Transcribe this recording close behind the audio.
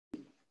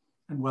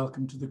and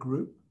welcome to the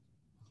group.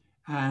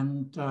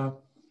 And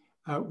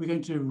we're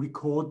going to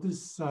record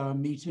this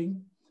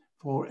meeting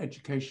for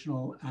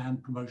educational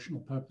and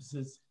promotional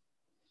purposes.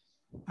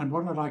 And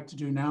what I'd like to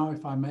do now,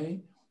 if I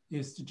may,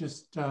 is to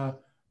just go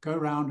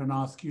around and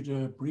ask you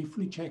to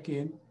briefly check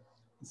in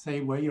and say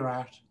where you're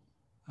at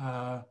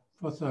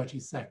for 30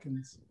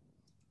 seconds.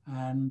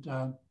 And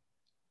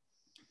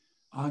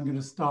I'm going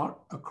to start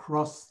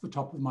across the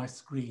top of my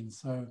screen.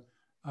 So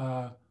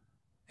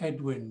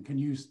Edwin, can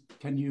you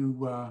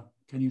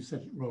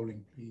set it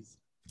rolling, please?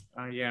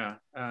 Yeah.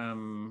 How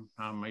am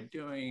I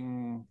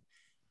doing?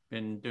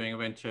 Been doing a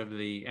bunch of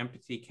the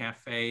empathy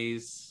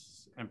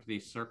cafes, empathy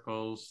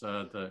circles,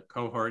 the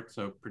cohort.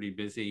 So pretty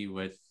busy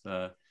with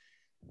the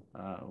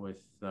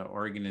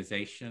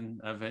organization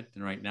of it.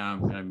 And right now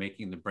I'm kind of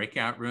making the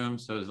breakout room.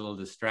 So I was a little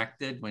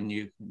distracted when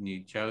you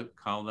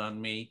called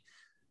on me.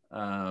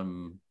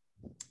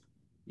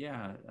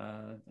 Yeah,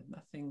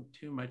 nothing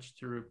too much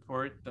to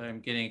report. I'm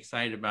getting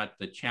excited about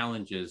the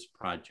Challenges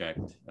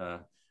project.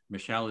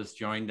 Michelle has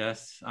joined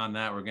us on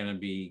that. We're going to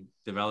be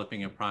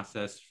developing a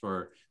process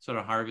for sort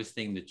of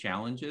harvesting the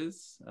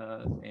challenges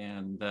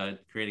and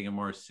creating a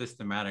more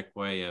systematic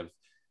way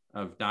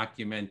of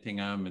documenting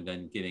them and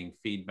then getting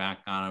feedback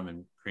on them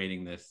and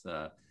creating this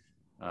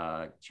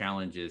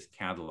challenges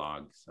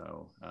catalog.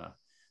 So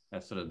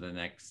that's sort of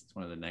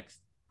one of the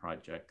next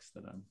projects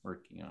that I'm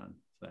working on.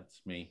 So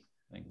that's me.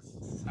 Thanks.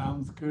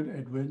 Sounds good,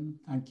 Edwin.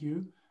 Thank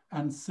you.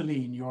 And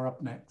Celine, you're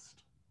up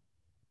next.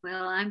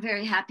 Well, I'm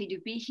very happy to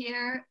be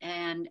here,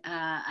 and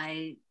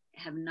I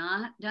have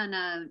not done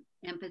an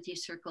empathy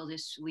circle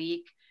this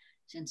week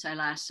since I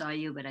last saw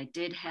you, but I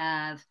did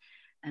have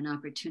an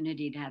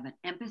opportunity to have an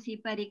empathy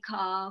buddy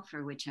call,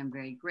 for which I'm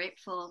very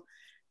grateful.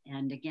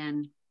 And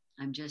again,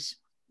 I'm just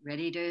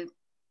ready to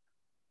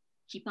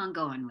keep on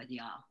going with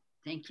y'all.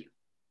 Thank you.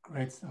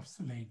 Great stuff,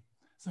 Celine.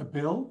 So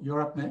Bill,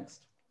 you're up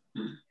next.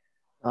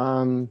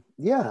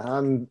 Yeah,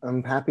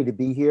 I'm happy to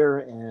be here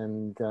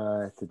and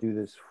to do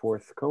this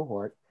fourth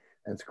cohort.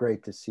 And it's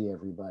great to see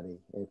everybody.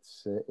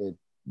 It's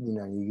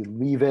you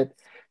leave it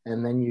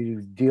and then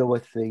you deal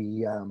with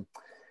the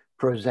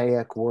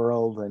prosaic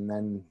world, and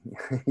then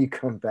you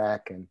come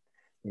back and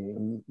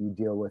you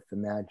deal with the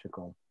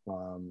magical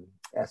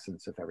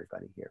essence of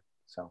everybody here.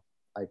 So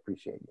I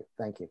appreciate you.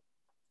 Thank you.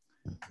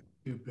 Thank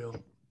you, Bill.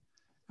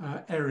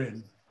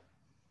 Erin.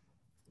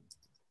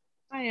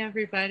 Hi,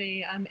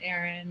 everybody. I'm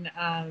Erin.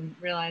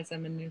 Realize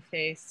I'm a new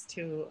face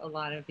to a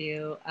lot of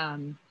you.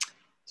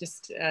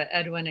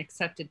 Edwin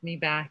accepted me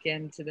back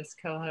into this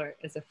cohort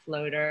as a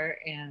floater,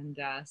 and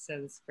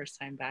so this is the first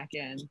time back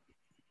in.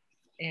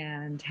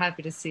 And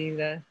happy to see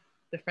the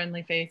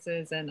friendly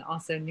faces and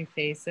also new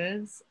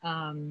faces.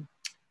 And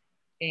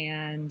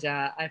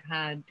I've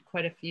had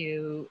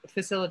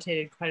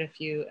facilitated quite a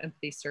few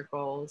empathy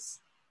circles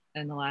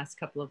in the last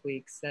couple of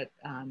weeks that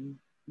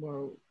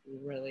were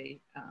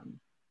really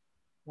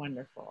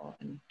wonderful,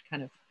 and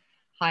kind of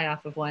high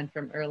off of one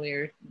from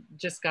earlier,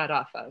 just got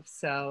off of.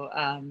 So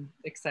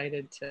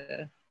excited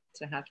to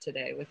have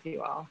today with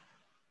you all.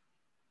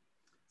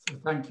 So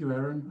thank you,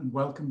 Erin, and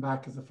welcome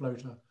back as a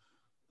floater.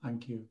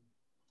 Thank you.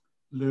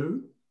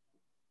 Lou?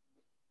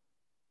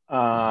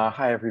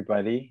 Hi,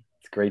 everybody.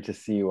 It's great to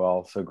see you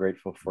all. So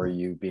grateful for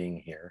you being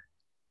here.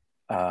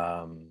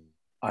 I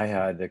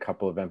had a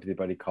couple of Empathy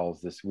Buddy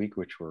calls this week,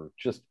 which were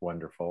just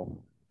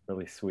wonderful,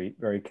 really sweet,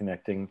 very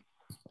connecting.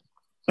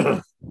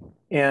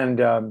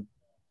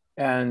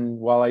 And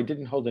while I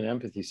didn't hold an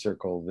empathy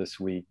circle this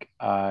week,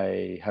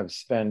 I have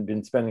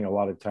been spending a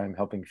lot of time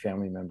helping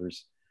family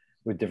members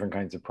with different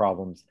kinds of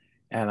problems.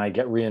 And I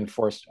get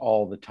reinforced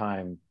all the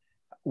time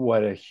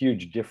what a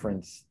huge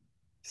difference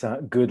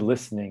good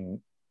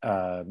listening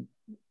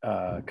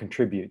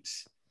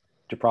contributes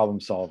to problem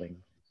solving,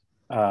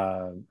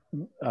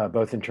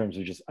 both in terms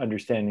of just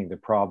understanding the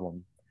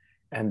problem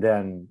and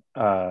then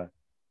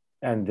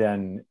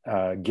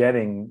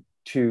getting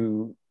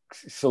to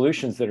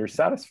solutions that are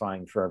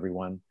satisfying for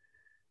everyone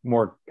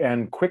more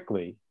and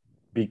quickly,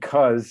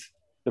 because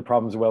the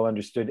problem's well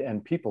understood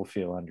and people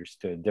feel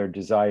understood, their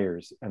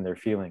desires and their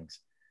feelings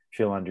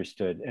feel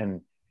understood.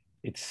 And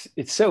it's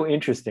so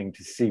interesting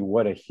to see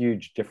what a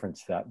huge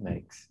difference that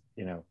makes,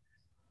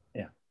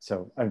 Yeah,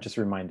 so I'm just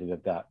reminded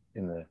of that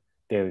in the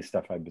daily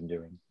stuff I've been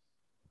doing.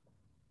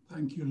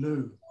 Thank you,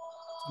 Lou.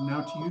 And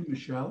now to you,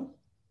 Michelle.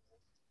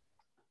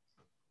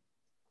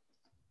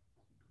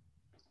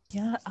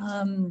 Yeah,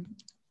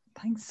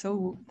 thanks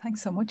so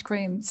much,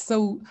 Graham.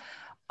 So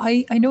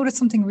I noticed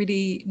something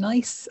really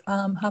nice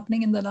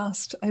happening in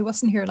I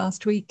wasn't here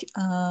last week,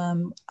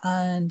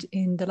 and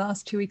in the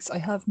last 2 weeks I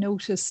have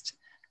noticed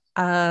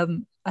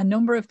a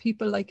number of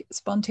people like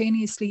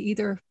spontaneously,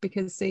 either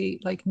because they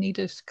like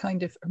needed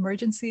kind of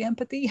emergency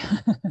empathy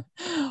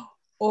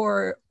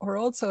or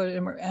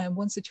also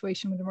one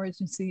situation with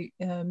emergency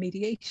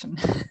mediation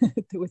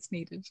that was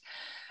needed.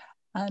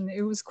 And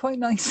it was quite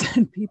nice.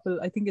 And people,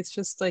 I think it's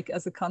just like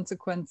as a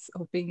consequence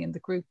of being in the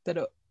group that,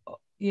 of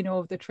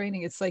the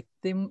training, it's like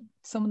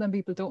some of them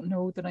people don't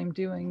know that I'm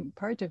doing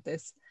part of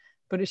this,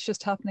 but it's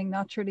just happening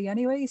naturally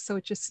anyway. So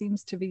it just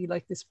seems to be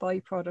like this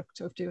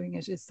byproduct of doing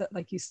it, is that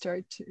like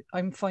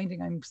I'm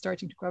finding I'm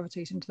starting to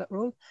gravitate into that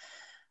role.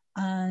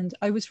 And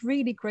I was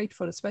really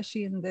grateful,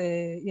 especially in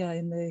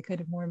the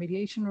kind of more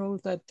mediation role,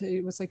 that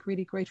it was like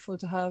really grateful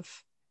to have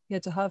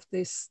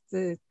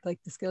the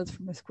skills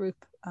from this group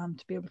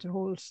to be able to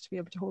hold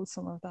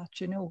some of that,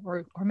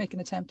 or make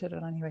an attempt at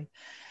it anyway.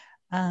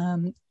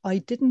 I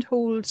didn't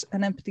hold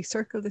an empathy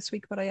circle this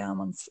week, but I am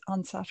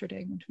on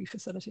Saturday. I'm going to be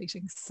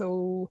facilitating.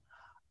 So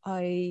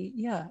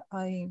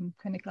I'm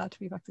kind of glad to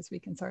be back this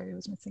week, and sorry I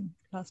was missing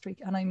last week.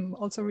 And I'm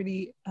also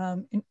really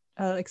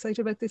excited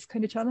about this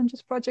kind of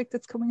challenges project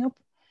that's coming up.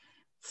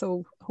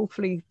 So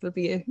hopefully there'll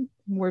be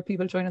more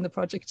people joining the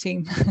project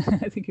team.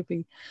 I think it'd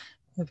be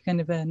kind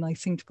of a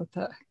nice thing to put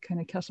that kind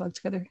of catalog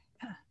together.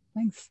 Yeah,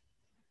 thanks.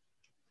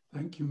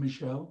 Thank you,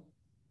 Michelle.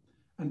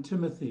 And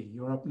Timothy,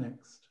 you're up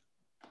next.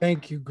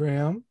 Thank you,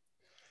 Graham.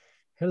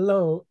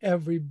 Hello,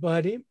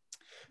 everybody.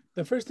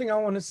 The first thing I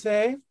want to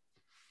say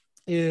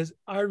is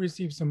I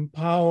received some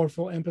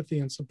powerful empathy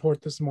and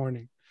support this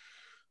morning.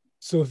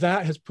 So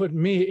that has put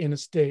me in a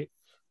state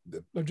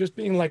of just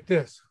being like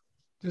this.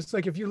 Just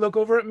like if you look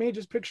over at me,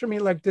 just picture me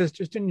like this,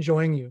 just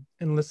enjoying you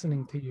and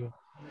listening to you.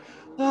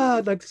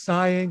 Like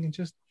sighing and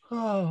just,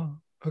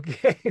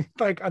 okay.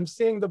 Like I'm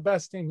seeing the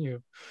best in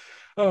you.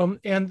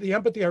 And the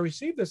empathy I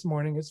received this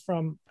morning is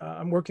from,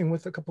 I'm working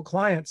with a couple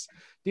clients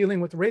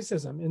dealing with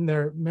racism in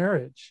their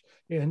marriage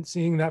and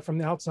seeing that from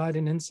the outside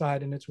and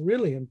inside. And it's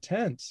really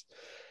intense.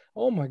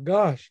 Oh my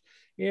gosh.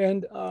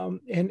 And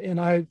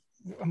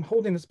I'm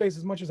holding the space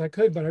as much as I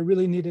could, but I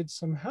really needed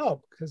some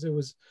help because it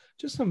was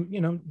just some,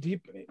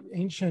 deep,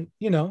 ancient,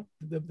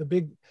 the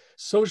big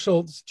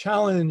social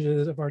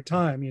challenges of our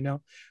time,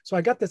 So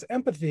I got this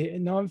empathy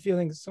and now I'm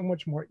feeling so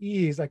much more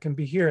ease. I can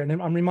be here. And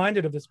I'm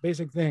reminded of this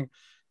basic thing.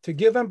 To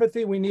give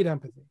empathy, we need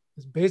empathy.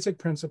 This basic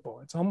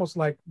principle. It's almost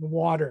like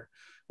water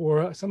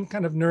or some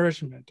kind of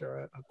nourishment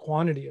or a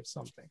quantity of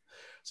something.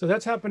 So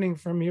that's happening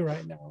for me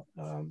right now.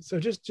 So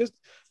just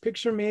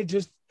picture me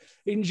just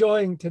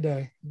enjoying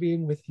today,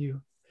 being with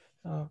you.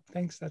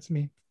 Thanks, that's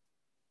me.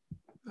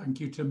 Thank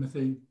you,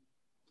 Timothy.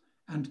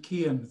 And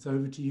Kian, it's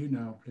over to you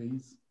now,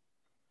 please.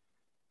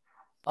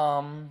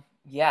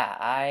 Yeah,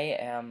 I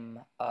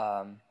am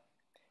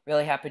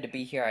really happy to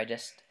be here. I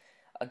just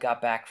got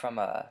back from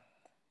a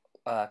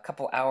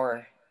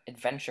couple-hour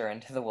adventure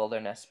into the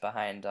wilderness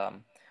behind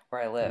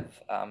where I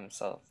live.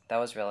 So that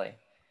was really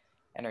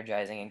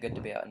energizing and good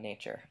to be out in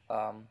nature.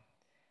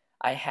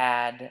 I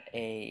had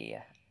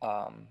a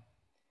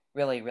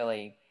really,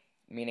 really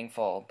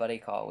meaningful buddy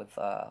call with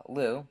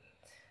Lou,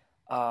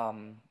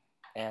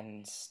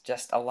 and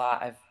just a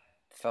lot. I've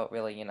felt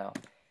really,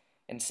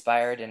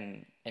 inspired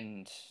and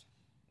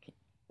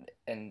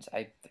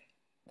I,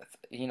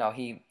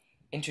 he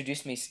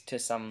introduced me to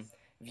some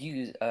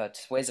views,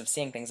 ways of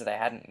seeing things that I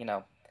hadn't,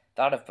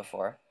 thought of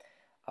before.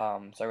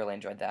 So I really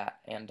enjoyed that.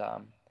 And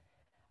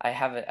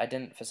I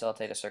didn't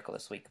facilitate a circle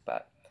this week,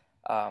 but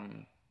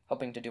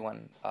hoping to do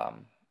one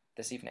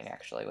this evening,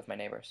 actually, with my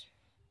neighbors.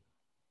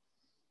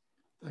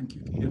 Thank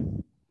you,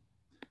 Kian.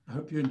 I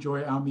hope you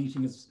enjoy our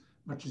meeting as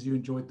much as you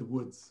enjoyed the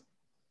woods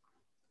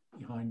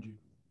behind you.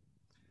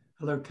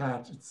 Hello,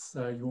 Kat. It's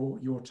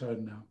your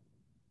turn now.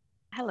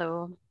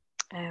 Hello.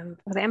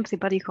 For the empathy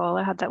buddy call,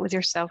 I had that with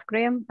yourself,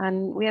 Graham,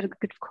 and we had a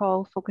good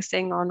call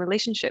focusing on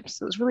relationships.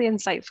 So it was really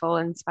insightful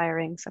and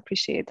inspiring. So I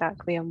appreciate that,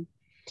 Graham.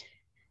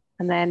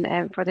 And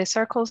then for the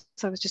circles,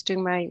 so I was just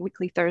doing my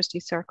weekly Thursday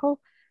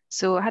circle.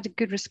 So I had a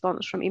good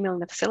response from emailing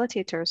the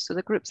facilitators. So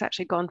the group's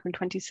actually gone from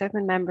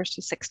 27 members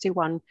to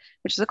 61,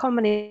 which is a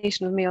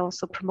combination of me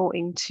also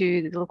promoting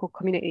to the local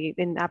community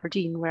in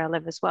Aberdeen, where I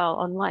live as well,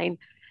 online.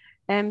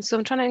 So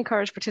I'm trying to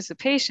encourage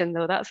participation,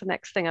 though. That's the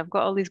next thing. I've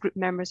got all these group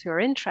members who are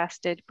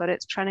interested, but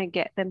it's trying to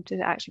get them to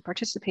actually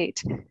participate.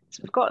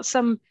 So we've got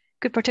some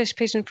good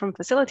participation from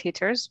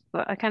facilitators,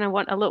 but I kind of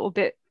want a little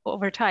bit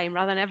over time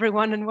rather than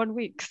everyone in 1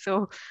 week. So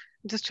I'm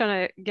just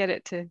trying to get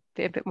it to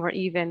be a bit more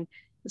even.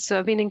 So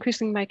I've been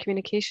increasing my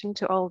communication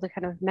to all the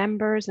kind of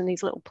members in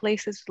these little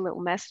places,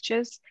 little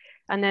messages,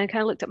 and then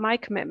kind of looked at my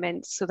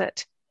commitments so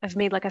that I've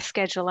made like a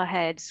schedule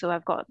ahead. So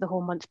I've got the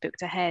whole month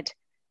booked ahead.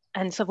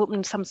 And so I've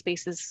opened some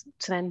spaces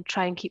to then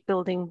try and keep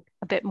building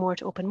a bit more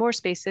to open more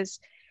spaces.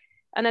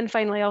 And then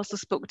finally, I also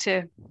spoke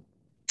to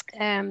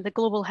the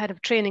global head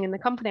of training in the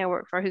company I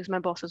work for, who's my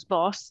boss's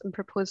boss, and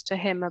proposed to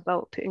him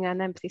about putting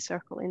an empathy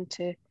circle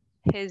into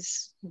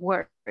his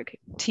work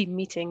team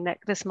meeting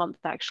this month,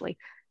 actually.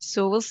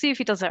 So we'll see if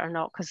he does it or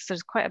not, because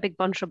there's quite a big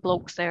bunch of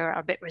blokes there are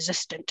a bit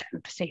resistant to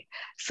empathy.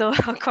 So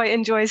I'll quite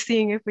enjoy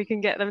seeing if we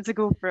can get them to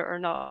go for it or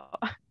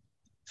not.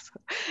 So,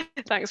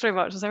 thanks very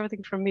much. That's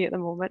everything from me at the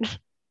moment.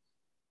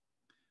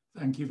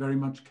 Thank you very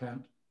much, Kat.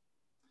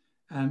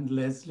 And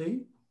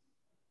Leslie?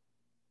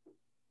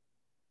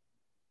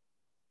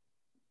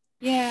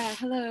 Yeah,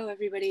 hello,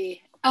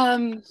 everybody.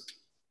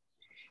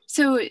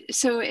 So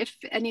if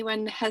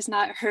anyone has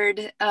not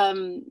heard,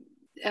 about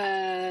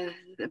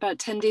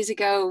 10 days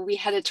ago, we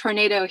had a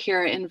tornado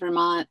here in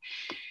Vermont,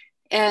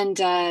 and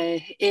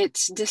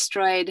it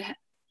destroyed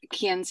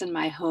Kian's and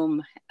my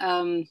home.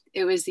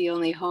 It was the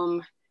only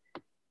home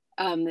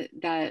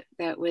that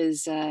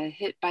was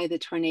hit by the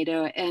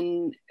tornado,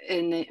 and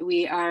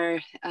we are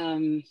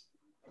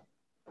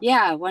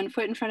yeah, one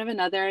foot in front of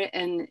another,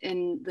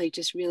 and like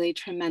just really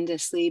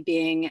tremendously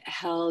being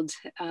held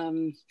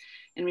and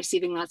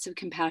receiving lots of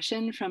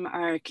compassion from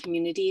our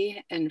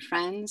community and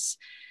friends.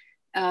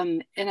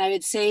 And I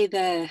would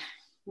say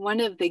one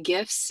of the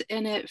gifts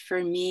in it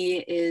for me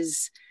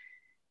is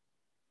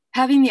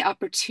having the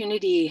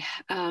opportunity,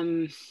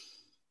 you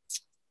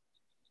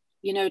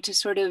know, to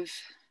sort of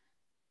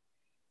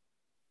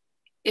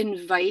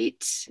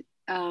invite,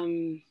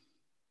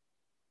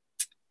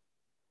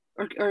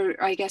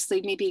 or I guess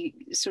like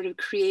maybe sort of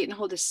create and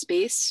hold a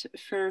space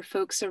for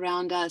folks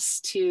around us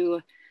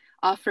to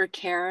offer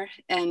care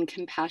and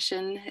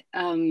compassion.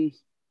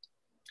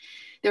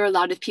 There are a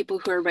lot of people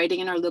who are writing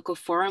in our local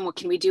forum, what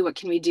can we do? What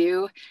can we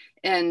do?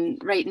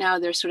 And right now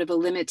there's sort of a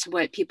limit to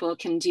what people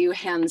can do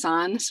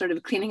hands-on, sort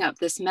of cleaning up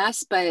this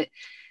mess. But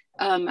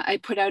I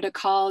put out a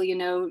call, you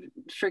know,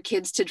 for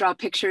kids to draw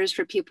pictures,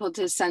 for people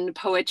to send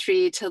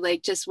poetry, to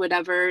like just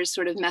whatever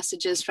sort of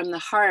messages from the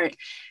heart.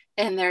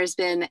 And there's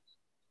been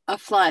a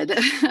flood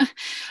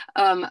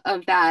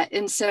of that.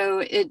 And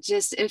so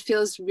it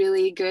feels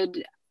really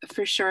good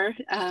for sure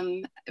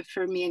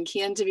for me and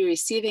Kian to be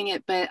receiving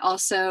it, but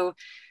also,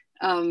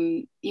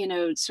 you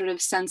know, sort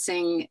of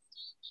sensing,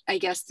 I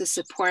guess, the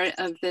support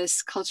of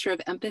this culture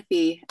of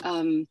empathy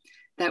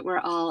that we're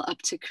all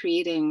up to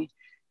creating,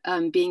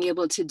 being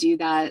able to do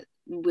that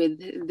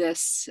with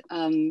this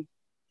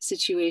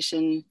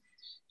situation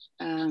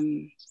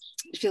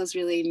feels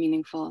really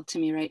meaningful to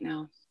me right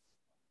now.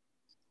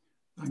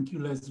 Thank you,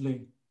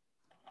 Leslie.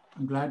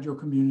 I'm glad your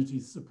community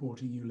is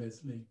supporting you,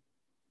 Leslie.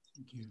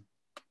 Thank you.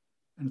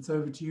 And it's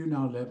over to you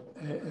now,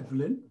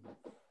 Evelyn.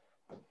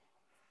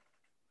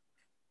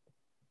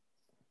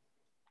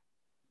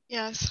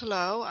 Yes,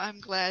 hello. I'm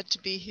glad to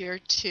be here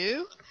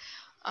too.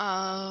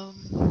 Yeah,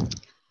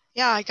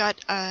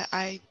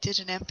 I did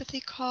an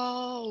empathy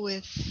call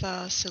with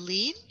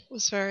Celine. It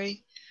was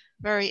very,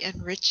 very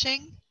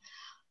enriching.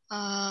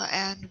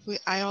 And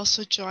I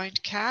also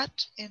joined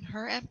Kat in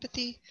her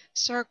empathy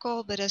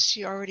circle, but as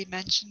she already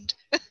mentioned,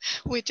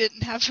 we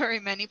didn't have very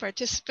many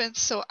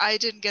participants, so I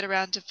didn't get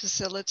around to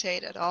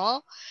facilitate at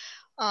all.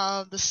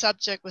 The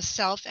subject was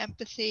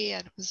self-empathy,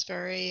 and it was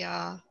very,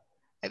 I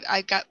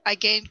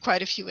gained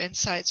quite a few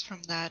insights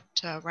from that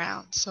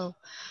round, so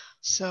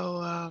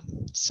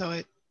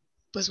it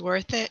was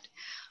worth it.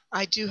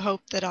 I do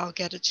hope that I'll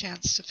get a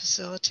chance to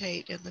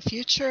facilitate in the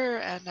future,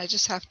 and I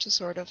just have to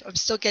sort of, I'm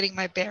still getting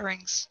my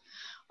bearings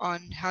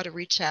on how to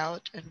reach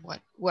out and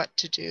what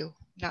to do.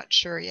 Not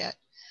sure yet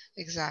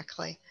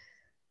exactly,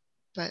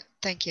 but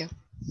thank you.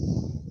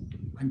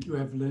 Thank you,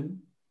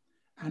 Evelyn.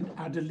 And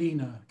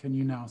Adelina, can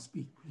you now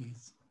speak,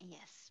 please?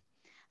 Yes.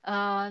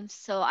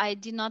 So I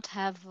did not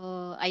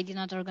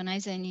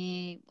organize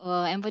any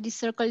empathy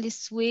circle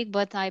this week,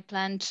 but I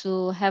plan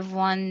to have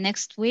one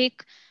next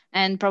week,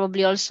 and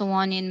probably also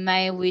one in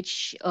May,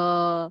 which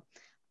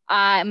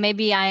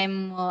maybe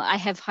I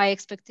have high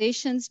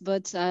expectations,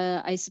 but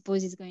I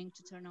suppose it's going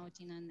to turn out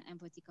in an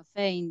empathy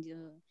cafe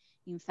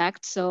in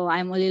fact, so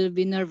I'm a little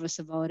bit nervous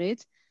about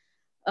it.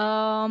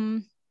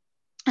 And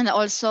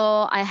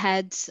also I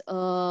had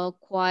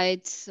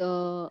quite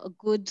a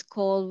good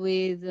call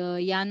with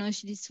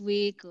Janos this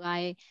week.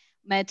 I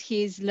met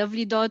his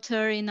lovely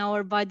daughter in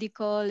our body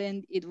call,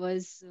 and it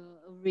was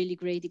a really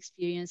great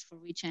experience for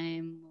which I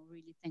am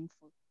really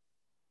thankful.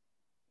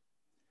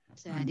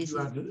 So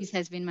this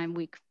has been my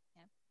week.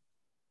 Yeah.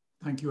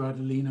 Thank you,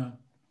 Adelina.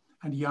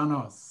 And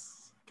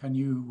Janos, can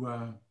you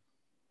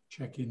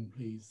check in,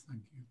 please?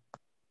 Thank you.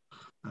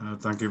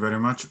 Thank you very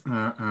much.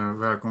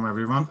 Welcome,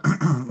 everyone.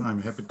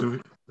 I'm happy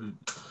to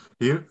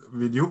be here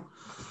with you.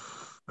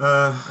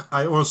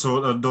 I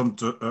also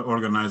don't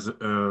organize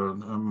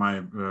my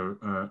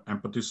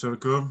empathy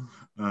circle.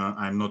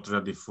 I'm not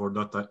ready for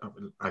that.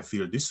 I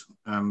feel this,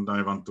 and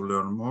I want to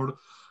learn more.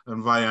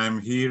 And why I'm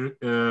here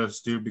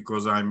still,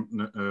 because I'm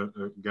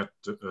get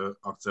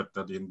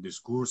accepted in this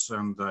course,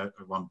 and I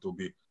want to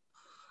be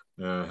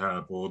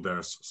help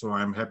others. So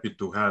I'm happy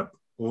to help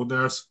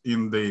others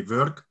in their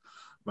work,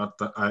 but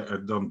I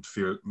don't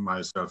feel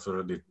myself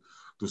ready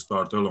to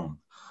start alone.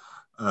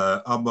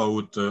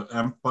 About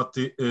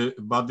empathy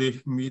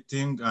body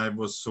meeting, I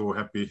was so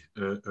happy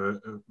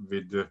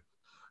with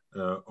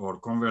our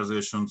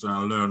conversations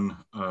and learn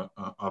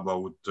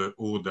about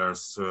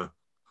others'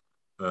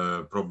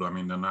 problem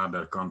in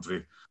another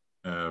country,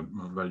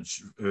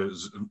 which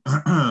is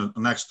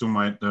next to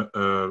my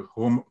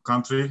home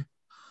country.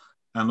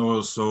 And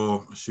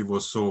also she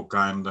was so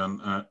kind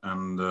and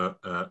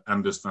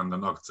understand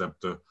and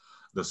accept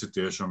the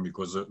situation,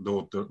 because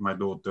my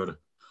daughter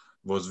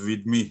was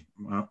with me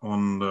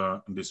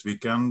on this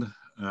weekend,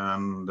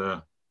 and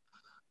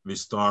we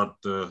start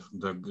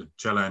the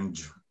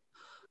challenge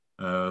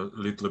a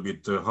little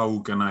bit. How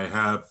can I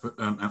help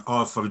an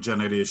alpha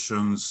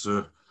generation's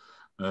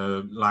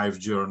life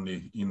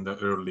journey in the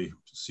early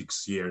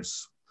 6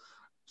 years?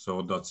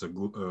 So that's a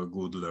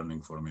good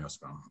learning for me as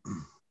well.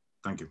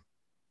 Thank you.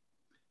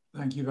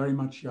 Thank you very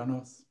much,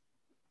 Janos.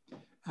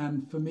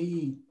 And for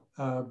me,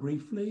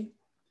 briefly,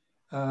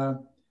 I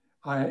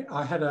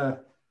had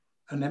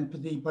an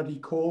empathy buddy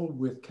call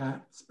with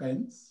Kat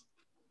Spence,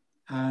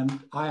 and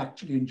I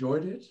actually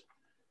enjoyed it.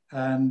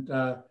 And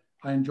I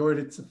enjoyed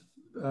it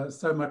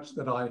so much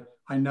that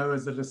I know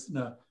as a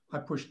listener, I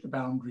pushed the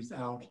boundaries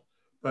out,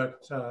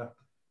 but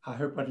I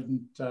hope I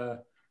didn't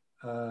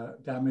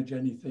damage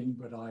anything,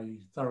 but I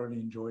thoroughly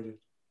enjoyed it.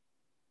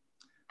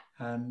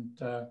 And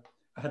I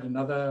had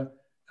another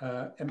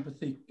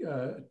empathy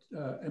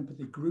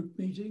group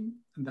meeting,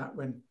 and that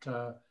went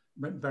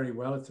very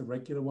well. It's a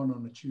regular one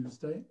on a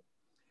Tuesday.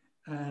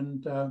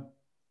 And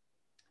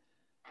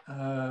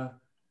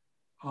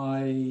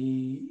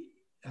I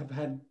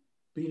have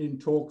been in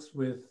talks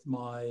with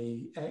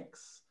my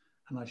ex,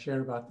 and I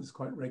share about this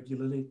quite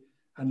regularly.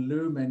 And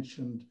Lou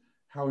mentioned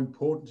how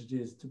important it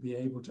is to be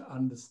able to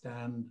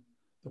understand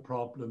the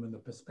problem and the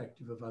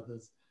perspective of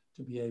others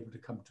to be able to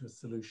come to a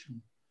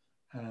solution.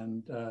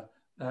 And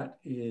that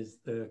is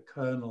the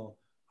kernel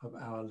of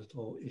our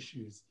little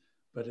issues,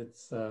 but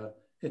it's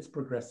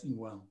progressing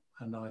well.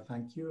 And I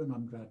thank you, and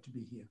I'm glad to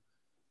be here.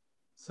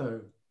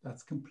 So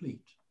that's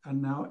complete.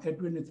 And now,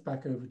 Edwin, it's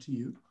back over to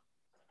you.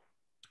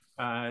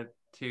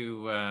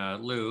 To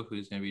Lou,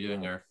 who's going to be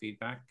doing our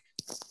feedback.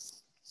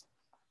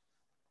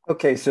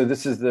 Okay, so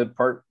this is the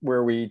part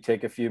where we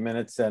take a few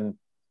minutes and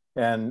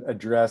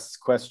address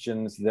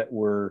questions that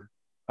were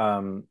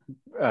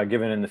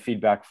given in the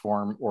feedback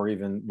form, or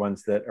even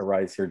ones that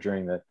arise here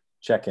during the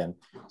check-in.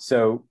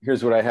 So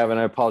here's what I have, and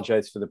I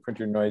apologize for the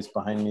printer noise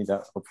behind me.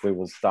 That hopefully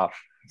will stop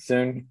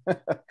soon.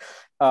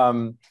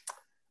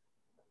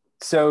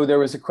 So there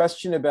was a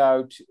question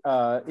about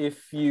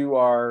if you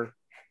are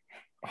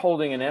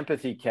holding an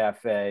empathy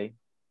cafe,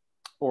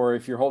 or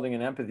if you're holding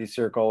an empathy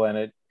circle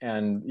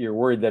and you're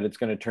worried that it's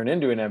going to turn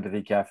into an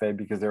empathy cafe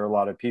because there are a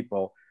lot of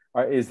people,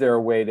 is there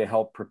a way to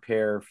help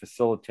prepare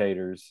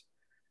facilitators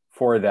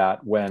for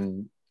that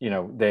when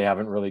they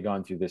haven't really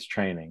gone through this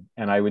training?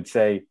 And I would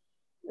say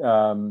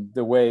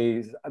the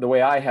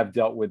way I have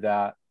dealt with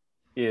that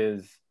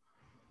is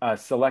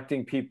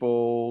selecting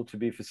people to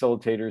be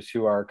facilitators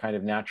who are kind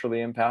of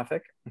naturally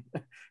empathic,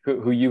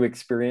 who you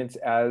experience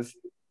as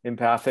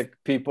empathic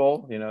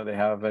people. They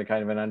have a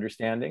kind of an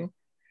understanding.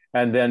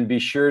 And then be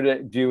sure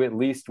to do at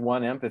least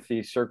one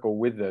empathy circle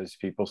with those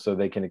people so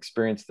they can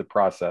experience the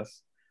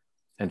process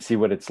and see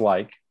what it's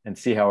like and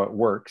see how it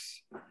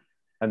works.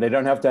 And they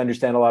don't have to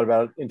understand a lot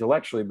about it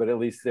intellectually, but at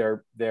least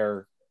they're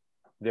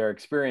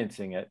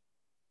experiencing it.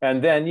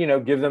 And then,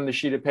 give them the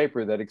sheet of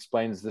paper that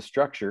explains the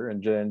structure,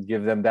 and then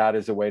give them that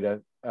as a way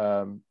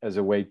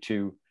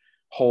to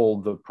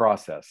hold the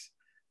process.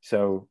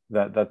 So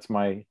that's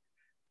my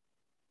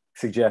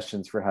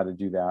suggestions for how to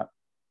do that.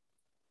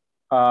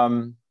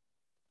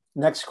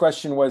 Next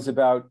question was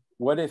about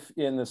what if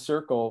in the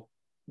circle,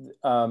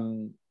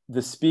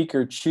 the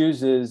speaker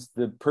chooses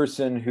the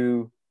person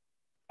who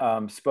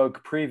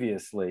spoke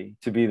previously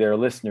to be their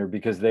listener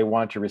because they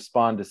want to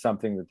respond to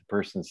something that the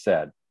person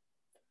said.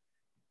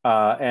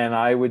 And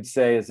I would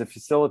say, as a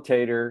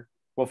facilitator,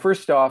 well,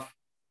 first off,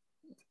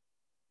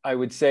 I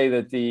would say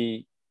that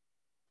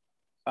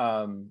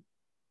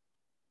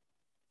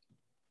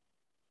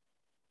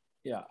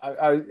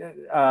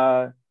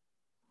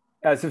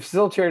as a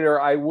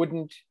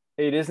facilitator,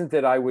 it isn't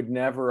that I would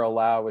never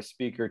allow a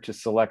speaker to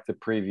select the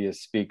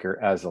previous speaker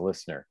as a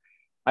listener.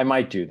 I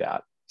might do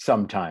that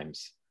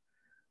sometimes.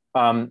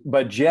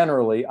 But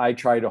generally, I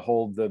try to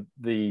hold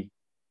the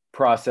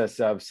process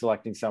of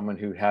selecting someone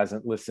who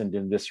hasn't listened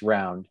in this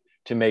round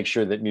to make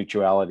sure that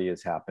mutuality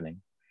is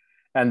happening.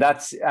 And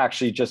that's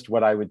actually just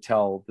what I would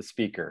tell the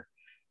speaker.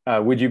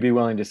 Would you be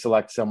willing to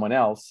select someone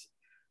else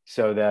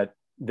so that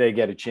they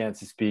get a chance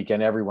to speak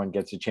and everyone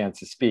gets a chance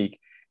to speak?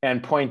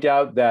 And point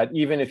out that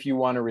even if you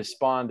want to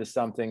respond to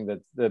something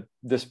that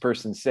this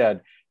person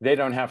said, they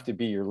don't have to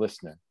be your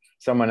listener.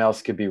 Someone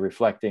else could be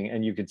reflecting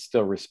and you could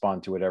still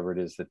respond to whatever it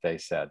is that they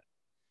said.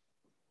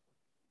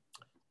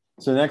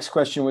 So the next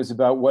question was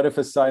about what if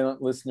a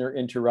silent listener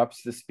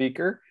interrupts the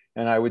speaker?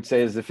 And I would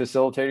say, as a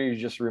facilitator, you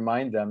just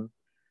remind them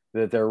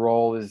that their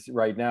role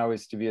right now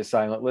is to be a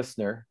silent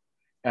listener,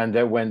 and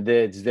that when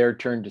it's their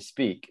turn to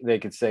speak, they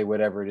could say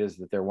whatever it is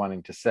that they're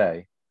wanting to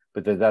say,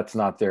 but that's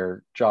not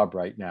their job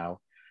right now.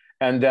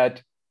 And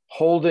that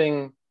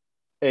holding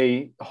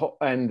a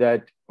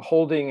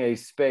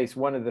space,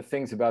 one of the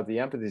things about the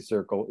empathy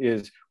circle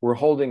is we're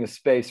holding a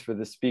space for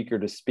the speaker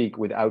to speak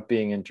without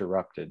being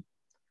interrupted.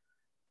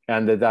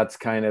 And that's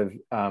kind of,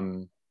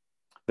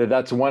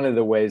 that's one of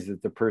the ways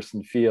that the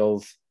person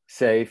feels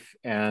safe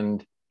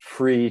and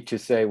free to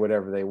say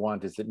whatever they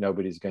want, is that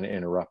nobody's going to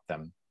interrupt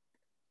them.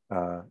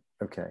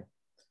 Okay.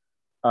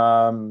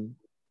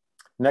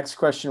 Next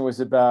question was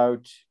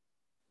about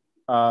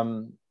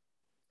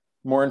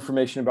more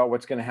information about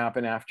what's going to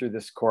happen after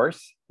this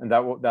course. And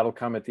that'll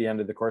come at the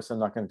end of the course. I'm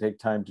not going to take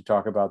time to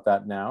talk about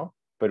that now,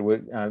 but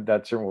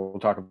we'll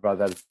talk about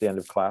that at the end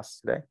of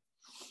class today.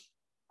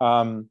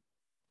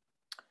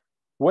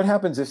 What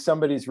happens if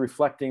somebody's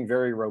reflecting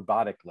very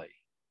robotically?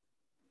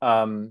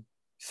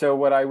 So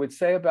what I would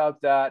say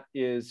about that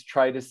is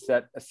try to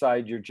set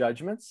aside your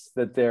judgments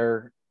that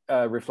they're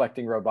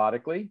reflecting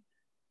robotically.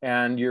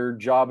 And your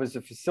job as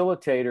a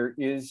facilitator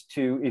is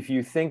to, if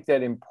you think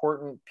that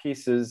important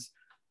pieces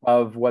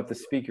of what the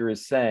speaker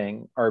is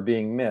saying are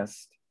being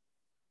missed,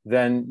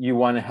 then you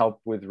want to help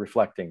with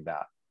reflecting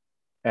that.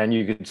 And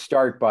you could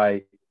start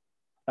by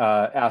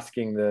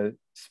asking the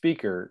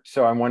speaker,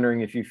 so I'm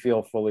wondering if you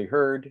feel fully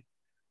heard,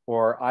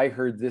 or I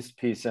heard this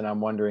piece and I'm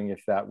wondering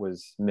if that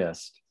was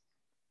missed.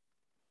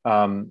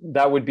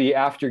 That would be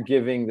after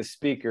giving the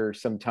speaker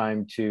some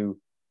time to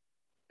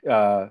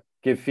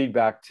give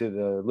feedback to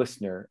the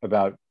listener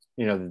about,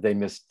 that they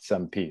missed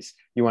some piece.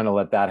 You want to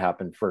let that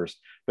happen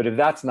first. But if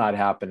that's not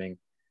happening,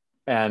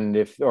 and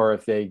if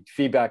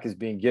feedback is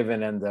being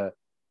given and the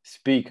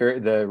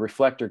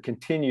reflector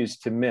continues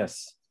to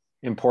miss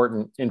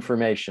important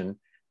information,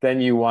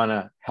 then you want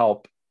to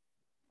help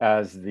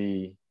as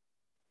the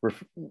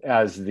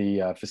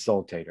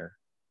facilitator.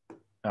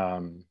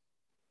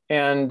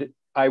 And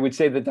I would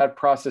say that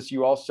process,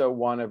 you also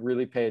want to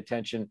really pay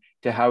attention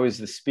to how is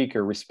the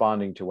speaker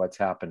responding to what's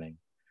happening.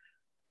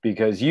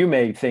 Because you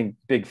may think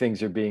big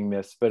things are being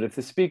missed, but if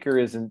the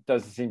speaker doesn't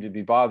seem to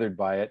be bothered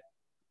by it,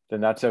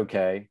 then that's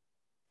okay.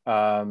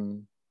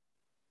 Unless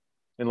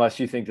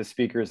you think the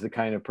speaker is the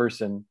kind of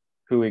person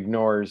who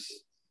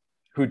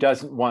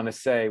doesn't want to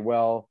say,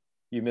 well,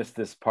 you missed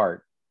this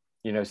part.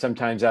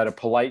 Sometimes out of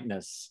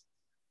politeness,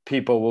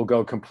 people will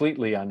go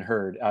completely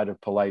unheard out of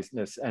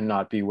politeness and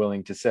not be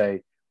willing to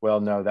say, well,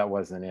 no, that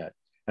wasn't it.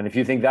 And if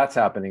you think that's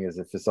happening as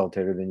a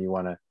facilitator, then you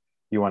want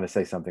to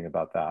say something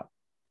about that.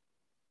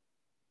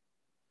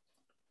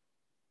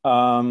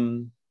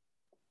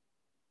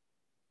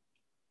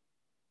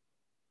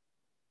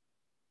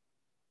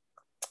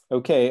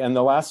 Okay, and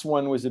the last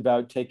one was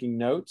about taking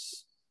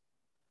notes.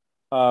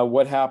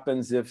 What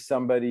happens if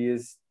somebody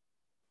is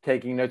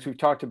taking notes? We've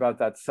talked about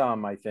that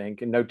some, I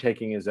think, and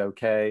note-taking is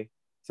okay.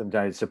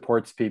 Sometimes it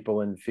supports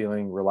people in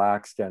feeling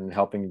relaxed and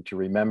helping to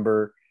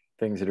remember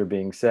things that are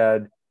being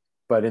said.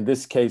 But in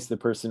this case, the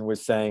person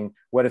was saying,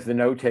 what if the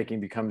note-taking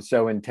becomes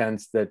so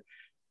intense that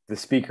the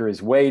speaker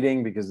is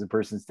waiting because the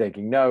person's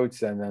taking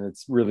notes, and then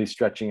it's really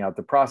stretching out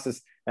the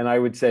process? And I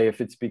would say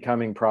if it's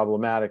becoming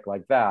problematic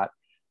like that,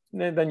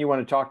 then you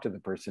want to talk to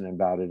the person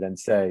about it and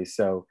say,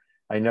 so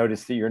I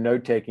noticed that your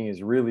note-taking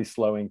is really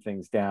slowing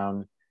things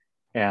down,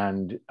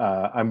 and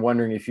I'm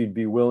wondering if you'd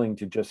be willing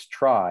to just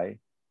try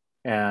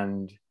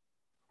and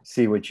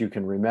see what you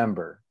can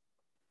remember.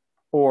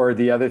 Or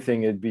the other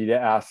thing would be to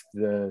ask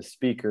the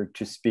speaker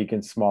to speak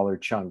in smaller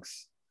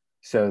chunks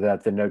so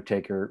that the note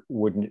taker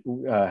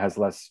has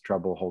less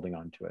trouble holding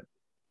on to it.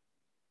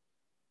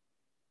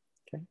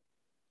 Okay.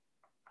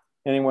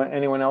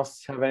 Anyone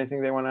else have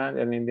anything they want to add?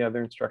 Any of the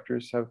other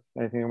instructors have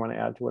anything they want to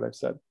add to what I've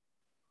said?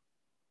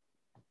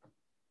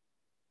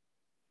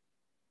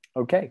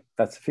 Okay,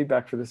 that's the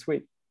feedback for this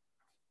week.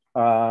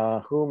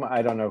 I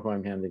don't know who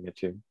I'm handing it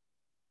to.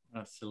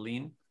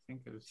 Celine, I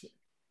think it was.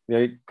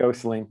 There you go,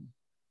 Celine.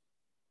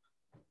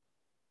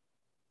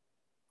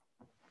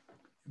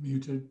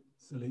 Muted,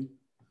 Celine.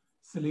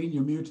 Celine,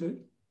 you're muted.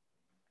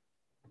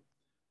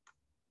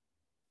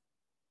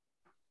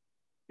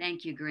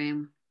 Thank you,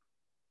 Graham.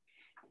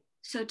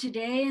 So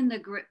today in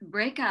the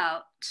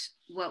breakout,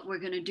 what we're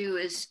going to do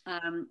is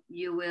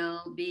you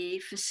will be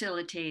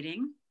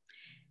facilitating,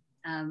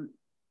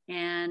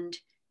 and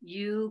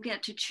you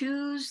get to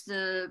choose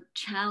the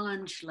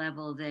challenge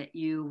level that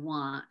you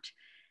want.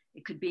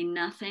 It could be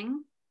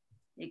nothing.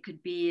 It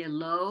could be a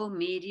low,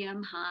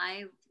 medium,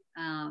 high,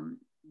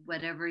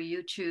 whatever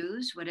you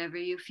choose, whatever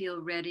you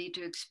feel ready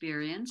to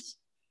experience.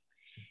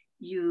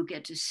 You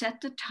get to set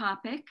the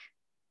topic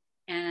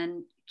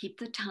and keep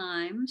the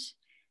times.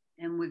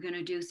 And we're going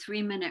to do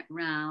 3-minute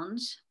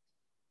rounds.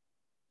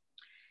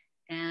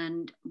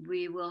 And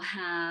we will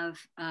have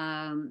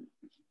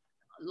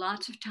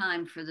lots of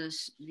time for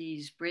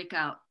these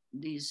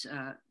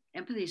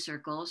empathy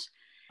circles.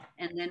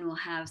 And then we'll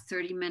have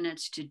 30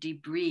 minutes to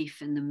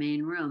debrief in the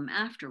main room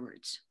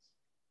afterwards.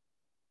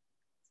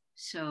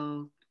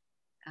 So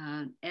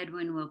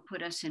Edwin will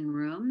put us in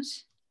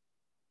rooms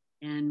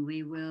and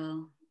we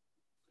will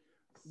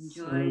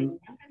enjoy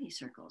empathy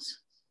circles.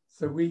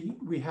 So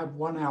we have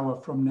 1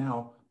 hour from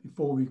now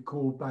before we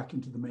call back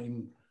into the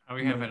main. Oh,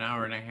 we have an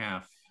hour and a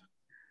half.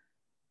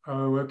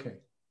 Oh, okay.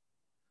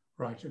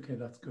 Right, okay,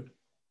 that's good.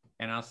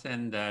 And I'll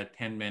send a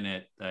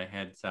 10-minute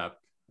heads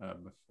up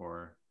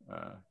before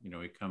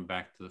we come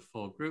back to the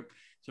full group.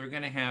 So we're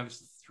going to have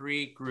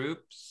 3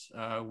 groups.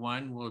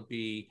 One will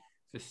be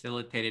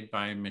facilitated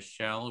by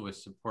Michelle with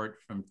support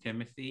from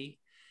Timothy,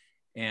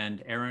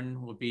 and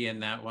Aaron will be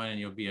in that one, and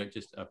you'll be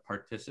just a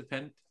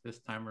participant this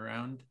time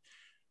around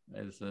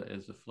as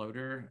a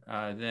floater.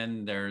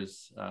 Then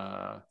there's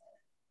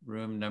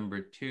room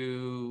number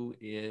 2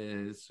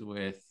 is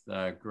with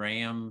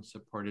Graham,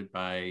 supported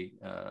by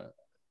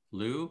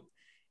Lou,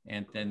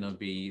 and then there'll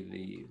be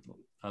the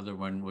other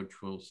one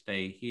which will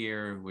stay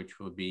here, which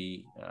will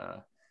be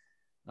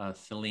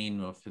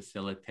Celine will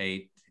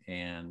facilitate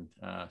and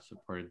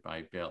supported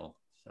by Bill.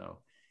 So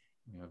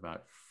we have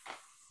about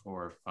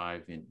 4 or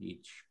 5 in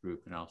each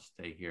group, and I'll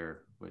stay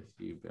here with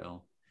you,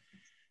 Bill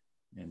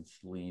and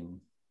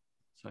Celine.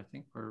 So I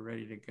think we're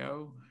ready to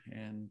go.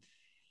 And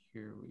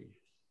here we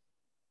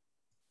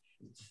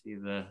should see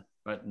the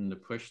button to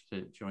push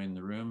to join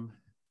the room.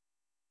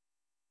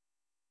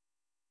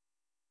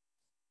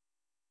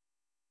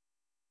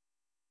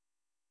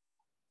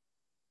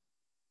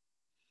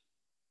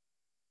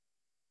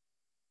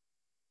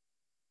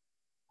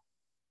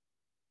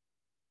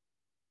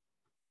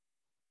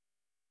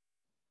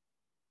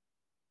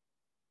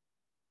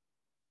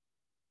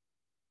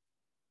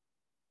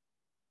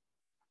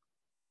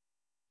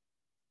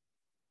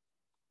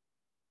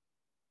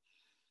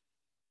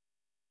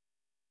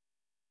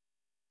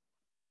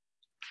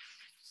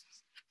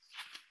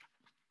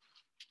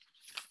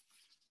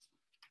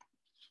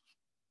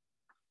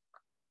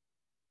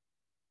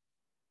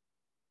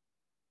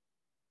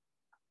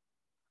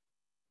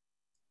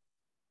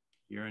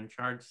 You're in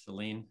charge,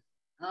 Celine.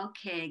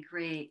 Okay,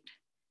 great.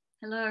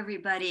 Hello,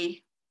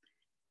 everybody.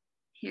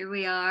 Here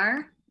we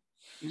are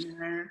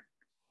in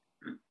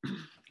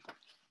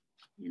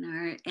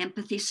our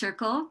empathy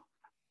circle.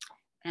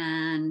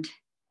 And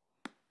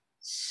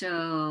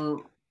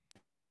so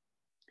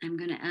I'm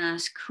going to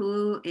ask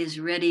who is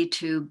ready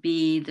to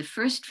be the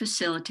first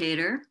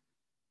facilitator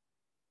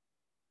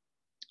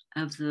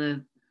of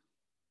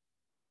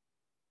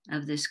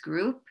this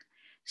group.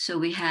 So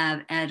we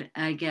have,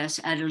 I guess,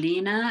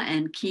 Adelina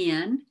and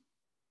Kian.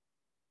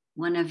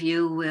 One of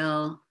you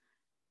will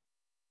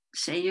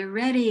say you're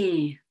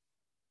ready.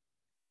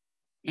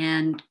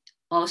 And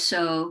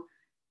also,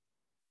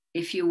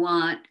 if you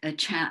want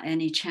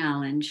any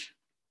challenge,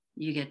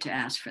 you get to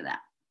ask for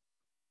that.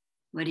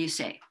 What do you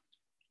say?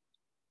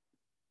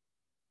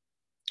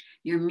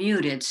 You're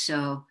muted,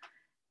 so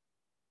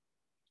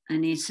I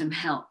need some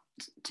help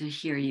to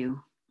hear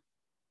you.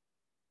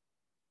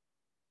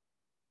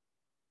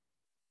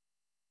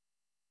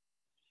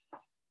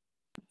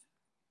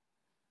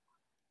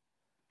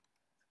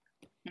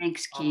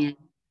 Thanks, Kian.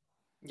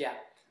 Yeah.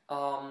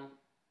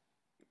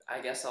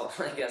 I guess I'll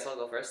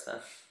go first then.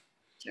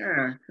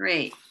 Sure.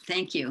 Great.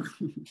 Thank you.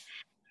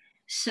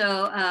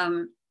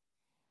 So,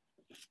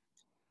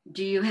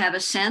 do you have a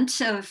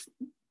sense of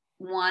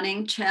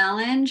wanting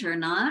challenge or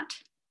not?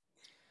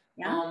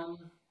 Yeah.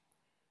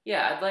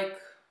 Yeah, I'd like.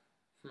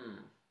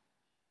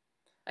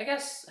 I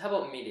guess. How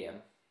about medium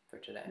for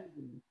today?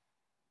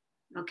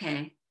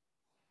 Okay.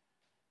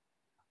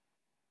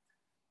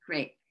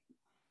 Great.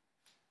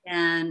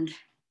 And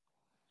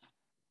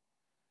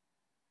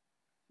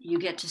you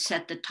get to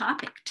set the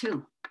topic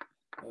too.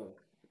 Oh,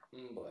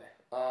 boy.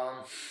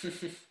 I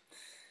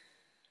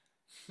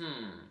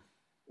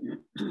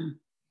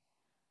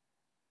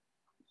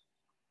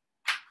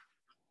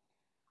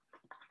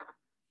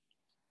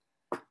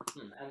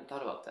hadn't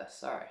thought about this.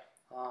 Sorry.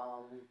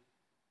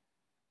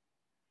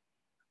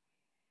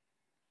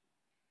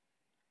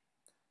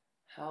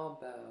 How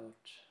about?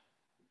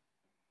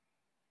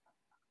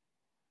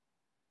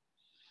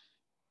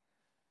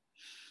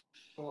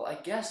 Well, I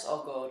guess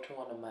I'll go to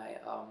one of my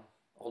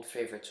old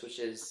favorites, which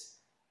is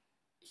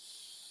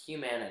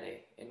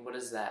humanity. And what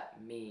does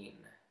that mean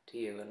to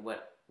you? And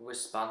what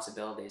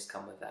responsibilities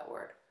come with that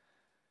word?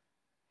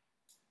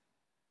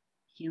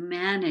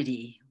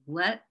 Humanity,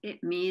 what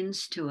it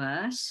means to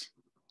us,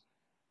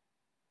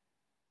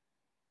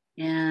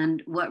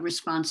 and what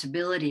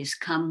responsibilities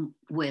come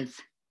with.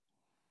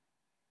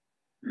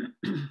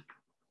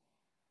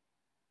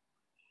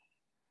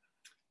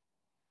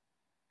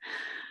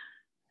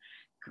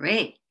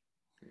 Great.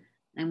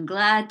 I'm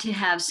glad to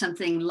have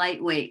something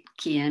lightweight,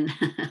 Kian.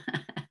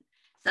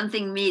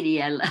 Something meaty.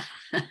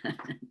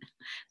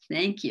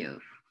 Thank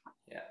you.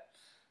 Yeah.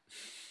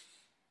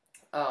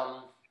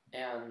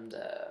 And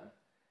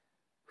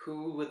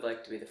who would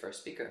like to be the first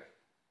speaker?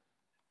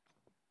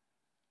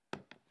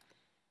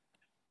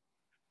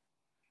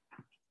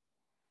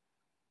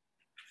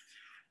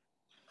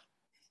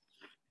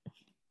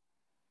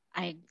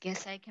 I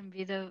guess I can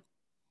be the...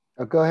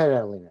 Oh, go ahead,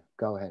 Adelina.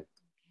 Go ahead.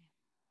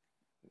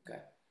 Okay.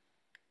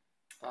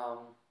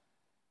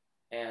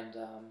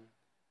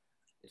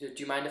 Do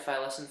you mind if I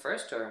listen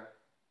first, or?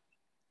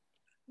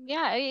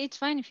 Yeah, it's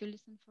fine if you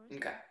listen first.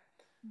 Okay.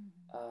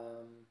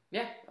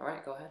 Yeah, all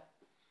right, go ahead.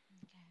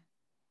 Okay.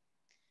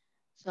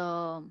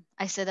 So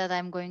I said that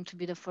I'm going to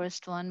be the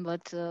first one,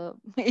 but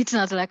it's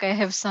not like I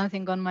have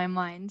something on my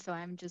mind, so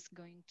I'm just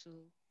going to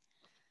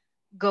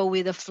go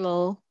with the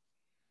flow.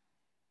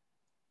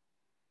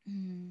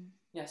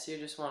 Yeah, so you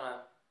just want to,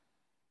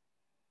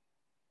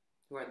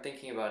 you weren't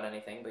thinking about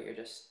anything, but you're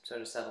just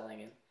sort of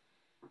settling in.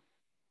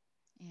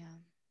 Yeah.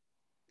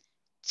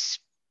 It's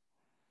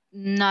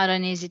not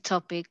an easy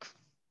topic.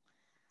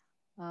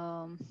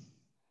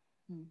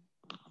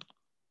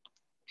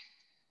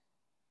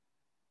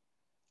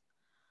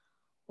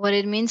 What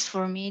it means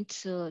for me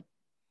to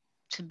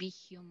be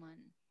human.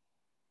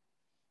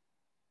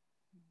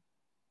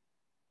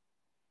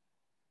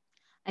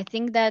 I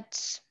think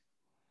that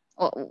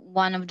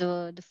one of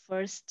the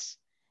first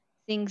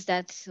things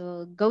that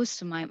goes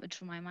to my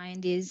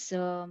mind is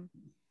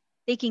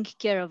taking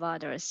care of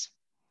others.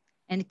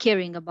 and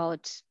caring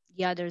about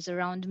the others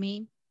around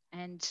me,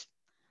 and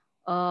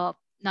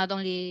not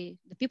only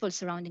the people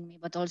surrounding me,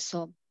 but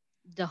also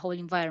the whole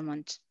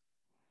environment.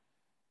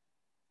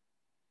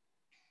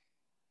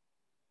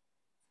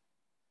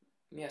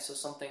 Yeah, so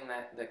something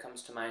that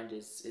comes to mind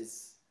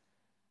is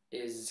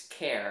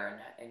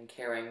care and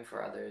caring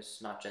for others,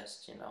 not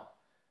just, you know,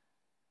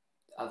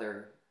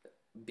 other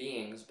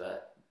beings,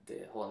 but the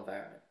whole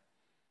environment.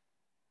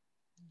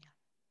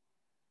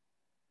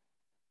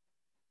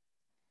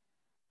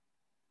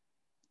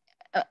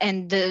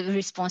 And the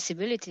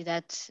responsibility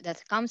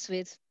that comes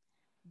with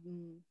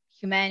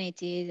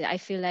humanity, I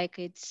feel like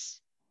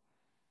it's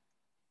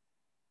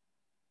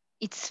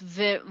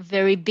very,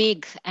 very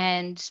big.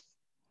 And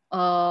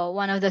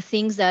one of the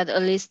things that,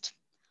 at least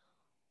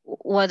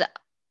what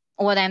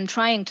I'm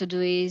trying to do,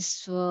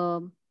 is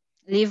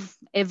live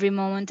every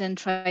moment and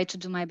try to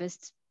do my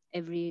best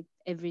every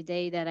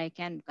day that I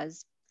can,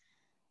 because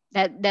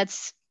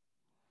that's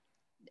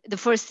the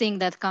first thing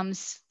that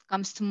comes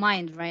to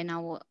mind right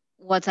now.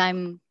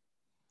 How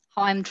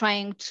I'm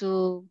trying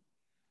to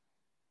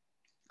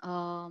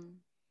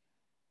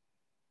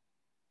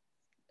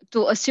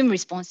assume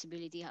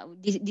responsibility.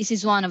 This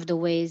is one of the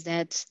ways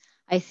that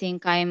I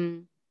think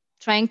I'm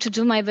trying to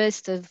do my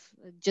best of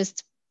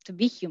just to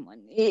be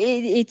human.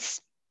 It's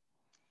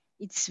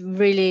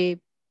really,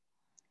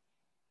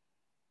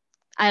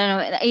 I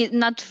don't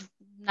know,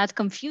 not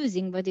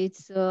confusing, but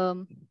it's a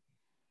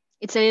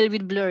little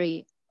bit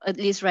blurry, at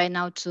least right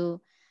now.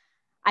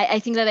 I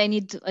think that I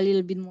need a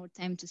little bit more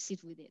time to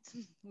sit with it,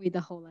 with the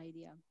whole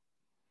idea.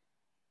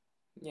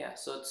 Yeah,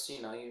 so it's,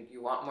 you know,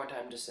 you want more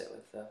time to sit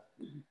with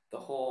the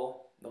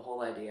whole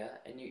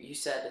idea, and you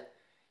said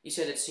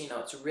it's, you know,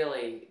 it's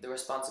really the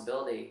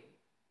responsibility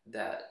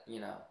that, you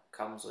know,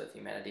 comes with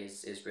humanity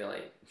is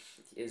really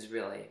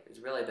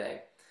big.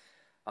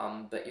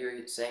 But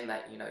you're saying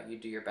that, you know, you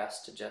do your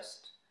best to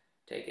just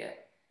take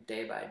it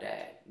day by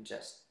day and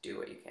just do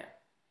what you can.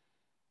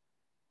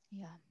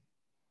 Yeah.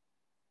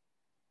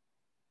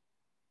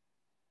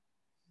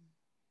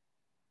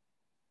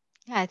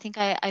 Yeah, I think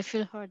I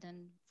feel heard,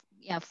 and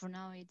yeah, for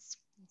now it's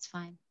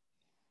fine.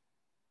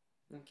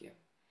 Thank you.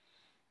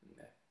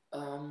 Okay.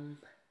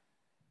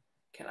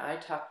 Can I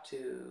talk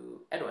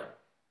to Edwin?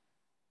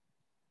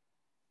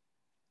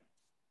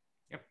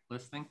 Yep,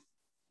 listening.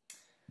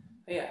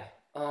 Yeah.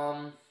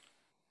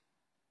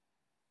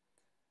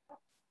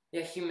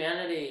 Yeah,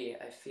 humanity,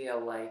 I feel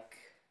like,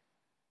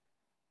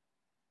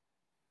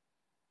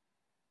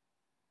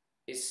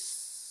 is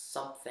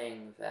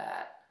something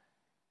that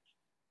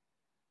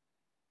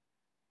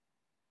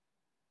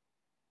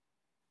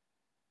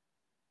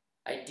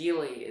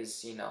ideally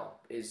is, you know,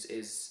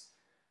 is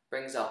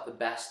brings out the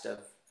best of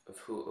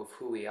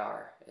who we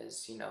are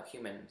as, you know,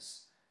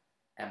 humans.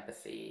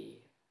 Empathy,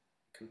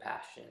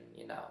 compassion,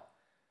 you know,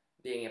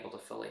 being able to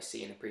fully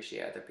see and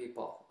appreciate other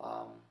people.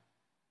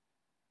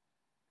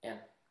 And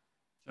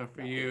so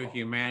for you,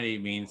 humanity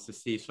means to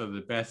see sort of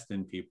the best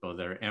in people,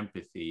 their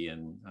empathy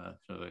and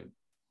sort of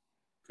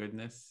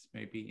goodness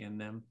maybe in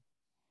them.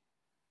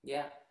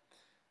 Yeah.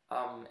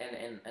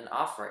 And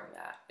offering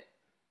that,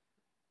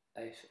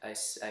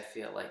 I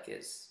feel like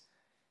is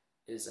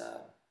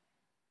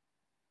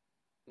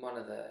one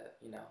of the,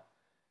 you know,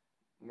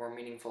 more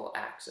meaningful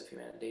acts of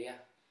humanity. Yeah.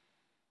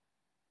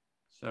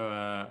 So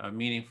a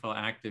meaningful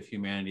act of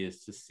humanity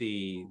is to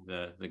see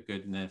the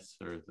goodness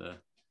or the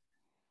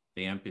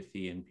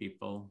empathy in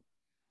people.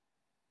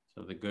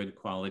 So the good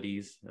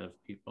qualities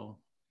of people.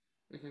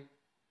 Mm-hmm.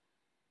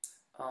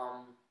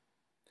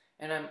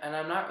 And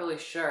I'm not really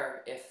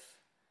sure if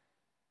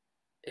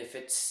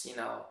it's, you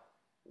know,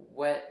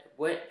 what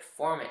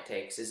form it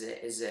takes. Is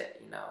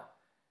it, you know,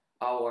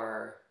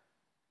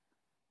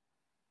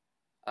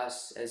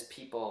 us as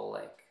people,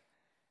 like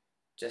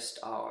just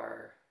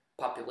our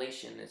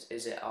population?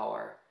 Is it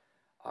our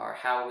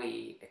how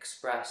we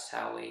express,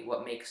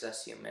 what makes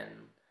us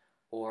human,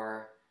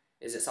 or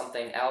is it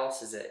something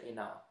else? Is it, you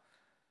know,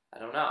 I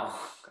don't know.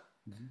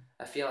 Mm-hmm.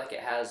 I feel like it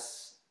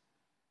has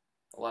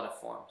a lot of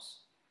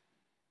forms.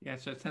 Yeah,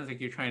 so it sounds like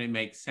you're trying to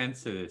make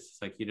sense of this.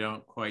 It's like you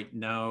don't quite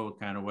know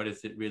kind of what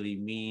does it really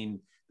mean,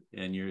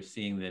 and you're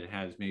seeing that it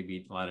has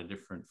maybe a lot of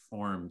different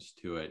forms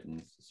to it, and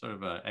it's sort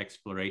of an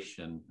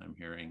exploration I'm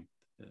hearing.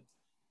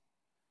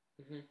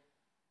 Mm-hmm.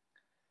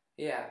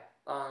 Yeah,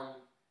 and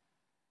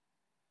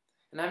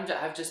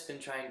I've just been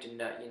trying to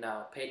know, you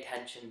know, pay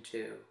attention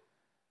to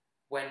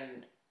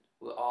when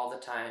all the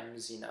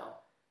times, you know,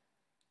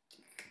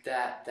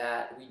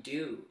 that we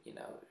do, you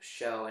know,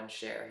 show and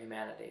share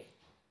humanity,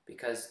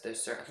 because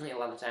there's certainly a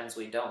lot of times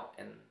we don't,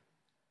 and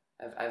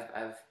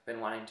I've been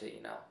wanting to,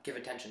 you know, give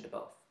attention to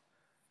both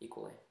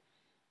equally.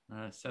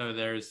 So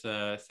there's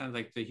sounds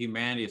like the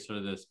humanity is sort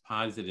of this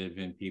positive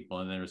in people,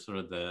 and there's sort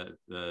of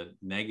the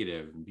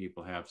negative, and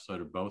people have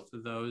sort of both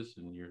of those,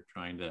 and you're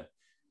trying to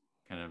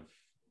kind of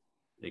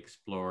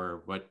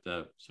explore what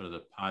the sort of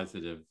the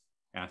positive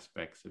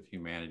aspects of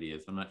humanity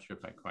is. I'm not sure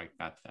if I quite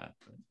got that.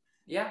 But.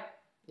 Yeah.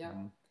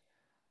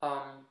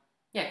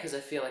 Yeah, because I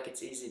feel like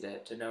it's easy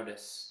to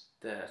notice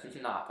the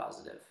not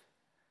positive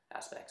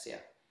aspects. Yeah.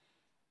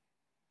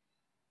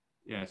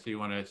 Yeah, so you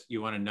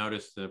want to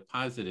notice the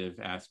positive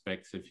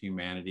aspects of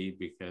humanity,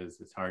 because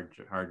it's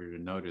harder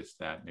to notice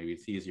that. Maybe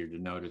it's easier to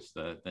notice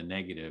the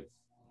negative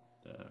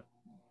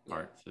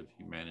parts of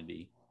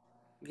humanity.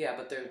 Yeah,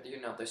 but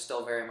they're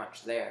still very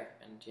much there,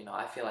 and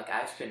I feel like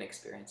I've been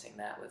experiencing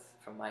that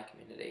from my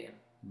community,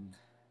 and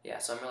yeah,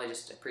 so I'm really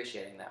just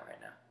appreciating that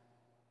right now.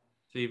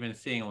 So you've been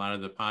seeing a lot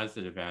of the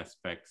positive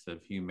aspects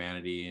of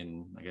humanity,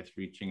 and I guess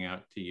reaching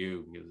out to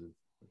you because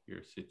of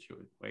your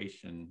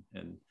situation,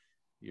 and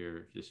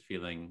you're just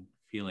feeling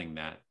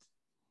that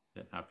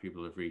how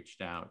people have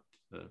reached out.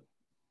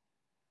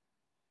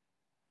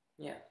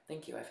 Yeah,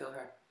 thank you. I feel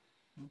heard.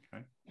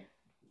 Okay.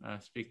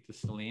 Speak to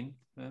Celine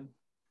then.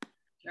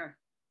 Sure.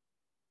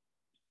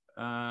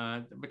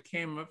 What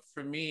came up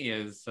for me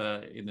is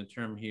in the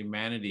term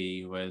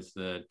humanity was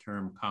the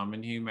term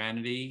common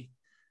humanity,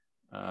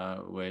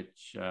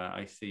 which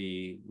I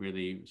see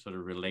really sort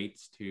of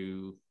relates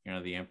to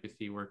the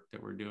empathy work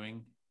that we're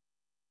doing.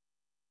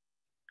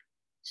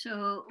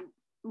 So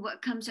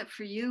what comes up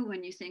for you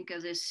when you think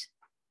of this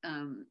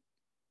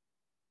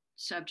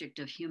subject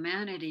of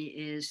humanity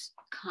is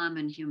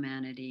common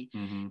humanity.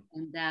 Mm-hmm.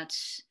 And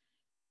that's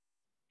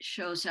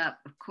shows up,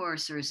 of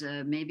course, there's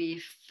maybe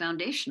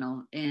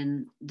foundational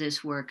in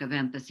this work of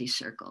empathy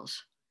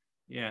circles.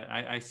 Yeah,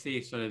 I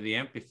see sort of the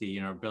empathy,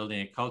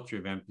 building a culture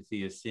of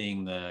empathy is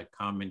seeing the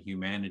common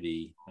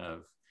humanity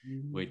of,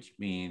 which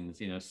means,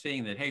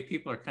 seeing that, hey,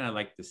 people are kind of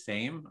like the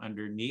same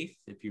underneath.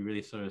 If you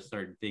really sort of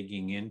start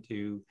digging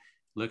into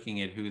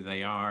looking at who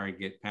they are,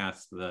 get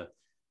past the,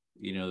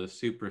 the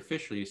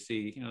superficial, you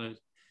see,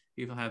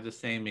 people have the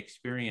same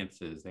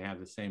experiences. They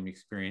have the same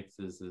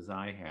experiences as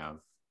I have.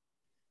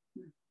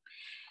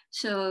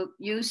 So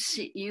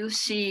you've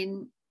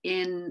seen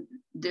in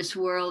this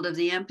world of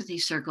the empathy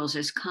circles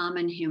as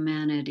common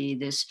humanity,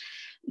 this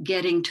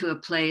getting to a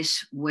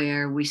place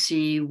where we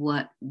see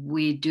what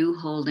we do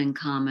hold in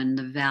common,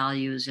 the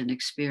values and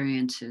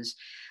experiences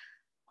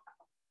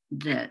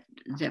that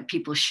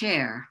people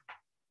share.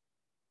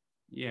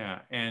 Yeah,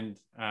 and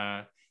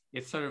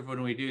it's sort of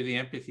when we do the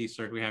empathy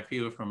circle, we have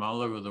people from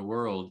all over the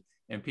world,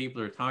 and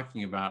people are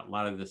talking about a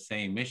lot of the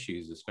same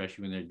issues,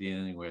 especially when they're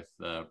dealing with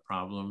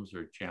problems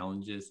or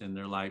challenges in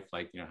their life,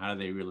 like, how do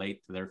they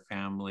relate to their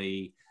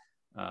family?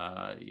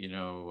 How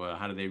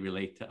do they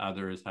relate to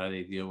others? How do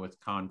they deal with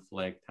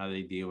conflict? How do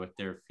they deal with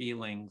their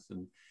feelings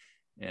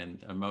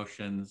and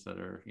emotions that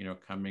are,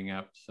 coming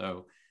up?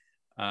 So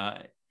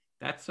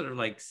that's sort of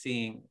like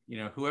seeing,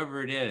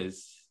 whoever it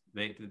is,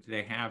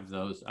 they have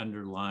those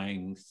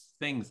underlying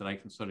things that I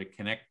can sort of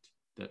connect,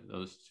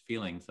 those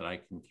feelings that I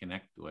can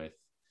connect with.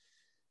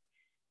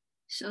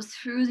 So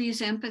through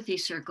these empathy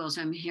circles,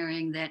 I'm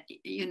hearing that,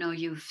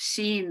 you've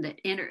seen that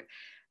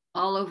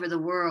all over the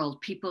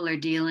world, people are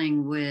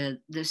dealing with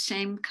the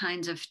same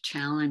kinds of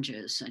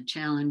challenges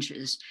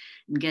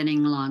in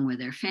getting along with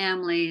their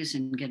families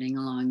and getting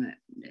along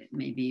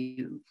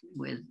maybe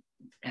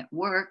at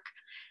work,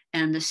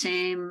 and the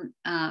same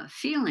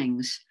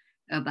feelings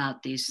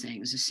about these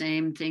things, the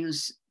same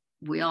things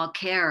we all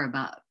care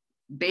about,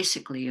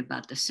 basically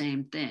about the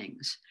same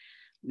things.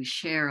 We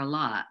share a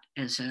lot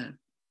as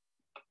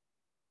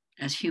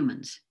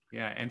humans.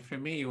 Yeah, and for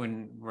me,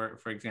 when we're,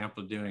 for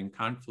example, doing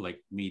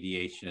conflict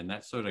mediation,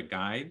 that sort of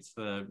guides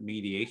the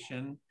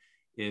mediation,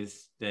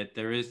 is that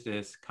there is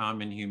this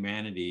common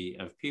humanity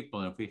of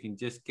people. And if we can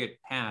just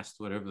get past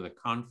whatever the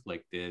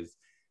conflict is,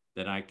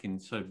 that I can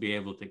sort of be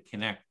able to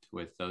connect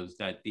with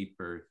that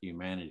deeper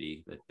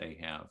humanity that they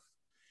have.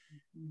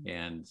 Mm-hmm.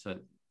 And so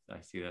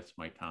I see that's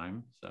my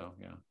time, so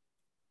yeah.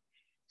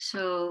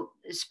 So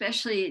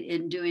especially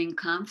in doing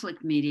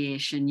conflict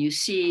mediation, you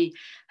see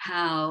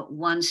how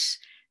once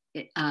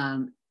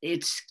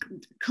it's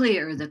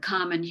clear the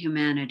common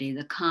humanity,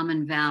 the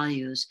common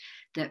values,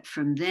 that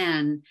from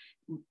then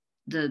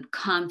the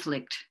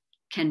conflict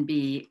can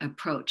be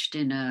approached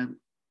in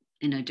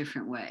a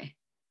different way.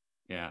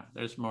 Yeah,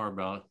 there's more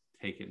about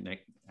take it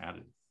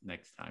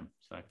next time.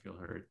 So I feel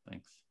heard.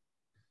 Thanks.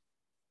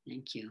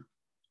 Thank you.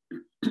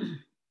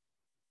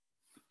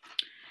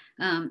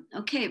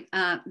 Okay,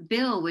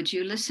 Bill, would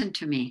you listen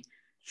to me?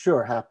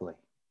 Sure, happily.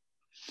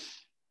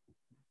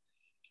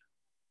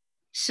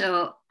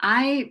 So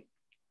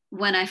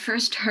when I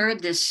first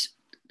heard this,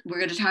 we're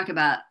going to talk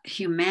about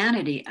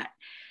humanity,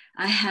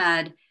 I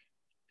had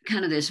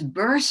kind of this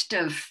burst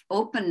of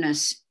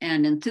openness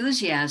and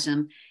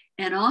enthusiasm,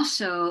 and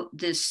also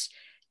this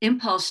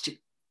impulse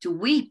to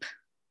weep.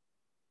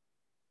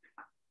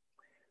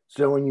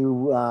 So when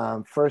you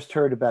first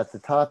heard about the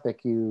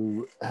topic,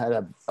 you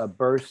had a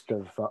burst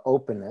of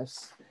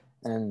openness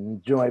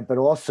and joy, but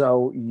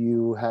also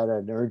you had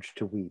an urge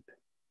to weep.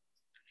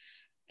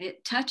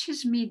 It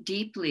touches me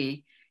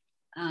deeply.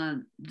 I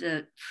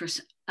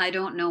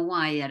don't know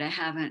why yet. I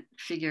haven't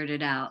figured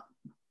it out.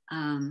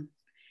 But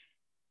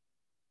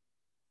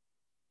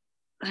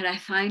I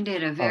find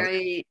it a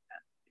very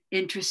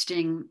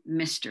interesting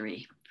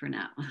mystery for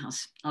now.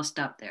 I'll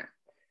stop there.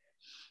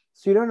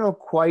 So you don't know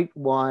quite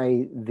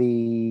why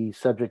the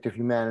subject of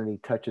humanity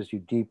touches you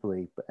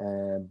deeply,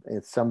 and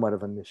it's somewhat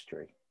of a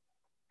mystery.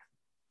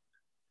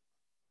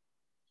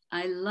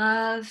 I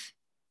love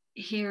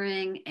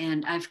hearing,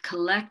 and I've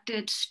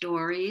collected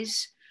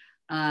stories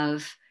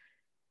of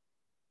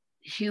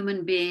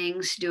human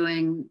beings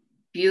doing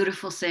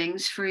beautiful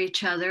things for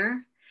each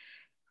other.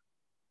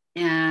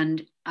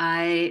 And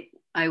I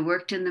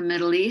worked in the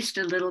Middle East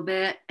a little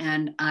bit,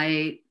 and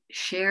I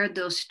shared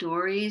those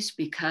stories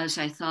because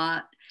I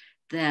thought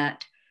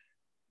that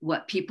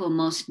what people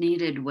most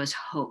needed was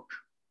hope.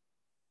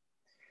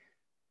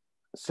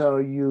 So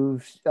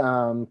you've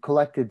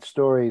collected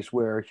stories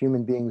where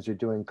human beings are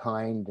doing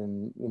kind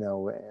and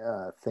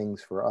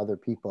things for other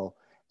people,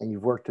 and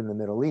you've worked in the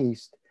Middle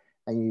East,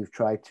 and you've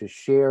tried to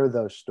share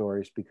those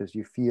stories because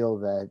you feel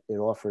that it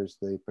offers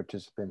the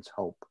participants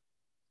hope.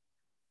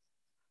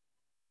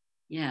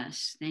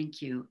 Yes,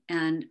 thank you.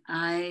 And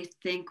I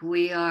think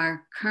we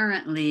are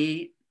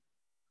currently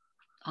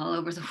all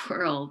over the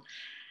world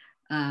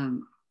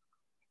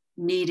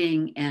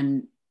needing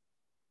and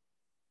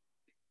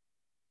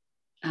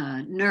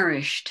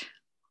nourished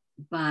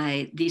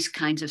by these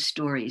kinds of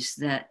stories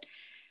that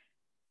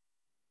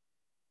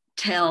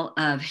tell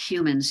of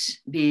humans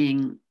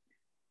being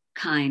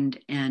kind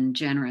and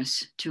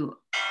generous to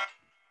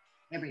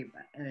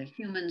everybody,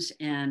 humans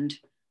and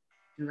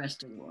the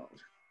rest of the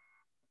world.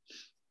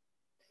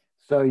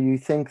 So you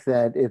think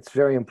that it's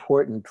very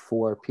important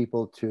for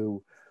people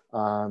to,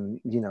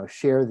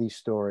 share these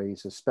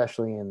stories,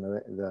 especially in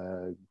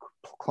the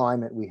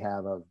climate we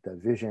have of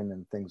division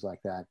and things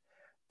like that,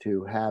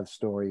 to have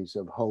stories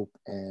of hope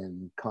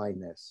and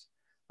kindness,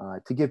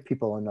 to give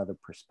people another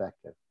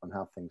perspective on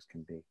how things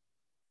can be.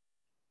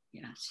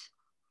 Yes.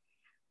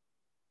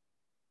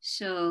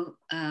 So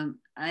I'm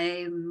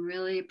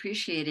really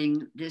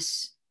appreciating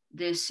this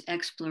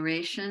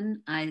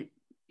exploration.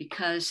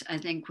 Because I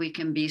think we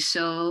can be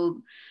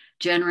so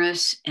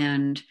generous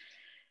and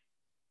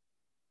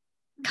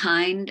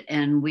kind,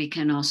 and we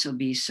can also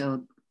be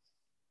so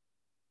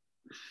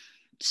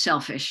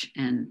selfish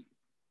and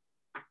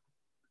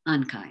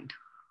unkind.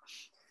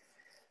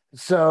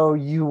 So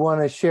you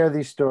want to share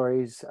these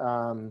stories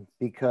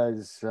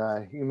because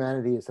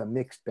humanity is a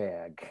mixed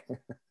bag.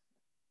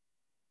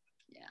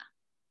 Yeah,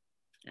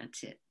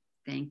 that's it.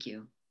 Thank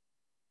you.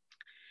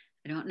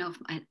 I don't know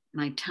if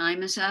my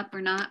time is up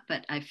or not,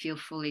 but I feel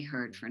fully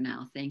heard for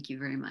now. Thank you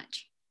very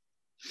much.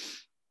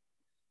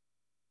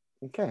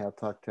 Okay, I'll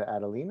talk to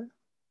Adelina.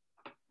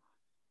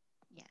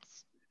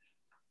 Yes.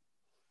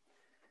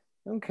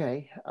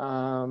 Okay.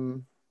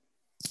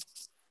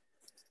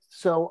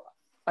 So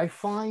I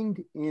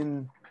find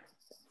in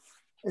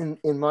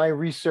my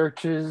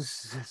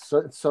researches,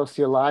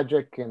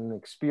 sociologic and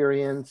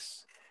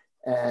experience,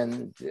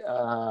 and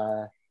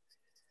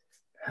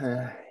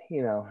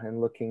and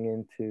looking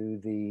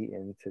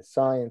into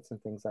science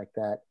and things like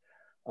that,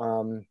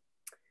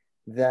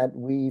 that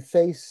we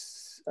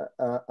face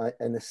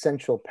an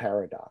essential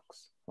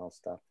paradox. I'll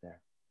stop there.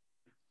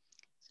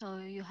 So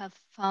you have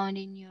found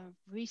in your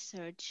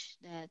research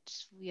that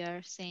we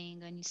are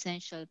saying an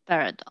essential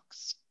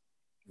paradox.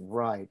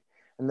 Right.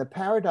 And the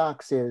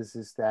paradox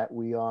is that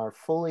we are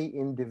fully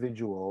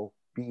individual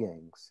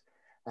beings,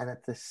 and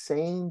at the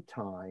same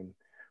time,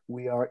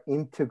 we are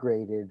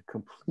integrated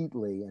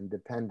completely and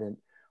dependent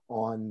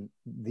on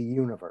the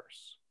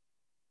universe.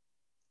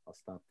 I'll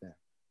stop there.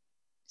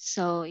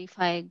 So if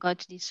I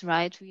got this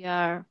right, we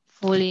are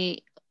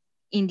fully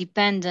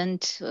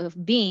independent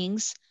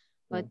beings,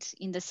 but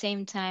in the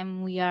same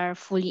time, we are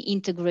fully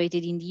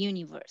integrated in the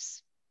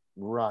universe.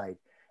 Right.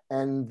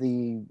 And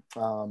the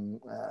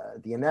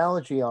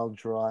analogy I'll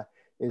draw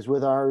is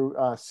with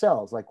our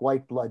cells, like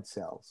white blood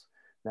cells.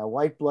 Now,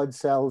 white blood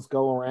cells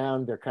go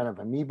around, they're kind of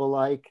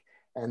amoeba-like,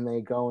 and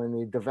they go and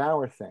they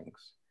devour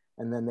things,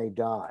 and then they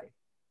die.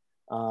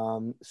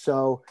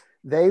 So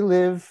they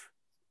live,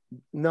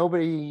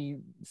 nobody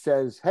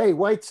says, hey,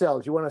 white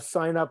cells, you want to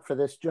sign up for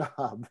this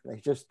job? They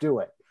just do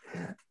it.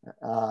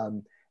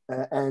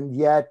 And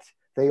yet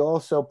they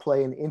also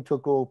play an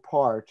integral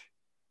part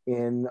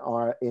in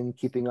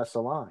keeping us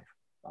alive.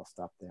 I'll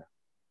stop there.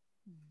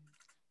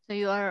 So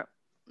you are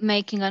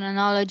making an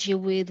analogy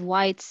with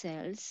white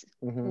cells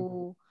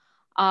who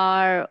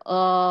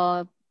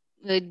are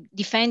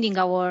defending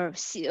our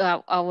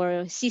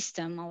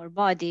system, our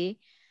body,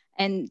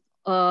 and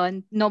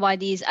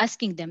nobody is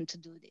asking them to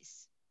do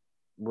this.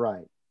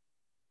 Right.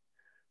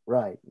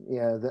 Right.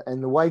 Yeah.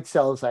 And the white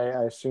cells, I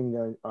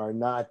assume, are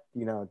not,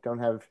 don't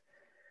have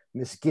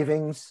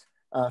misgivings,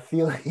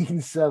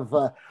 feelings of,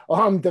 oh,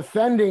 I'm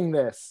defending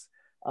this.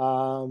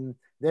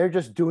 They're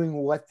just doing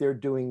what they're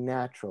doing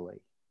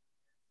naturally.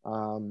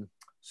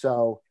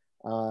 So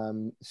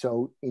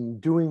in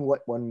doing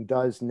what one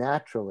does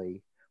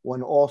naturally,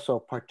 one also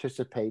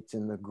participates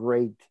in the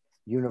great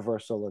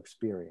universal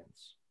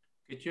experience.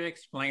 Could you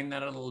explain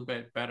that a little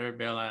bit better,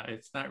 Bill?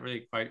 It's not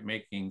really quite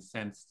making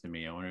sense to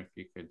me. I wonder if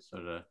you could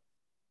sort of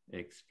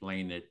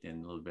explain it in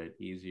a little bit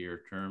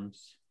easier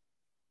terms.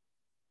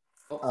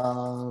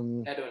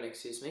 Edwin,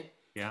 excuse me.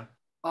 Yeah.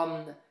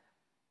 Right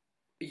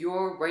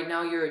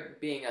now you're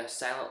being a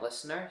silent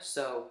listener,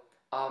 so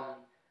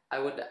I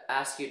would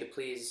ask you to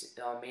please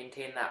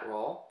maintain that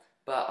role.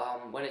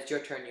 But when it's your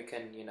turn, you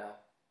can,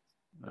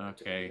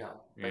 Okay.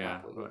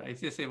 Yeah. Well,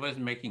 it's just, it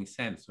wasn't making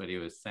sense what he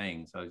was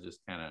saying. So I was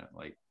just kind of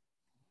like,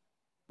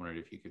 wondered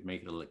if you could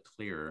make it a little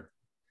clearer.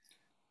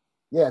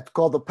 Yeah, it's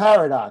called the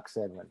paradox,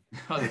 Edwin.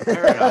 Oh, the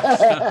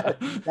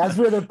paradox. That's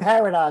where the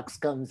paradox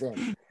comes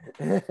in.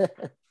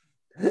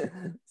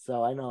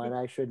 So I know, and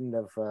I shouldn't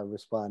have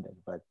responded,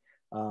 but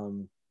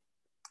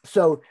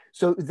so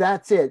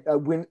that's it.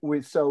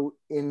 So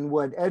in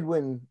what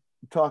Edwin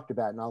talked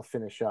about, and I'll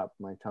finish up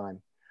my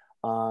time,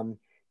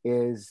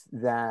 is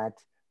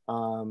that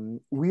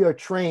we are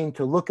trained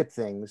to look at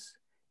things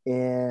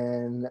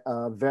in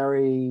a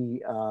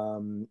very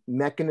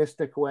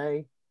mechanistic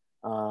way,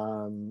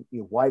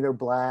 white or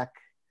black,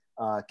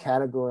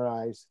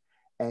 categorize,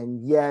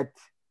 and yet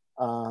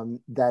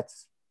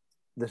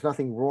there's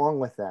nothing wrong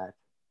with that,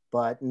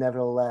 but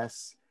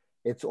nevertheless,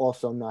 it's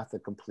also not the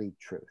complete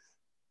truth.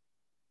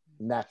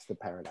 And that's the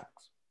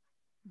paradox.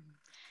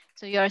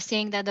 So you are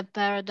saying that the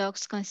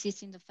paradox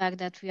consists in the fact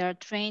that we are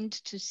trained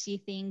to see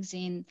things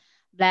in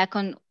black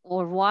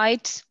or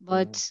white,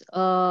 but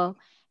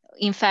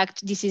in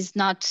fact, this is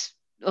not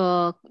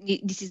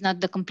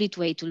the complete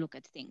way to look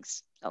at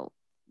things. So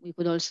we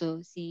could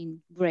also see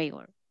in gray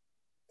or.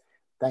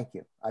 Thank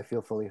you. I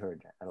feel fully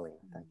heard, Adelina.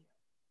 Thank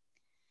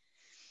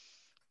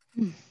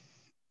you.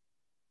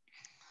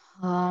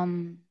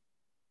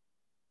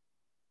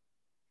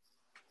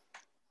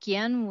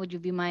 Kian, would you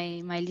be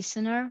my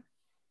listener?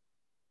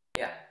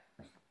 Yeah.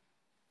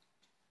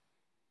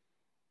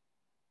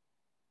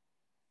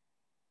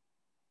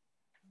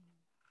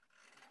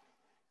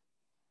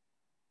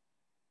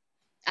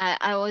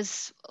 I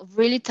was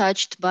really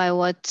touched by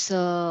what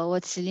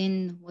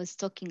Celine was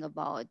talking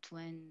about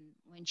when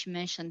she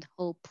mentioned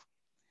hope,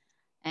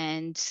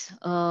 and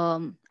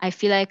I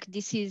feel like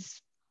this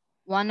is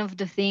one of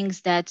the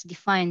things that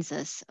defines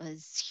us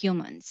as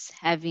humans: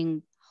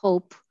 having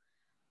hope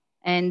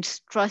and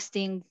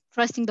trusting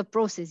the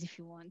process, if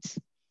you want,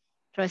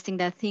 trusting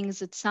that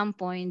things at some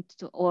point,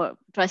 or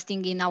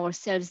trusting in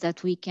ourselves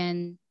that we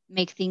can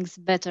make things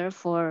better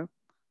for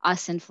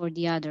us and for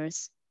the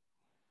others.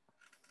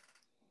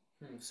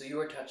 So you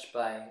were touched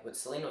by what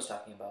Celine was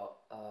talking about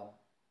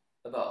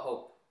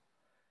hope,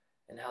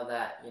 and how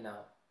that,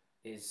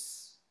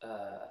 is,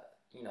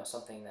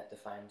 something that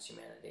defines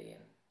humanity,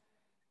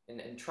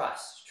 and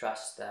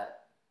trust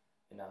that,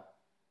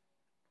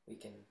 we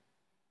can,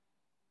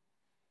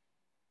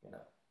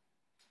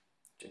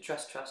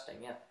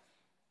 trusting, yeah.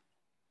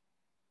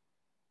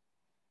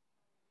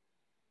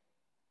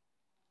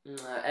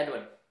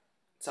 Edwin,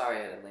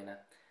 sorry, Adelina.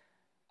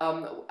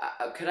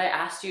 Could I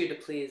ask you to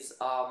please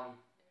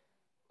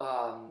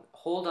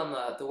hold on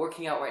the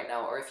working out right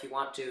now, or if you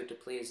want to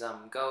please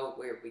go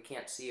where we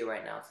can't see you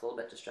right now. It's a little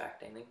bit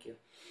distracting. Thank you.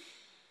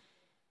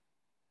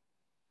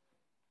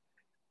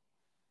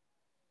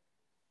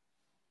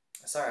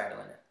 Sorry,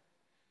 Adelina.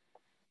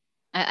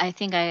 I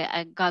think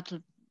I got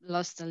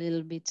lost a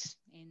little bit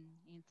in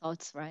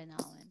thoughts right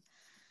now. And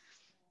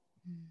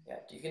yeah,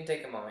 you can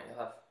take a moment. You'll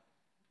have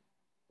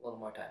a little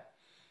more time.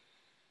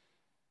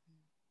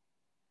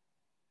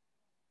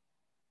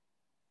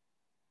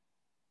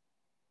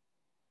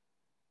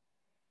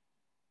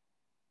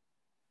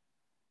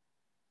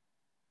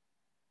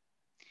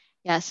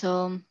 Yeah,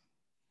 so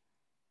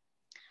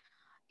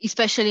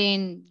especially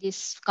in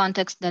this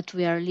context that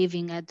we are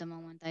living at the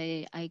moment,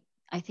 I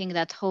think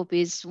that hope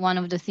is one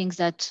of the things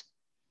that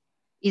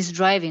is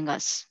driving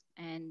us.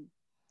 And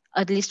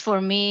at least for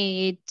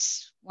me,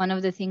 it's one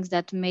of the things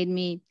that made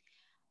me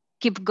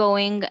keep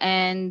going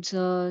and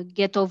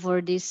get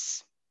over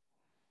this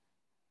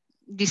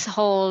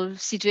whole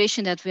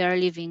situation that we are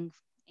living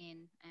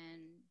in.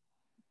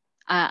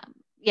 And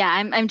yeah,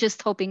 I'm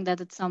just hoping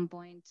that at some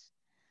point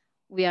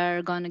we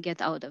are gonna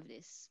get out of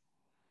this.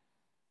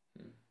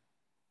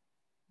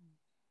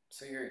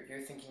 So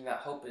you're thinking that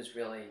hope is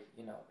really,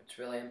 it's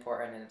really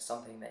important, and it's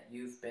something that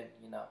you've been,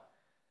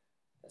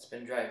 that's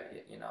been driving,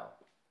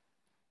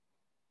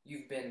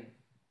 you've been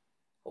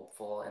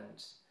hopeful, and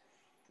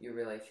you're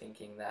really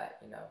thinking that,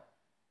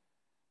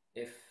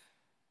 if,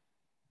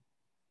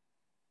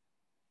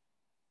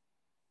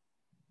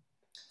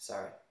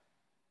 sorry.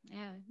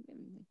 Yeah,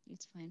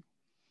 it's fine.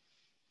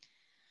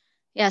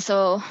 Yeah,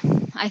 so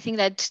I think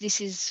that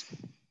this is,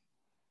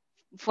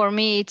 for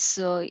me, it's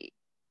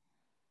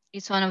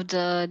one of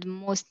the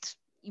most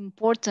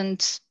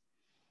important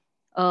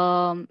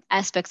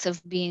aspects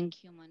of being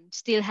human.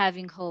 Still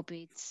having hope,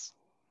 it's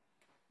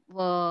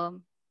yeah,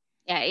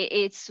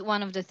 it's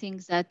one of the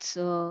things that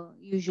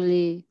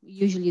usually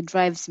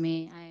drives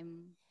me.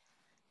 I'm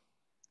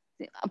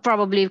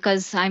probably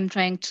because I'm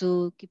trying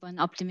to keep an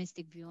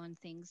optimistic view on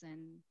things,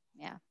 and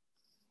yeah.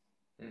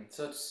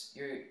 So it's,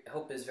 your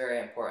hope is very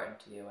important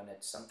to you, and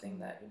it's something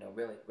that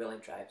really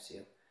drives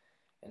you,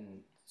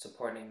 and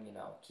supporting,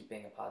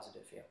 keeping a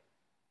positive view.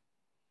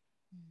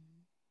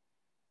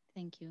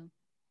 Thank you.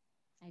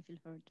 I feel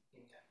heard.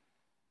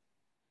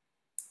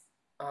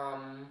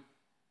 Okay.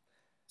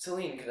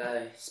 Celine, could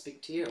I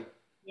speak to you?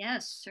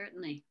 Yes,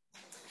 certainly.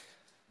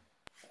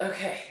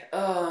 Okay.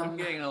 I'm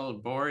getting a little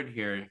bored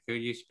here.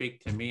 Could you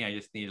speak to me? I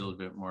just need a little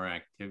bit more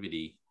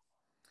activity.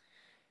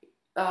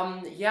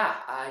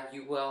 Yeah,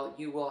 you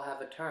will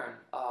have a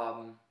turn.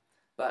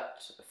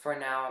 But for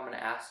now, I'm going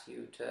to ask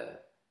you to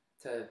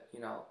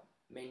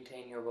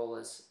maintain your role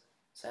as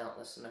silent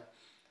listener.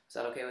 Is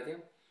that okay with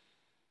you?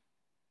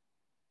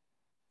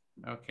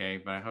 Okay,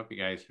 but I hope you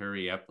guys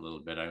hurry up a little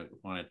bit. I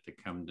want it to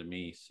come to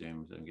me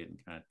soon, so I'm getting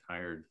kind of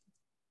tired.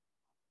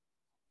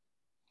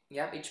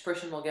 Yeah, each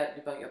person will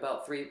get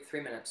about three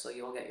minutes, so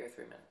you'll get your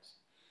 3 minutes.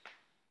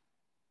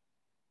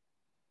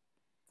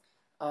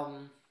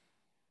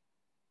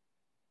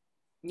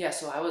 Yeah,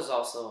 so I was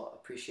also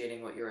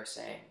appreciating what you were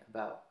saying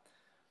about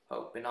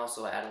hope, and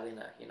also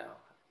Adelina,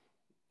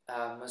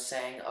 was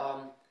saying,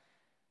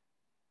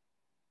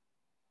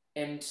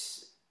 and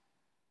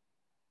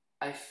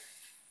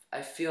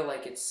I feel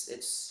like it's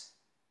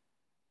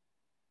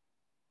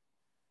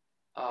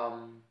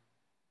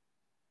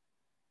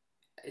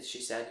as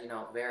she said,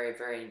 very,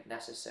 very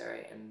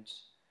necessary, and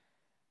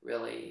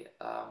really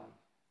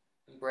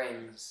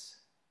brings,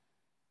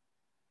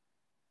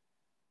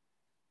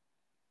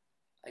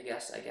 I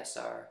guess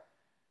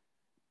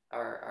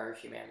our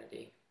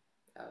humanity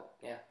out.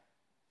 Yeah.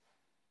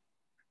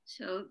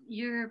 So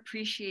you're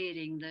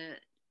appreciating the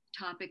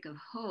topic of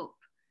hope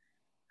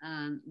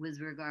with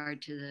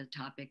regard to the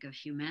topic of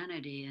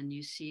humanity, and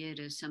you see it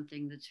as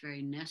something that's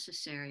very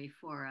necessary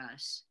for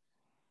us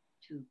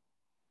to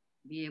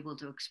be able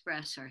to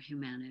express our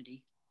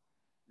humanity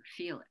or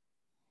feel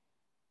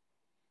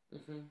it.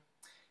 Mm-hmm.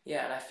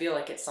 Yeah, and I feel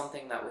like it's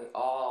something that we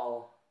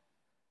all,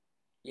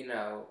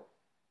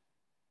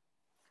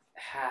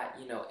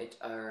 it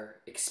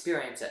or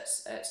experience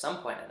at some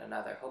point or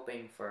another,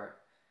 hoping for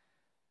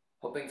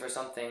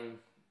something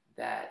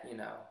that,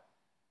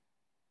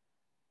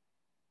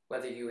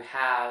 whether you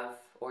have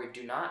or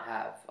do not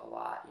have a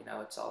lot,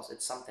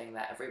 it's something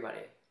that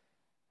everybody,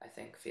 I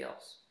think,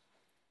 feels.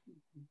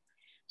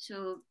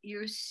 So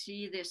you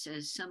see this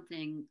as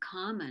something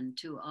common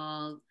to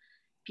all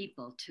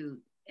people.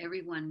 To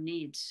everyone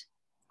needs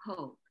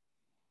hope,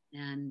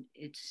 and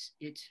it's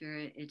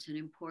an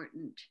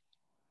important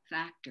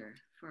factor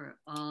for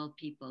all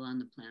people on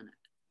the planet.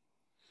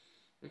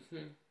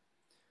 Mm-hmm.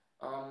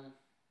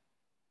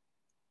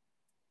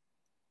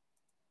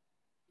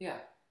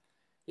 Yeah.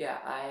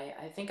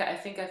 I think I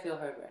feel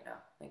heard right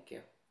now. Thank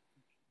you.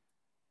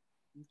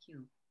 Thank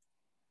you.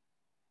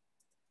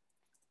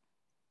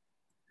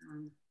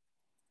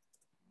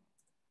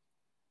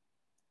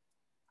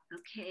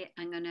 Okay,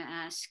 I'm going to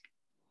ask.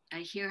 I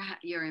hear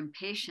your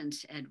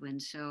impatience, Edwin.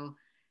 So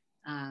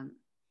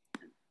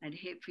I'd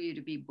hate for you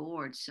to be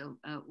bored. So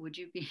would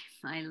you be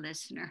my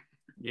listener?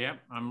 Yep,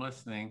 I'm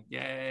listening.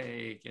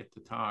 Yay, get to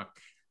talk.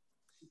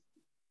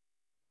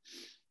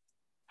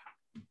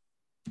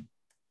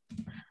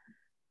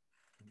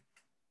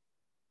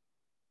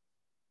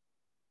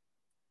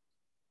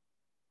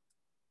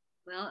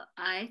 Well,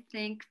 I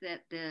think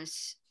that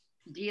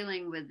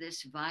dealing with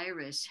this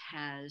virus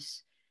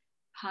has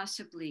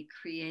possibly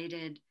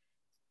created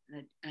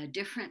a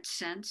different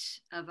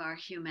sense of our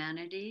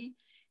humanity,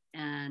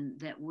 and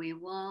that we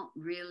won't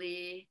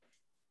really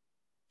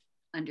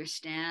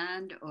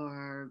understand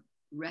or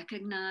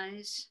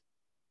recognize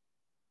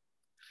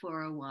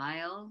for a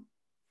while.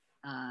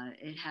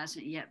 It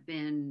hasn't yet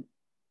been,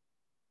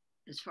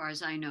 as far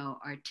as I know,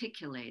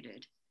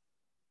 articulated.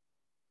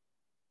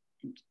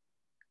 And,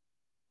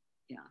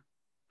 yeah.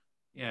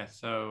 Yeah,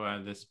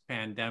 so this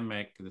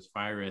pandemic, this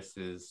virus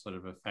has sort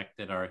of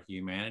affected our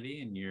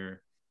humanity, and you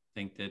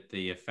think that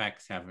the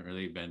effects haven't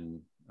really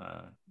been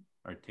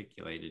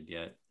articulated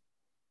yet.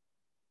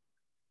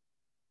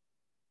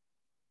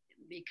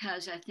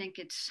 Because I think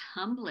it's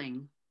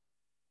humbling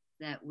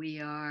that we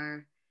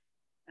are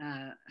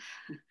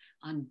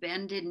on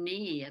bended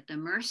knee at the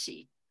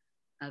mercy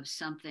of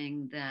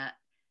something that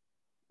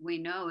we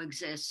know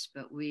exists,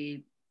 but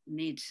we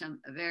need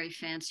a very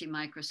fancy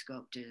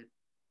microscope to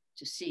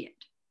see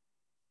it.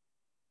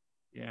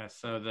 Yeah,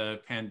 so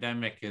the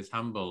pandemic has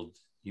humbled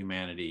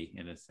humanity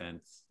in a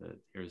sense. That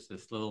there's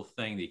this little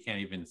thing that you can't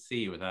even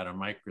see without a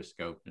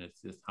microscope, and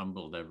it's just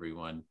humbled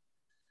everyone.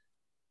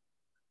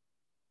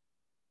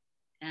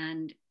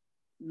 And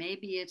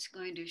maybe it's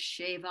going to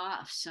shave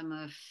off some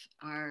of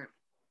our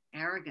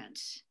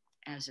arrogance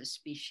as a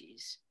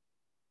species.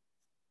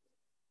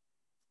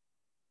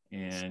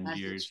 And as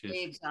you're it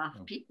shaves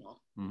off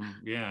people.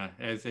 Yeah,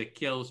 as it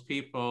kills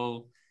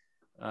people,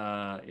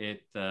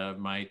 it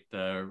might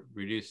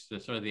reduce the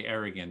sort of the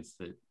arrogance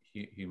that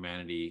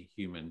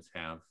humans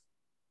have.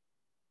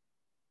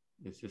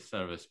 It's just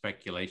sort of a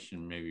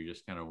speculation. Maybe you're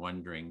just kind of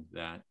wondering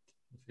that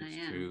if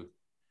it's true.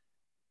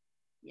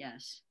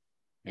 Yes.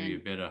 Maybe a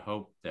bit of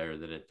hope there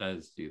that it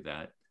does do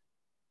that.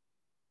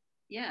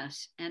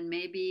 Yes, and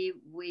maybe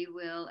we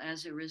will,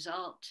 as a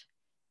result,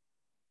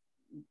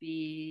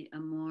 be a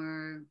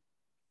more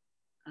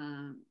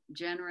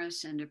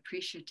generous and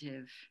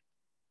appreciative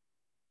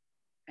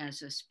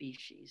as a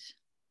species.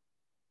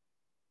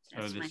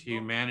 So this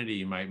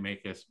humanity might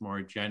make us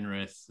more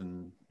generous,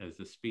 and as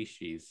a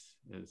species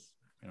is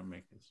going to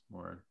make us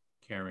more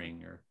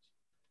caring. Or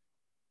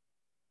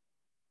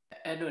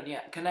Edwin,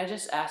 yeah. Can I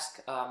just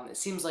ask? It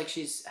seems like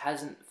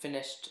hasn't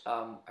finished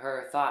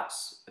her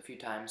thoughts a few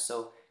times.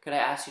 So could I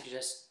ask you to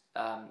just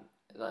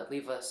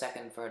leave a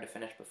second for her to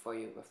finish before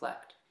you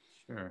reflect?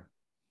 Sure.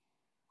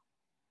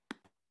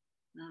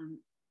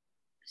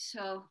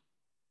 So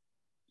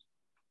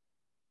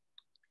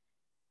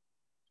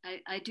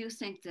I do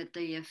think that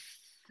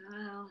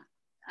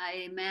I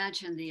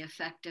imagine the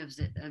effect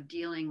of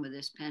dealing with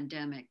this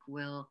pandemic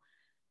will,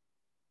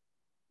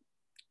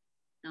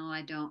 no,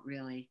 I don't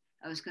really.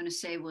 I was going to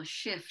say we'll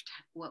shift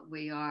what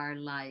we are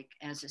like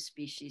as a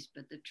species,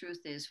 but the truth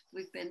is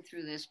we've been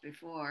through this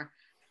before.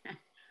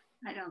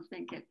 I don't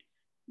think it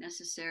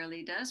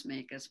necessarily does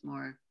make us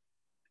more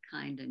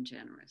kind and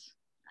generous.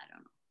 I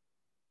don't know.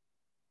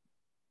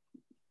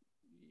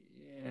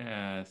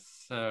 Yeah,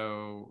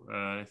 so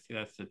I see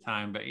that's the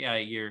time, but yeah,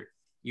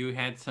 you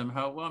had some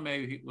hope. Well,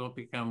 maybe we'll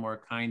become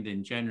more kind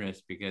and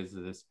generous because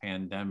of this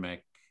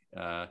pandemic.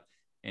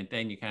 And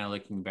then you're kind of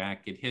looking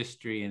back at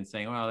history and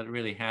saying, well, it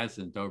really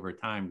hasn't over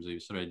time because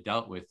we've sort of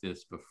dealt with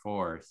this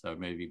before. So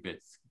maybe a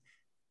bit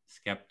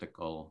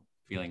skeptical,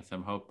 feeling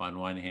some hope on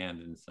one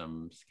hand and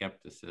some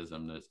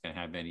skepticism that it's going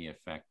to have any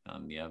effect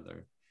on the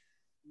other.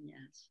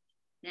 Yes.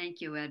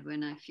 Thank you,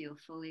 Edwin. I feel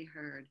fully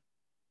heard.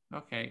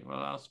 Okay, well,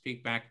 I'll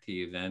speak back to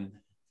you then.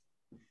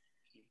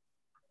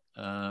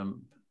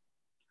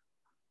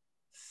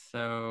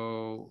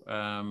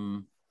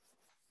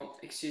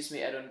 Excuse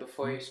me, Edwin,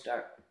 before you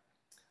start.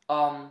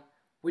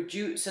 Would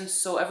you,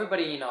 so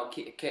everybody, you know,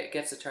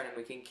 gets a turn and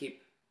we can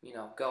keep, you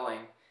know,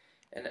 going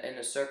in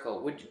a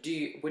circle. Would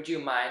you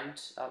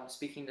mind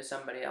speaking to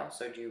somebody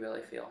else, or do you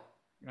really feel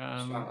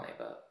strongly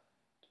about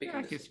speaking?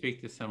 Yeah, I could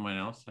speak to someone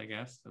else, I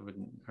guess. That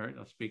wouldn't hurt.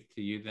 I'll speak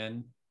to you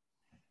then.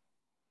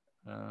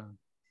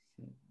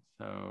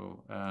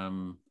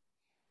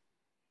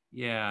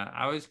 Yeah,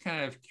 I was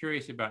kind of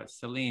curious about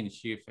Celine.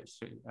 She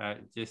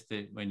just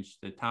that when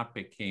the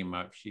topic came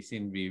up, she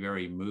seemed to be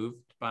very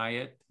moved by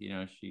it. You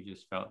know, she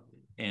just felt,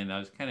 and I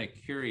was kind of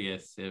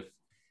curious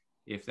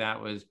if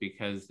that was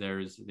because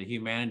the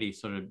humanity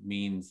sort of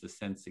means the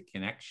sense of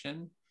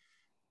connection.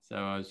 So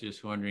I was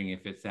just wondering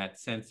if it's that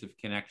sense of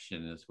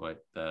connection is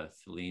what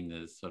Celine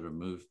is sort of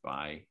moved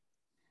by.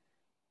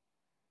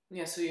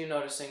 Yeah, so you're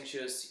noticing she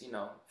was, you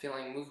know,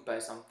 feeling moved by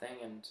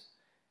something, and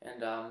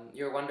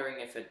you're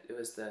wondering if it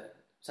was the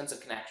sense of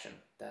connection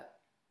that.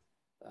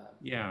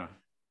 Yeah,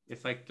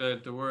 it's like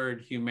the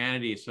word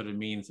humanity sort of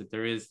means that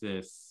there is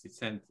this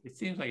sense. It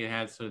seems like it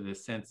has sort of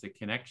this sense of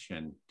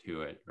connection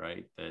to it,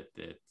 right? That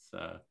it's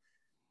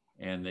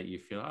and that you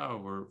feel, oh,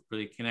 we're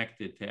really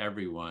connected to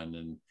everyone.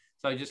 And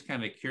so I was just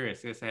kind of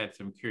curious. I guess I had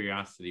some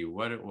curiosity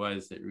what it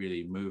was that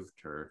really moved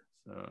her.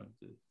 So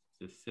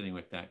just sitting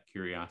with that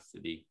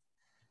curiosity.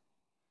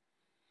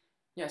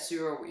 Yeah,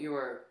 so you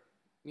were,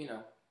 you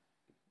know,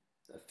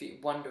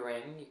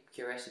 wondering,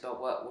 curious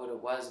about what it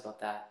was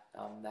about that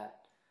that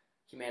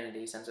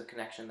humanity, sense of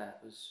connection that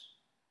was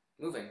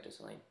moving to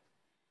Celine.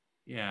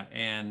 Yeah,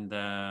 and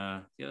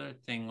the other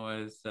thing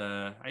was,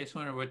 I just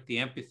wonder what the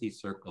empathy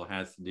circle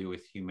has to do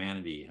with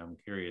humanity. I'm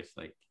curious,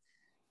 like,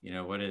 you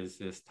know, what does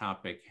this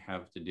topic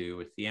have to do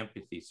with the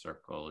empathy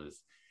circle?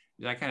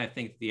 I kind of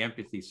think the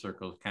empathy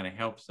circle kind of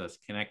helps us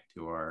connect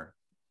to our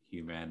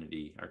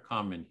humanity, our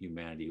common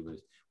humanity.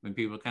 Was when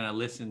people kind of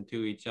listen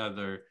to each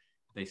other,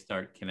 they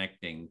start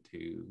connecting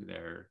to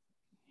their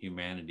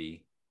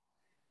humanity.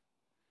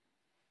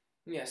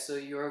 Yeah, so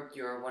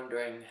you're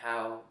wondering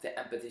how the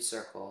empathy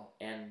circle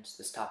and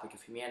this topic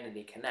of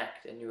humanity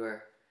connect, and you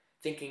were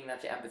thinking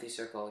that the empathy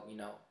circle, you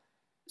know,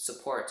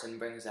 supports and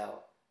brings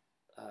out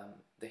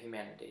the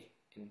humanity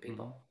in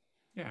people.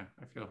 Mm-hmm. Yeah,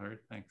 I feel heard.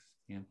 Thanks,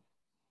 Ian.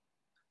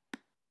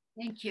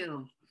 Thank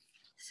you.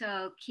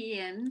 So,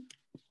 Kian,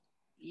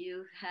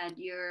 you've had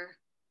your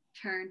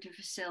turn to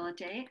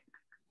facilitate,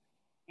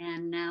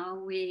 and now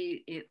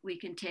we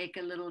can take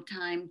a little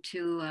time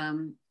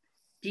to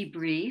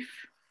debrief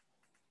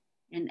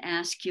and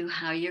ask you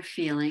how you're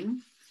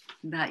feeling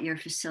about your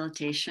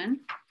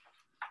facilitation.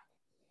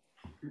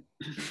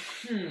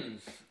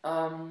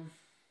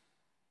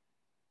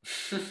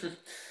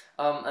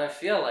 I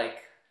feel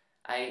like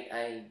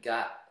I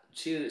got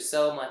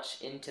so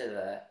much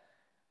into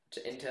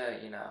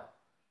you know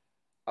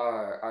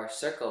our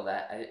circle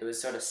that it was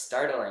sort of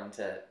startling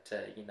to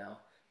you know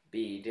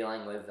be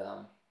dealing with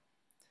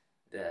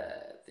the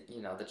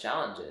you know the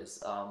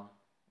challenges.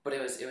 But it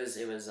was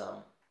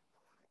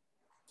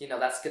you know,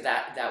 that's good.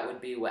 That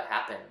would be what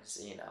happens.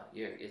 You know,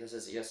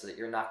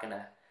 you're not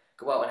gonna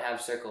go out and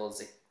have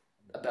circles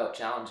about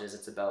challenges.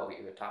 It's about what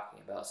you were talking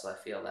about. So I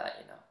feel that,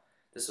 you know,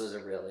 this was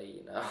a really,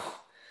 you know,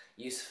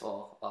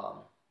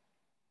 useful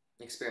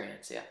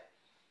experience. Yeah.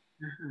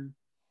 Uh-huh.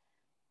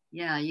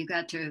 Yeah, you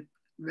got to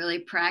really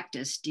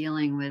practice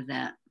dealing with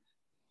that,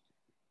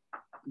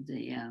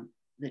 the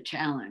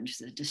challenge,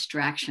 the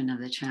distraction of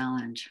the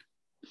challenge.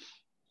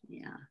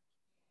 Yeah.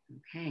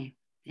 Okay.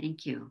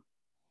 Thank you.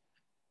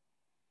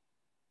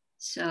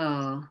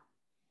 So,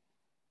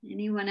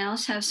 anyone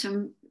else have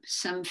some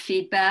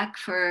feedback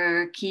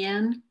for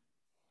Kian?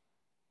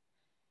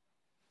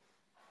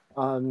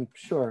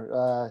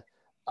 Sure.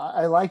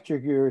 I liked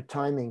your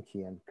timing,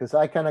 Kian, because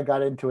I kind of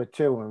got into it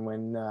too. And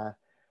when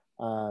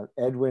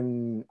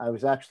Edwin, I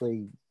was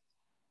actually,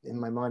 in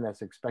my mind, I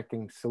was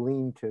expecting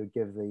Celine to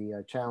give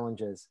the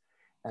challenges.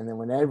 And then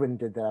when Edwin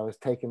did that, I was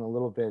taken a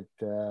little bit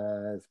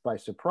by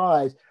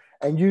surprise.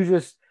 And you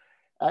just,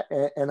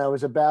 and I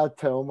was about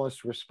to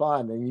almost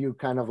respond, and you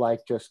kind of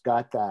like just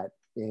got that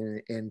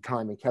in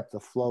time and kept the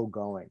flow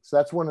going. So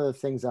that's one of the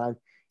things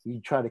you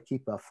try to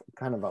keep a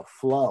kind of a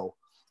flow.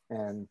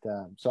 And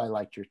so I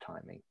liked your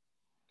timing.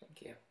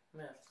 Thank you.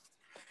 Yeah.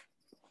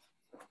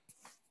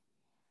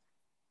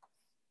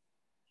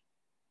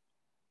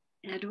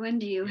 Edwin,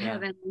 do you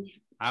have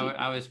any?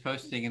 I was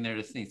posting in there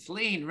to see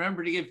Celine,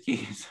 remember to give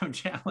Keith some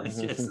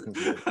challenges.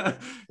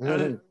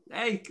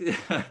 Hey,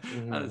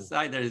 on the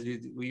side there is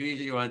we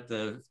usually want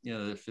the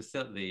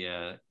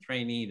the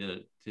trainee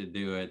to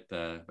do it,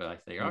 but I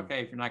say,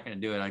 okay, if you're not going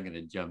to do it, I'm going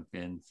to jump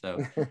in.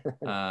 So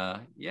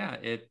yeah,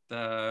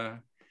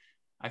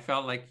 I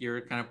felt like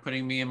you're kind of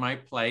putting me in my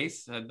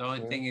place. The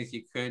only thing is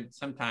you could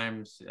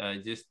sometimes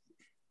just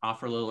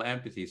offer a little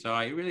empathy. So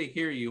I really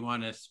hear you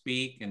want to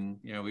speak, and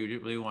we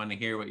really want to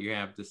hear what you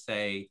have to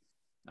say.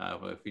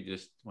 But if you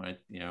just want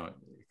to,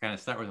 kind of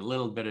start with a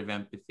little bit of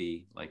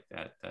empathy like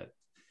that,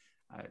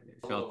 I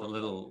felt a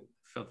little,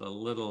 I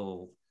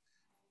don't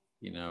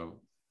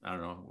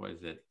know, what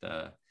is it?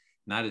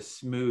 Not as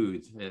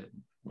smooth.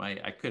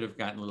 I could have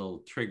gotten a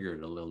little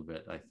triggered a little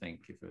bit, I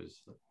think, if it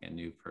was a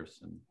new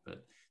person.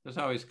 But it's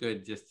always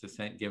good just to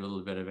give a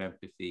little bit of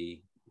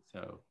empathy.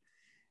 So,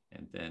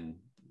 and then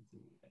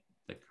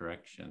the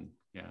correction,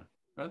 yeah.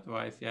 But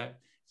otherwise, yeah,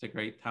 it's a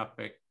great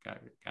topic. Got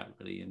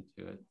really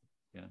into it.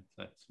 Yeah,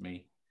 that's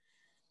me.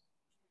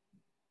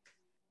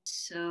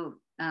 So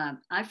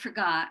I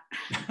forgot.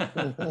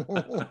 And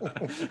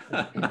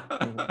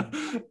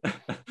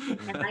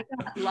I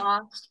got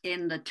lost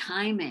in the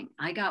timing.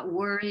 I got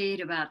worried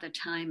about the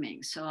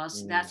timing. So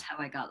that's how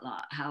I got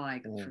lost, how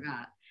I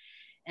forgot.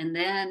 And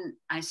then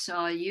I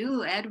saw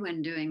you,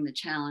 Edwin, doing the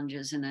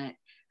challenges, and I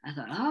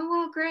thought, oh,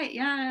 well, great.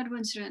 Yeah,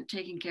 Edwin's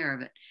taking care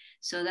of it.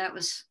 So that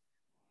was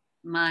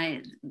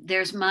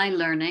there's my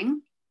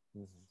learning.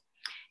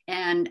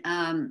 And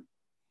I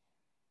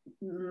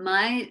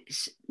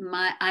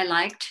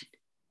liked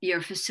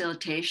your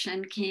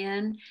facilitation,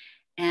 Kian,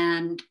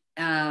 and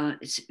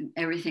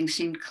everything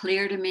seemed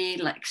clear to me,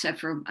 except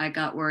for I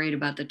got worried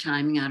about the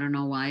timing. I don't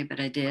know why, but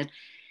I did.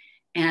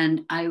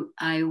 And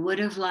I would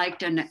have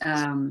liked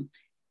an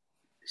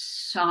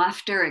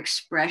softer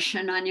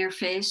expression on your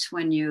face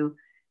when you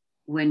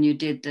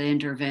did the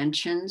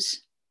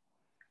interventions.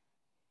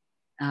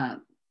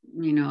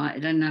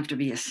 It doesn't have to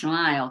be a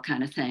smile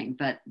kind of thing,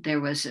 but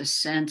there was a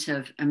sense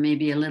of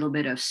maybe a little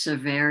bit of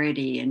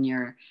severity in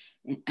your,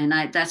 and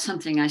that's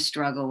something I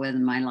struggle with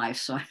in my life.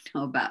 So I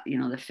know about,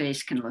 the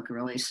face can look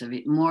really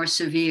severe, more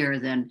severe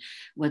than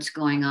what's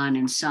going on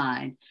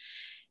inside.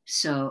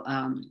 So,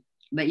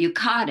 but you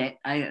caught it.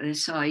 I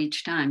saw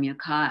each time you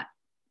caught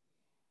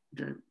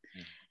the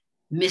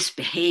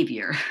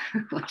misbehavior,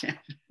 whatever.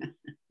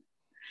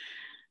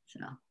 So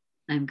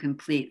I'm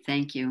complete.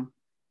 Thank you.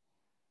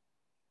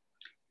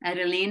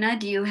 Adelina,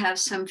 do you have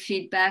some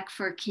feedback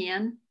for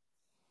Kian?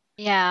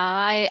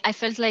 Yeah, I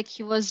felt like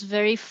he was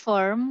very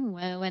firm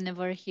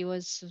whenever he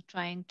was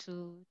trying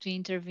to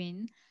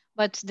intervene.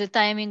 But the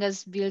timing,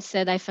 as Bill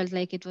said, I felt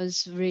like it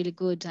was really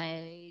good.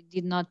 I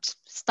did not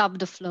stop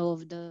the flow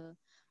of the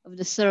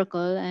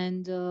circle,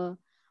 and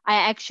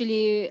I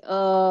actually,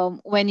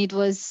 when it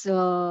was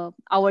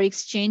our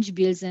exchange,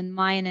 Bill's and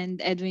mine,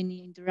 and Edwin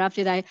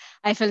interrupted, I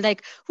felt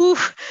like, whew,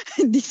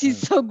 this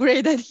is so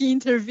great that he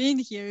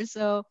intervened here.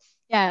 So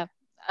yeah,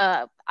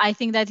 I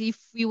think that if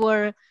we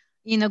were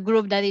in a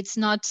group that it's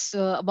not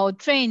about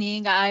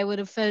training, I would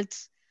have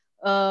felt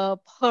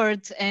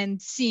heard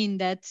and seen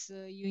that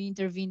you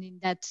intervened in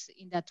that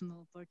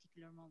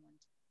particular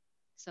moment.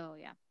 So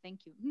yeah,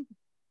 thank you.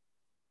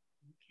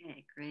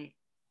 Okay, great.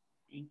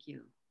 Thank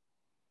you.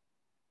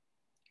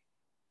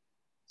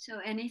 So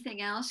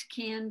anything else,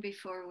 Kian,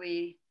 before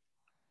we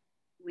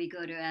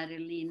go to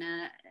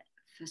Adelina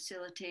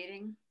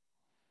facilitating?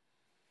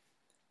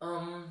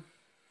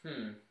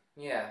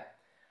 Yeah.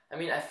 I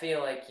mean, I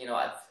feel like, in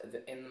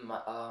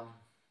my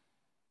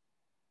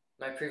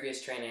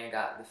previous training, I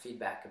got the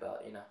feedback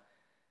about,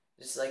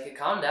 just like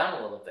calm down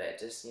a little bit.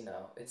 Just,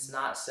 it's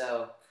not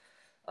so,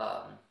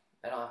 I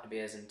don't have to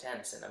be as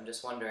intense. And I'm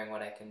just wondering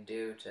what I can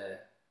do to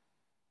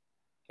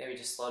maybe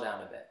just slow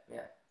down a bit.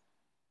 Yeah.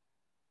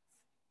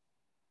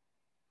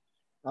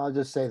 I'll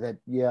just say that,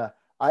 yeah,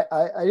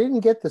 I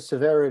didn't get the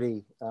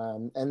severity,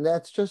 and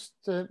that's just,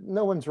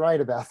 no one's right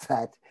about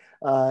that.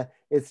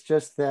 It's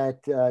just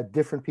that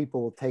different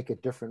people will take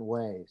it different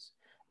ways.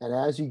 And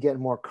as you get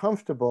more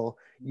comfortable,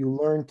 you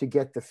learn to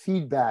get the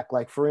feedback.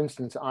 Like, for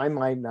instance, I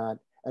might not,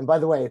 and by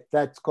the way,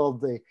 that's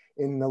called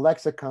in the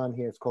lexicon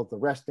here, it's called the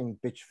resting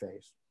bitch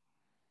face.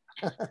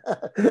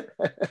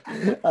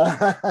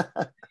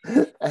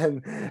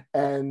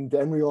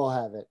 And we all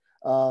have it.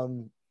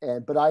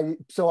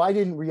 So I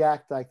didn't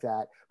react like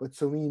that, but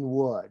Celine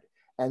would.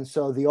 And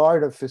so the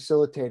art of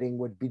facilitating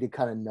would be to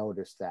kind of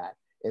notice that.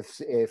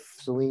 If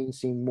Celine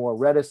seemed more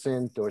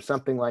reticent or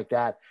something like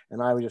that,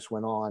 and I just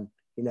went on,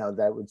 you know,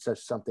 that was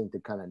just something to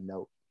kind of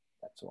note.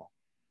 That's all.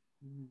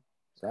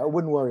 So I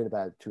wouldn't worry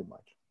about it too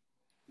much.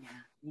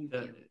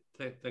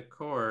 The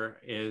core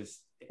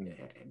is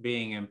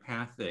being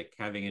empathic,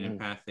 having an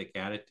empathic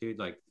attitude.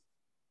 Like,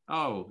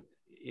 oh,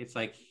 it's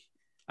like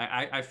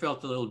I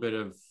felt a little bit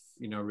of,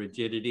 you know,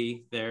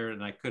 rigidity there,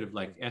 and I could have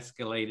like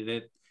escalated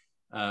it.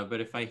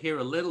 But if I hear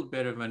a little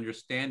bit of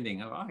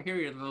understanding, oh, I hear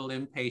you're a little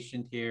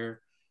impatient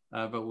here,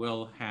 but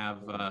we'll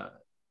have,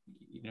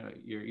 you know,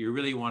 you're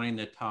really wanting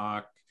to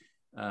talk,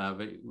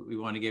 but we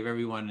want to give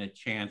everyone a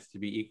chance to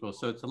be equal.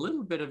 So it's a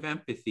little bit of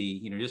empathy,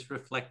 you know, just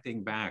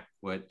reflecting back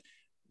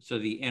so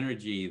the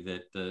energy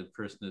that the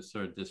person is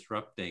sort of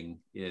disrupting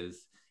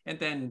is, and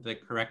then the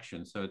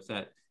correction. So it's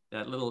that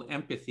little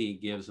empathy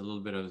gives a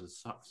little bit of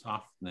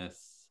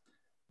softness.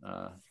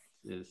 So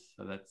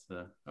that's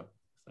it's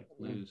like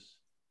blues.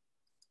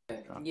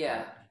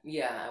 Yeah,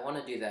 I want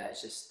to do that.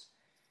 It's just,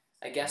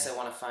 I guess I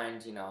want to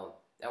find, you know,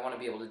 I want to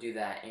be able to do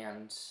that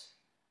and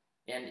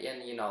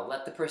you know,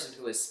 let the person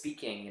who is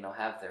speaking, you know,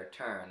 have their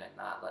turn and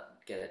not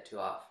get it too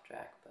off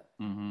track. But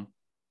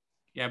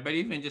yeah, but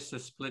even just a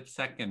split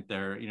second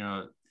there, you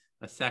know,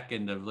 a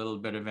second of a little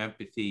bit of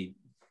empathy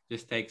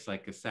just takes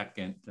like a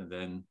second, and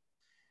then,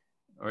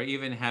 or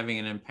even having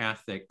an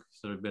empathic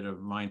sort of bit of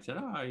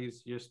mindset. Oh,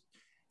 he's just,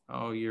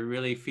 oh, you're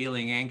really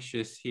feeling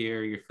anxious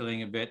here. You're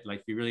feeling a bit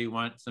like you really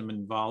want some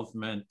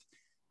involvement,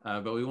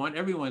 but we want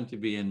everyone to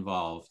be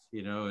involved,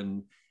 you know,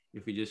 and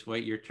if you just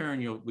wait your turn,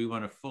 we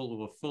want to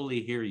we'll fully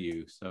hear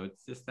you. So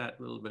it's just that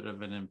little bit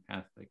of an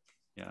empathic,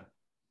 space.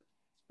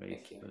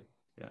 Thank you. But,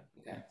 yeah.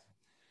 Okay.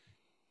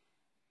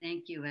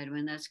 Thank you,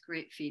 Edwin. That's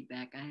great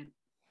feedback. I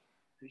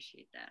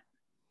appreciate that.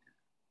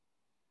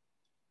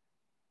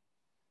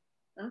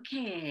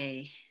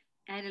 Okay,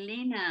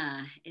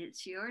 Adelina,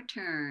 it's your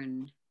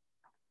turn.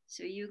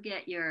 So you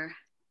get your,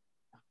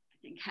 I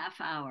think, half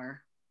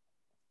hour.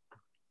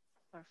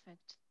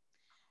 Perfect.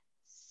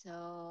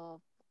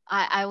 So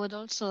I would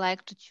also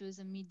like to choose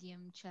a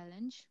medium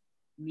challenge.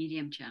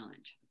 Medium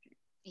challenge. Okay.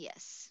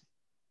 Yes.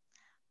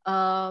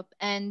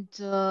 And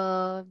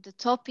the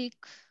topic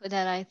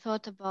that I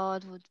thought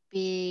about would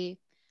be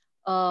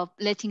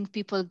letting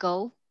people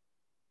go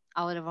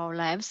out of our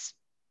lives.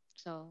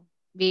 So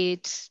be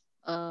it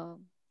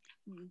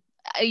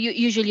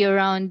usually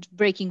around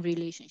breaking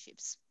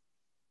relationships.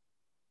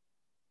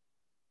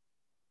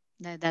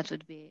 That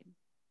would be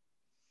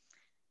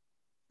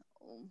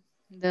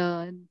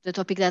the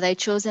topic that I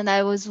chose, and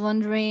I was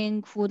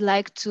wondering who would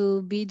like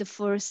to be the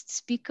first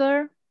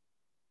speaker.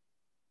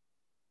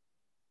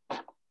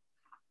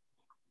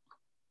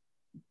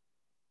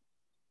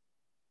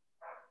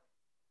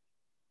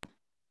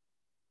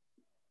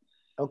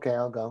 Okay,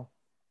 I'll go.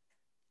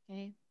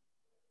 Okay.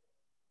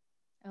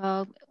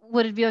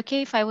 Would it be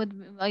okay if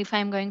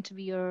I'm going to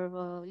be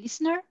your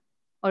listener,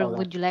 or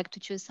would you like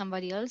to choose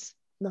somebody else?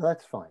 No,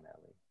 that's fine,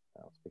 Ali.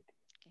 I'll speak to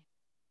you.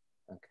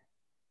 Okay.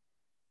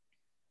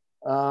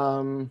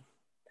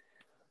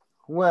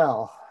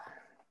 Well,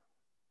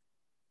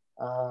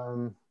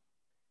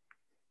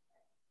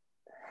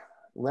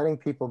 letting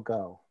people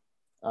go.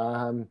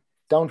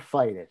 Don't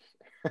fight it.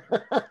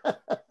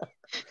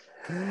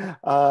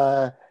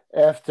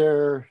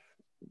 After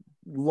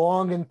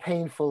long and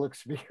painful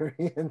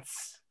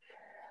experience,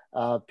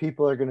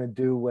 people are going to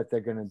do what they're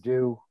going to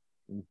do,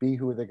 be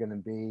who they're going to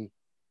be.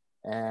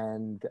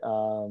 And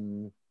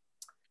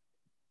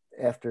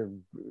after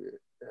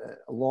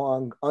a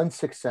long,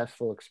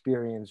 unsuccessful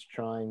experience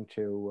trying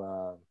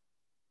to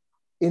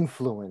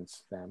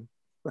influence them,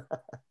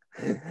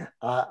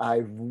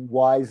 I've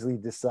wisely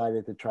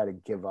decided to try to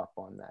give up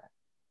on that.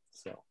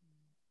 So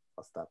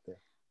I'll stop there.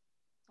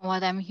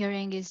 What I'm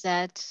hearing is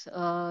that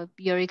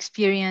your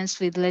experience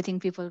with letting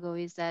people go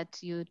is that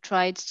you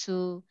tried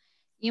to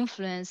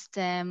influence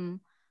them,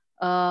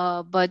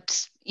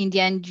 but in the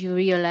end you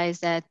realize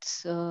that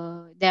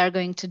they are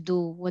going to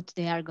do what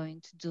they are going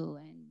to do,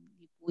 and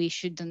we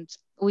should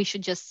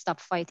just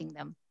stop fighting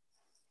them.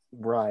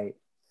 Right.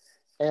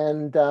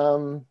 And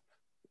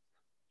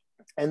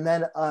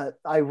then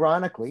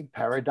ironically,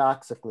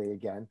 paradoxically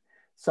again,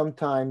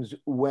 sometimes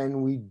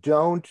when we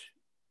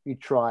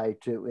try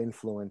to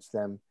influence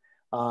them,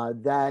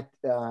 that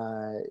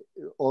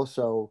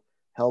also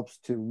helps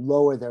to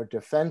lower their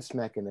defense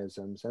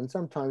mechanisms. And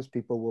sometimes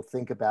people will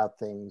think about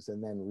things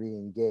and then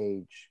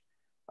re-engage.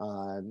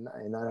 And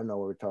I don't know,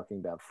 we're talking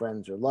about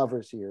friends or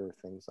lovers here, or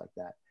things like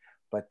that.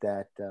 But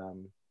that,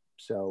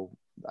 so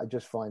I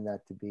just find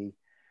that to be,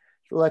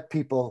 to let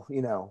people,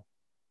 you know,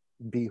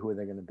 be who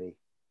they're going to be.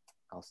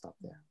 I'll stop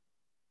there.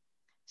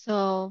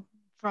 So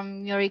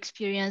from your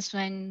experience,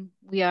 when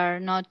we are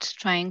not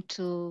trying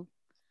to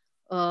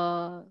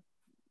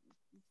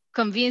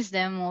convince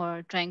them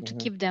or trying to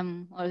keep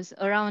them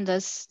around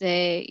us,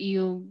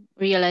 you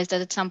realize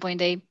that at some point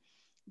they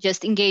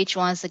just engage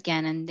once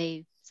again and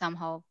they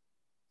somehow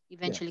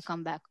eventually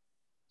come back.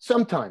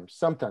 Sometimes,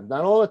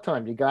 not all the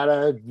time. You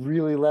gotta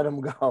really let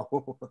them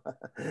go,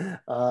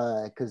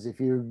 because if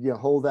you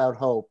hold out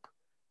hope,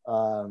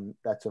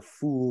 that's a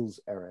fool's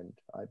errand,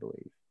 I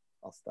believe.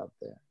 I'll stop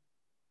there.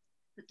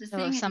 But the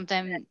thing is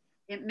that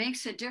it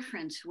makes a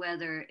difference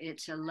whether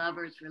it's a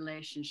lover's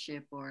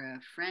relationship or a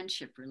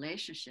friendship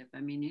relationship.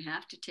 I mean, you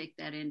have to take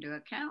that into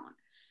account.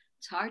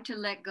 It's hard to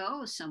let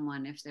go of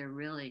someone if they're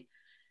really,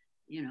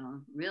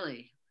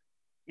 really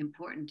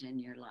important in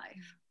your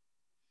life.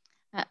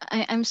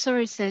 I'm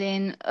sorry,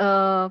 Celine.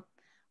 I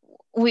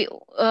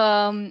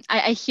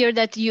hear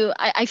that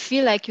I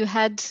feel like you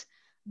had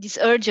this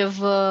urge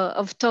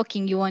of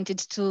talking. You wanted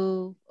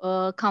to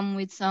come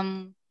with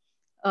some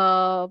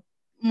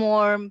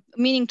more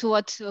meaning to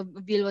what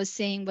Bill was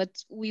saying,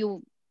 but we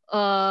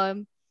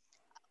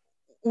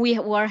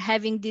were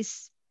having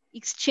this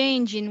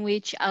exchange in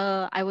which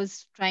I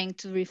was trying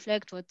to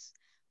reflect what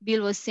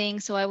Bill was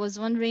saying. So I was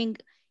wondering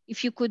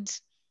if you could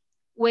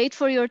wait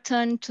for your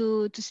turn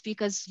to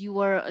speak, as you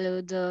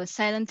were the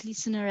silent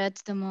listener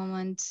at the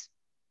moment.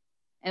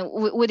 And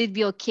would it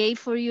be okay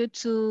for you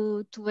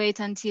to wait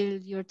until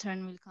your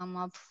turn will come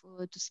up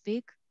to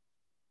speak?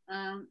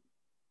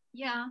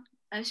 Yeah,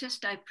 I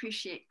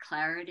appreciate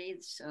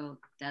clarity. So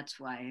that's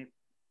why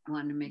I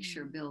wanted to make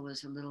sure Bill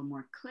was a little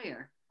more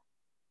clear.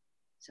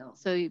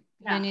 So you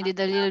needed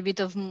a little bit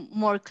of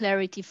more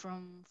clarity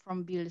from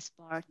Bill's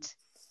part.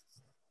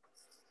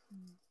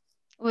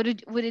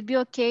 Would it be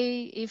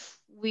okay if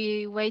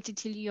we waited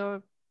till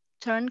your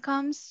turn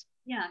comes?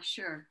 Yeah,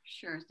 sure.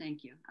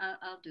 Thank you.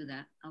 I'll do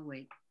that. I'll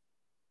wait.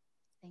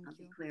 I'll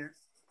be clear.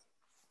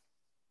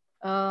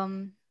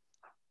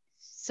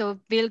 So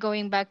Bill,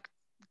 going back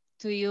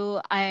to you,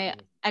 I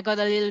got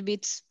a little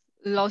bit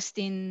lost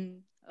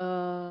in.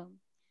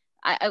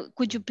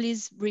 Could you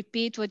please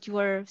repeat what you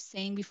were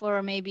saying before,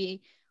 or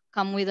maybe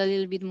come with a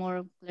little bit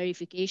more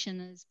clarification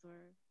as per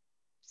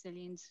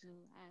Celine to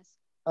ask?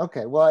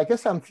 Okay, well, I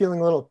guess I'm feeling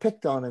a little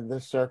picked on in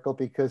this circle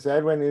because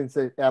Edwin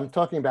I'm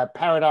talking about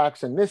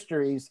paradox and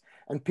mysteries,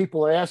 and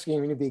people are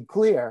asking me to be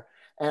clear,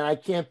 and I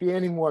can't be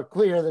any more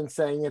clear than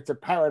saying it's a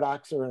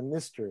paradox or a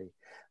mystery.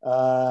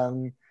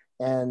 So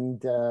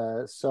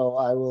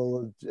I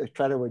will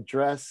try to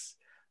address,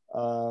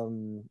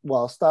 well,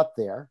 I'll stop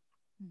there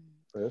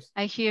first.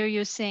 I hear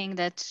you saying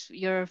that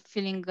you're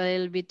feeling a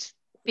little bit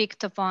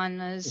picked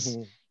upon, as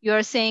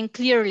you're saying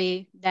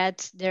clearly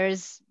that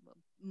there's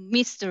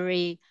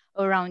mystery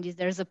around this,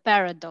 there's a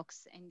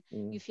paradox, and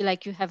you feel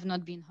like you have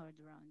not been heard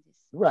around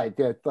this. Right,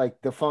 that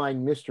like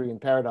define mystery and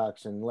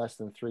paradox in less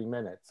than 3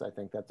 minutes. I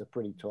think that's a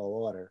pretty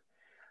tall order.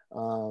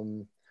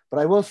 But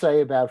I will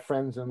say about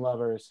friends and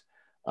lovers,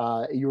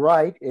 you're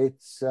right.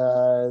 It's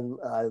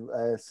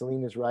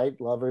Celine is right.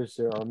 Lovers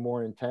are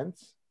more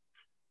intense,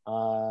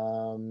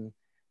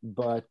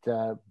 but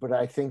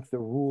I think the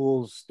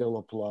rules still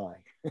apply.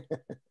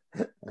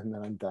 And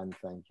then I'm done.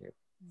 Thank you.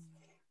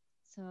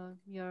 So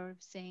you're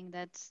saying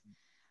that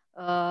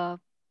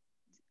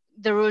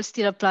the rules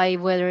still apply,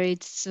 whether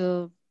it's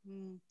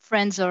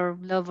friends or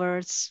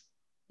lovers.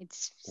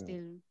 It's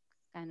still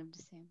kind of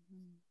the same.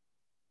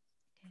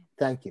 Okay.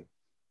 Thank you.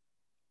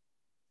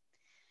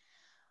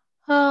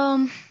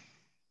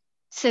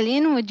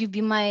 Celine, would you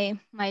be my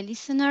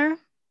listener?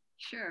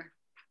 Sure.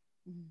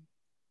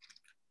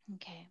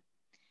 Okay.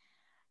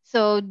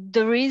 So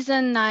the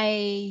reason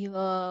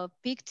I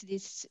picked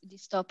this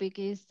topic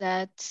is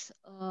that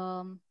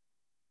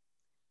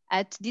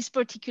at this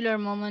particular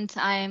moment,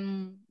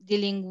 I'm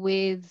dealing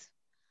with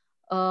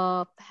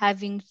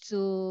having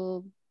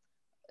to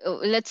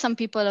let some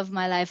people of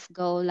my life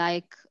go.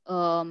 Like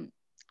I'm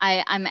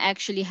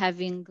actually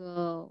having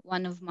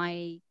one of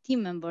my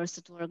team members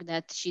at work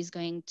that she's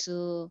going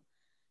to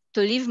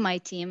leave my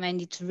team,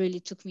 and it really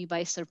took me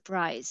by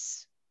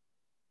surprise.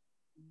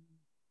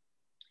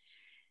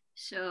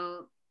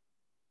 So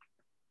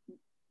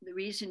the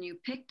reason you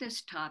picked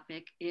this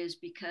topic is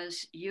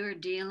because you're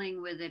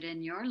dealing with it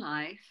in your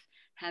life,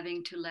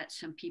 having to let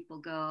some people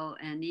go,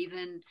 and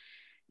even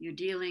you're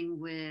dealing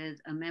with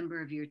a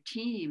member of your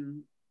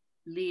team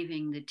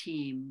leaving the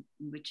team,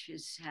 which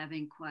is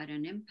having quite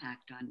an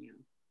impact on you.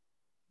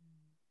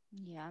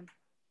 Yeah.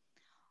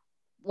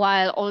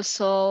 While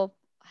also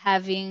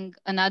having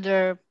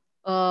another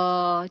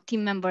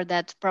team member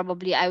that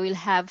probably I will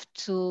have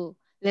to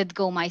let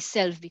go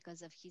myself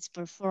because of his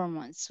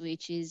performance,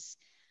 which is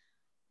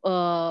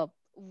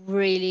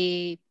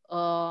really,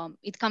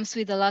 it comes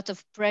with a lot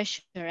of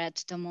pressure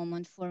at the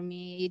moment for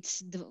me. It's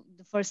the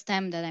first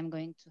time that I'm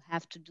going to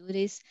have to do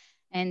this.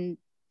 And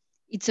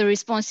it's a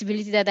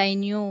responsibility that I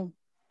knew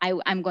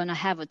I'm going to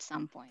have at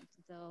some point.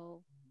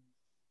 So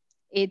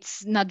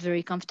it's not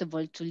very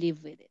comfortable to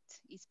live with it,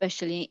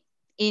 especially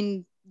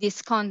in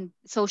this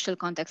social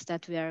context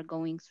that we are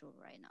going through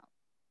right now.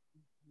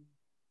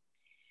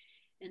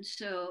 And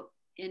so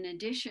in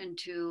addition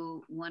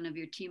to one of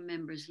your team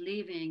members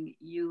leaving,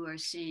 you are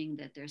seeing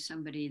that there's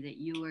somebody that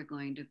you are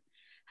going to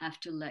have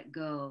to let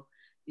go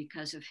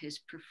because of his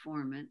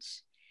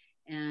performance.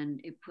 And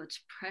it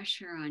puts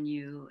pressure on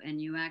you, and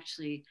you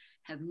actually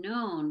have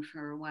known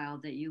for a while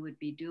that you would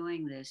be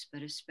doing this,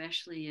 but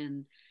especially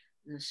in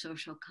the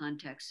social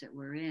context that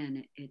we're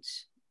in,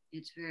 it's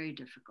very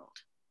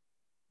difficult.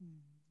 Yeah.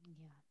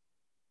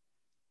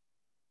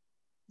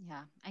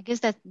 Yeah, I guess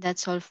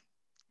that's all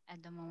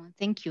at the moment.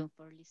 Thank you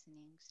for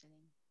listening,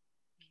 Celine.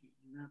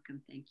 You're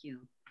welcome. Thank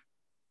you.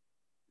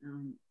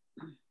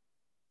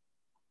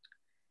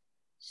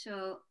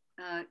 So,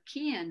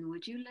 Kian,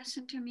 would you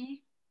listen to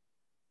me?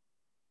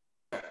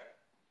 Thank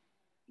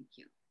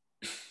you.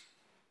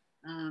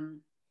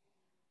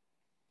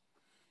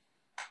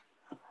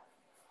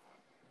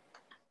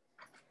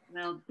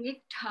 Well,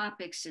 big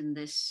topics in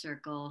this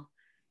circle.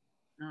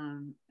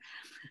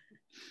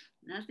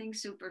 Nothing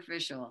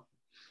superficial.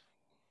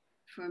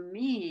 For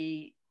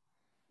me,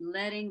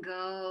 letting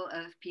go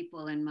of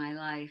people in my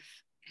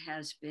life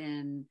has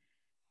been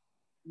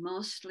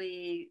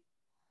mostly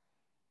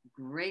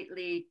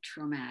greatly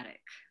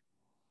traumatic.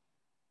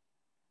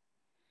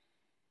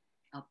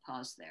 I'll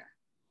pause there.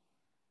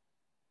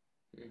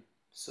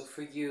 So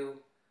for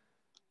you,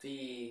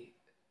 the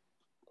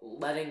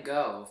letting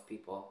go of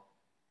people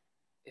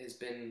has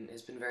been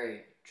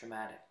very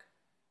traumatic.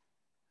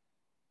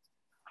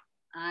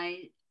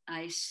 I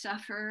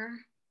suffer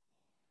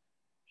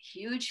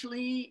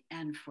hugely,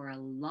 and for a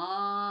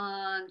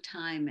long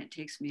time, it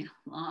takes me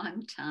a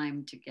long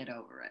time to get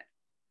over it.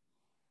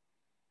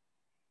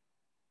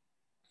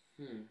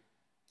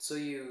 So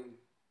you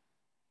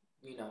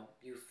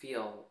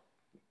feel,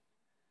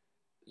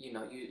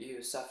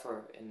 you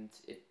suffer, and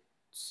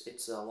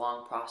it's a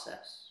long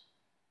process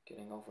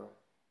getting over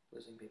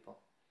losing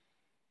people.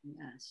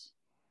 Yes.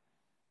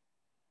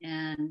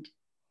 And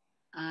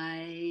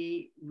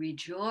I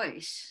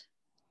rejoice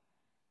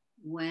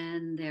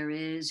when there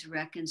is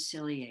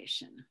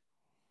reconciliation.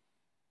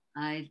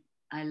 I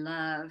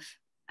love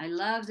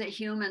that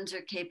humans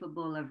are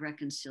capable of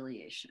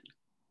reconciliation.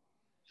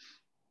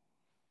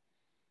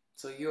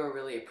 So you are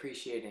really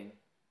appreciating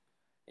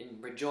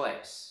and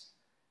rejoice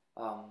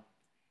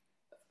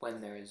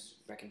when there is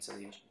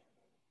reconciliation.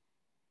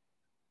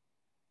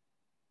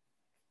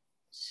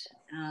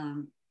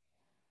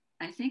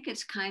 I think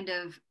it's kind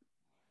of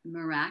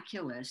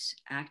miraculous,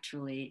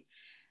 actually,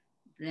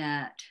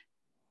 that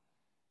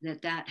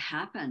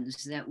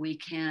happens, that we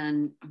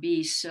can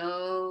be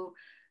so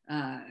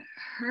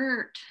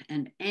hurt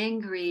and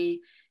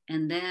angry,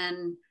 and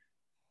then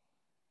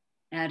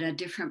at a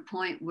different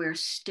point, we're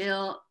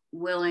still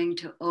willing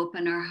to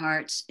open our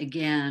hearts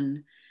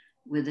again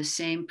with the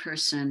same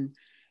person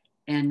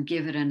and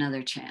give it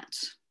another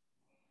chance.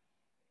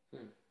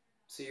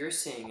 So you're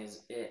seeing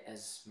it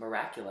as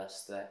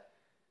miraculous that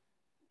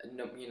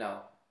no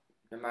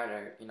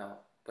matter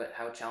but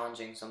how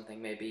challenging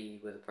something may be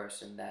with a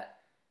person, that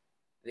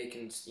you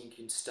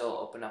can still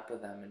open up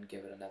with them and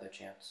give it another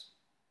chance.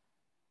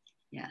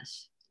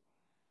 Yes.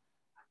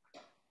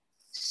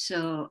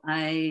 So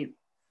I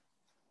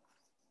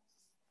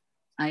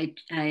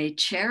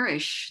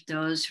cherish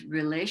those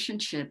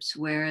relationships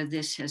where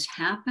this has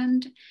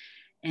happened,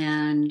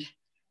 and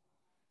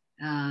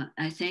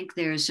I think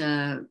there's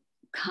a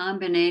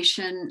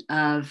combination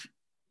of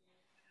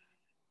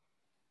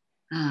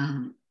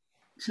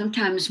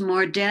sometimes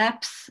more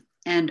depth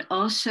and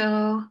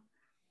also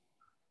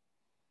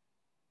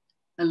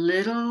a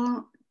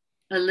little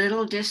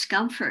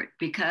discomfort,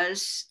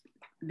 because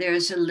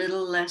there's a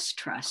little less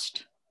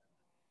trust.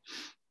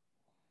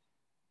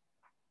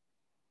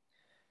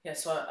 Yeah,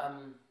 so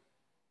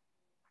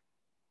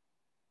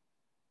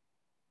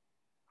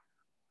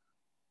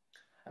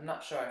I'm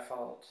not sure I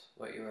followed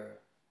what you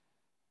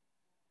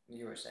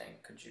were saying.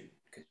 Could you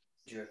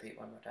repeat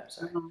one more time?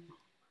 Sorry.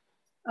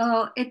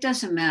 Oh, it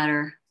doesn't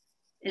matter.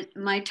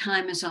 My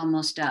time is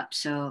almost up,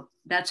 so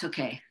that's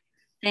okay.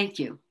 Thank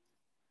you.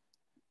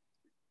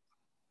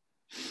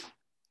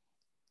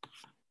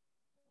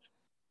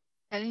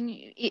 Ellen,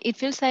 it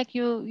feels like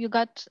you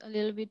got a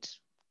little bit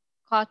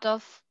caught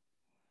off.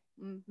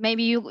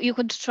 Maybe you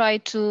could try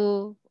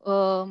to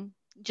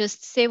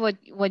just say what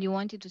you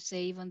wanted to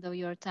say, even though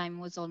your time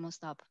was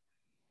almost up.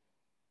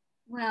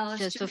 Well,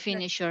 just to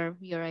finish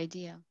your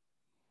idea.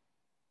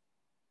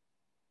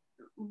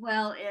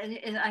 Well,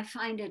 I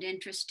find it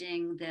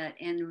interesting that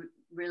in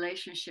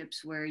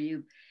relationships where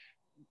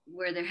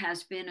there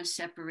has been a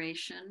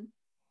separation,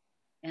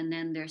 and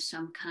then there's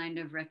some kind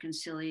of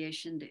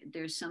reconciliation,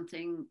 there's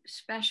something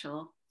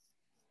special,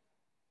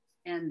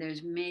 and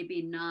there's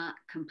maybe not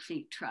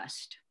complete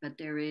trust, but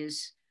there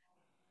is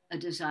a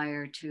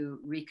desire to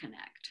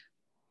reconnect.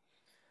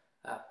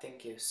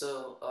 Thank you.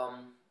 So,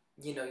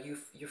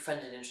 you find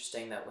it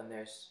interesting that when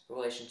there's a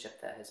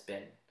relationship that has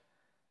been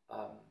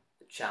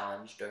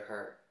challenged or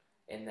hurt,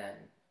 and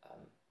then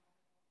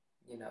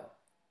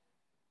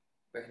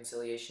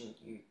reconciliation,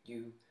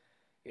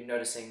 you're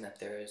noticing that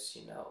there is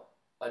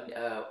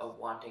a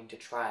wanting to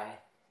try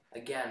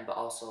again, but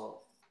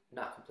also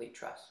not complete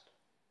trust.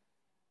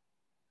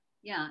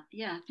 Yeah.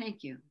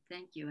 Thank you.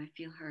 I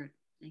feel heard.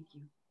 Thank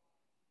you.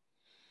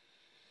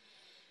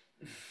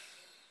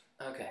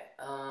 Okay.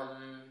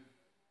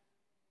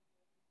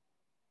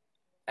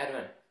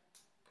 Edwin,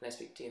 can I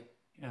speak to you?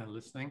 Yeah,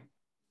 listening.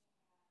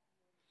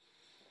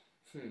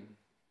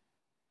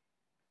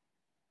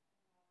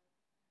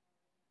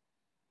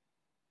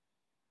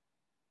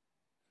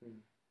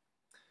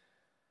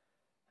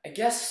 I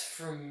guess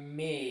for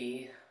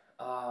me,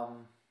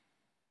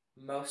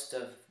 Most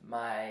of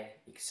my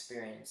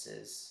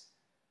experiences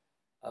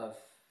of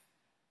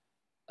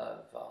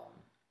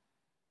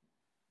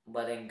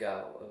letting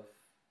go of,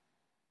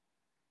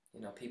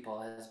 you know,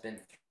 people has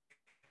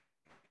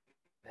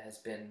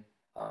been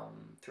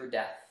through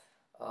death,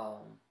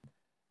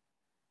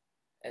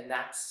 and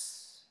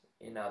that's,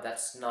 you know,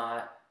 that's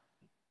not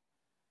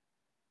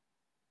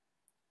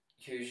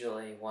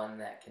usually one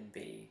that can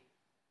be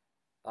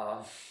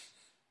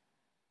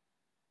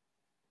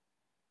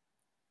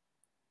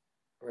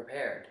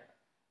repaired.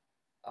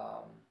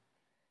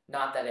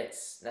 Not that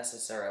it's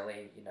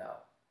necessarily, you know,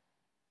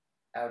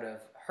 out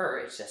of her,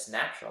 it's just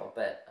natural,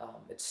 but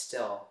it's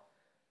still,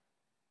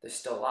 there's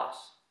still loss.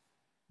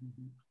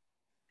 Mm-hmm.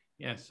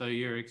 Yeah, so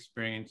your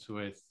experience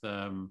with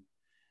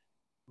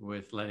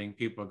letting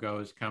people go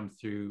has come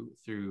through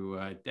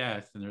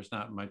death, and there's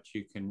not much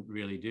you can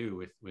really do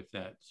with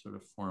that sort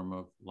of form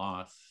of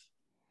loss.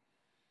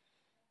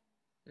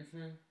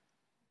 Mm-hmm.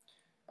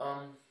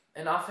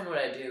 And often what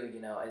I do,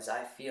 you know, is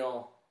I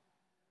feel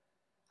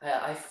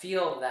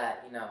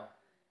that, you know,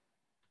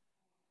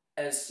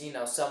 as, you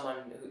know,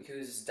 someone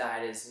who's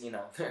died is, you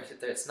know,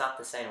 it's not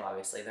the same,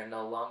 obviously. They're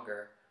no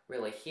longer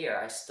really here.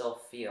 I still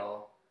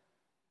feel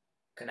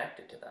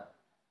connected to them.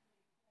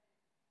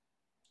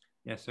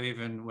 Yeah, so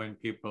even when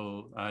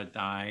people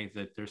die,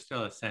 that there's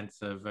still a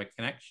sense of a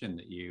connection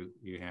that you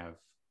have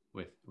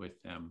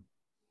with them.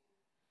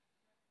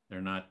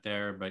 They're not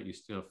there, but you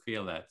still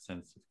feel that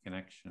sense of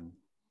connection.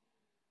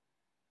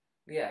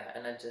 Yeah,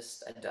 and I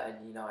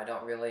you know, I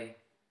don't really,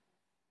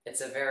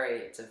 it's a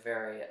very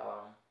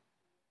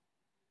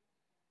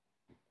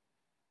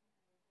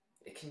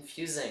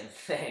confusing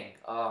thing.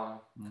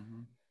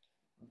 Mm-hmm.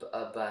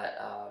 But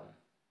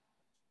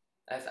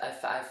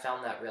I've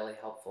found that really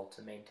helpful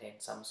to maintain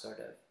some sort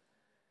of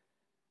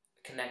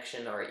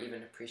connection or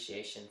even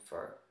appreciation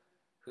for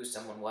who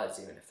someone was,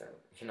 even if they're,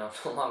 you know,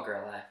 no longer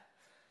alive.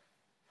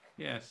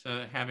 Yeah,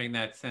 so having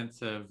that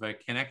sense of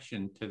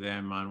connection to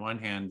them on one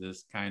hand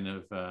is kind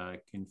of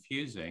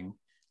confusing.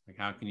 Like,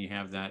 how can you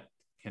have that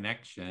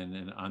connection?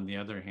 And on the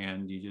other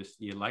hand, you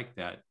like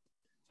that.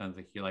 Sounds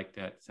like you like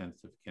that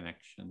sense of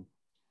connection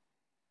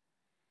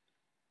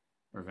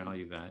or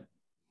value that.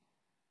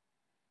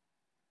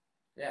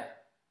 Yeah.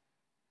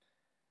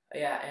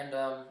 Yeah, and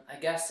I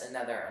guess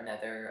another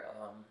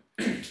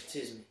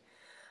excuse me,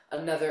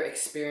 another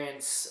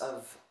experience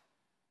of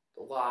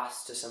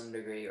loss to some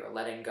degree or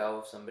letting go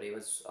of somebody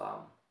was a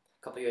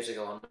couple years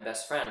ago when my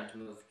best friend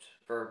moved,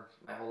 for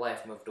my whole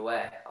life, moved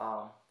away.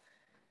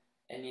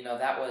 And, you know,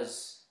 that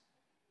was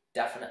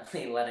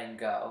definitely letting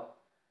go.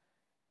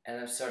 And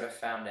I've sort of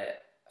found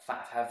it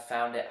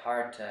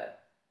hard to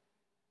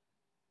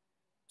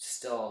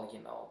still,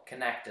 you know,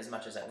 connect as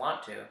much as I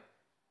want to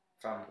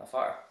from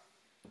afar.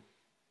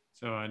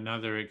 So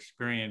another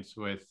experience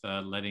with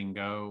letting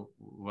go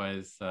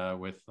was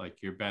with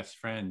like your best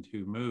friend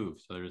who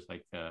moved. So there's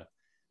like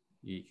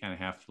you kind of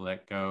have to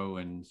let go,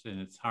 and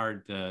it's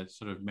hard to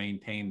sort of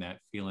maintain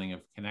that feeling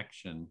of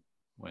connection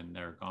when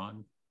they're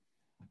gone.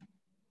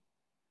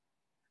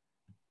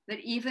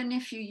 But even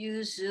if you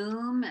use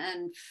Zoom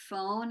and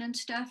phone and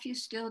stuff, you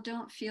still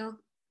don't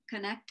feel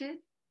connected?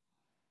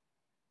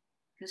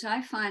 Because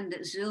I find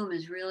that Zoom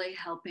is really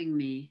helping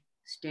me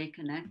stay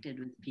connected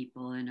with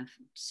people in a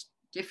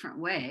different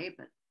way,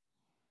 but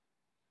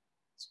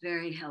it's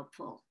very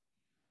helpful.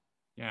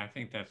 Yeah, I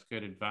think that's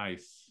good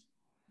advice.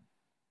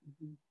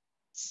 Mm-hmm.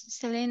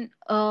 Celine,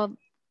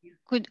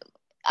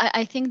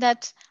 I think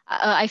that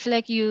I feel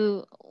like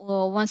you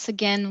once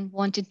again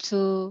wanted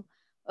to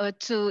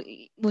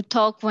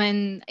talk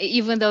when,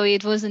 even though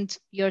it wasn't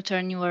your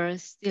turn, you were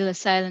still a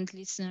silent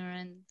listener,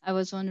 and I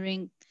was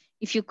wondering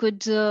if you could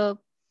just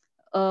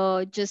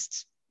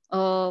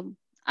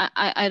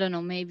I don't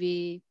know,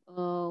 maybe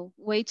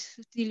wait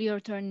till your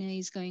turn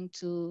is going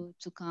to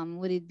come.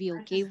 Would it be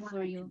okay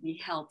for you? To be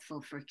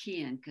helpful for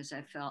Kian, because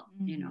I felt,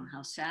 you know,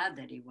 how sad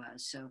that he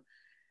was. So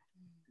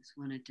just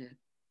wanted to.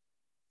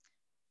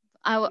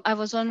 I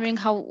was wondering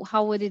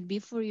how would it be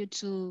for you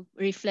to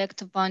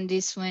reflect upon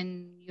this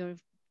when your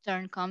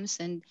turn comes,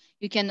 and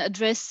you can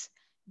address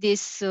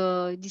this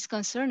this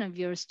concern of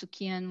yours to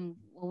Kian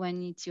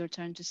when it's your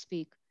turn to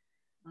speak.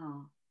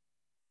 Oh,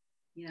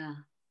 yeah.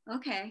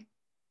 Okay.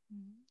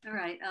 Mm-hmm. All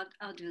right.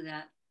 I'll do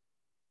that.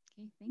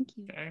 Okay. Thank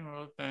you. Okay.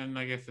 Well, then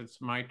I guess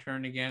it's my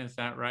turn again. Is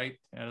that right,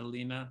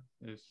 Adelina?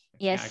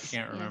 Yes. I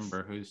can't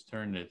remember whose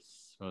turn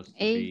it's supposed to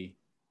be.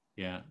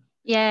 Yeah.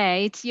 Yeah,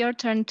 it's your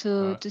turn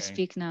to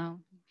speak now.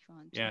 If you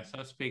want yes,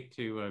 I'll speak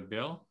to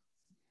Bill.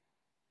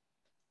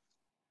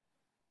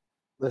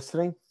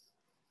 Listening.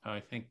 Oh, I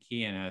think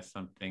Kian has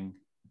something.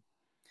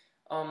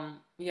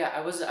 Yeah,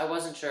 I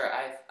wasn't sure.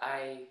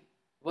 I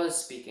was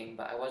speaking,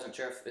 but I wasn't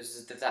sure if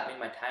did that mean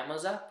my time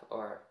was up,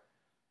 or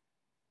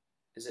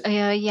is it?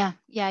 Yeah.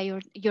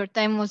 Your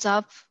time was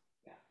up.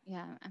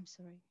 Yeah. I'm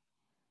sorry.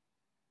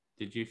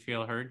 Did you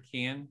feel heard,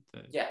 Kian?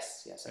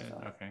 Yes, I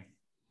felt. Okay.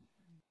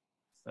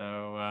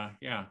 So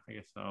yeah, I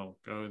guess I'll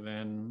go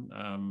then.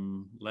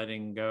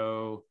 Letting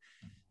go.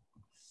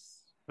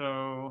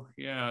 So,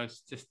 yeah, I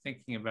was just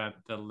thinking about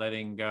the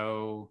letting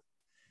go.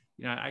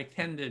 You know, I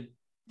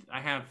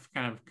have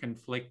kind of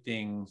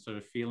conflicting sort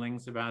of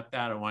feelings about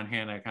that. On one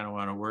hand, I kind of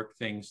want to work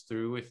things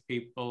through with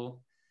people,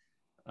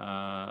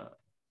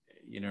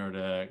 you know,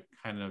 to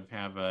kind of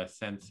have a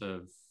sense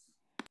of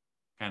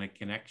kind of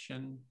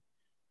connection.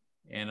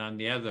 And on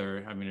the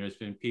other, I mean, there's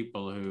been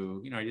people who,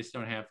 you know, I just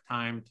don't have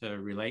time to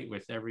relate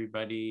with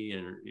everybody,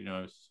 or, you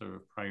know, sort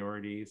of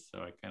priorities.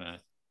 So I kind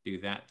of do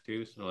that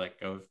too. So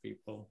let go of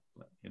people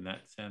in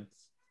that sense.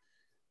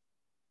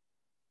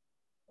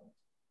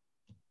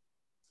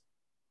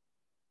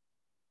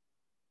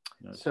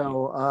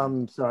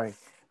 So, sorry.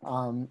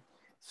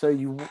 So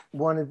you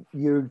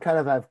kind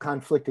of have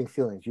conflicting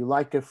feelings. You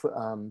like to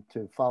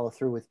follow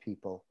through with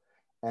people,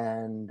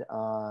 and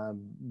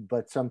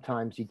but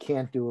sometimes you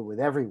can't do it with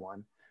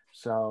everyone.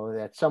 So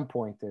at some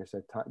point, there's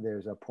a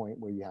point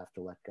where you have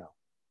to let go.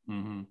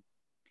 Mm-hmm.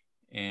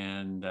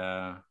 And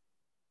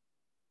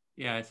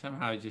yeah,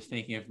 somehow I was just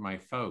thinking of my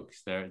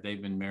folks. They've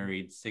been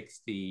married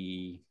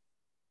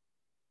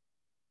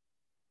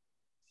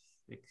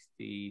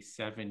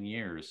 67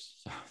 years,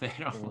 so they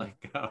don't let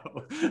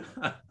go.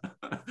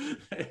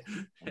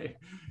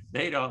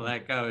 they don't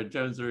let go in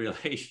terms of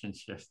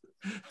relationships.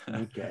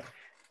 Okay.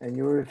 And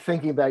you were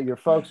thinking about your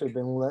folks who've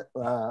been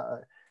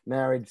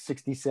married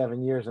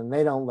 67 years and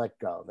they don't let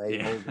go. They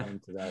hold on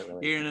to that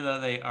relationship. Even though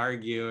they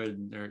argue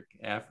and they're,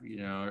 you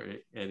know,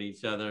 at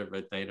each other,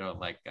 but they don't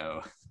let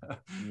go.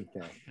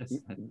 Okay.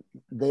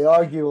 They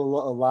argue a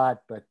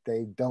lot, but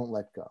they don't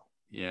let go.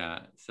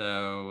 Yeah.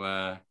 So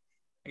I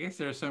guess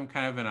there's some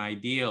kind of an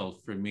ideal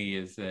for me,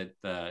 is that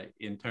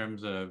in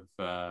terms of,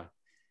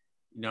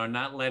 you know,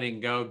 not letting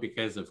go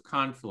because of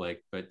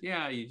conflict, but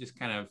yeah, you just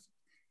kind of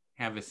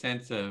have a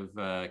sense of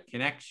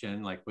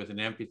connection. Like with an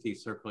empathy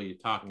circle, you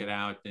talk it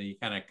out and you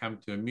kind of come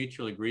to a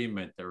mutual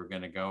agreement that we're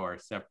going to go our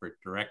separate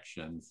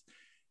directions,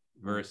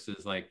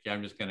 versus like,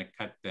 I'm just going to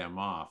cut them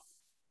off.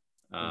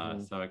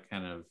 So I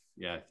kind of,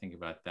 yeah, I think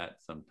about that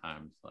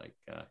sometimes, like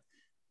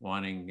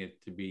wanting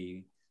it to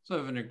be sort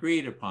of an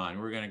agreed upon,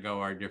 we're going to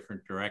go our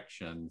different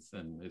directions,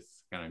 and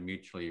it's kind of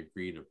mutually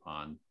agreed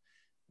upon,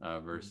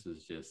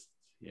 versus just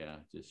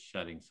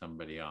shutting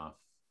somebody off.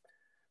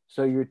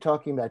 So you're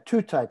talking about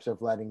two types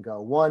of letting go.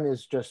 One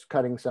is just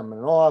cutting someone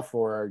off,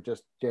 or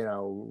just, you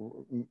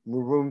know,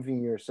 removing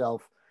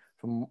yourself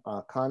from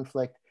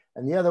conflict.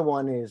 And the other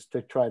one is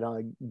to try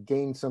to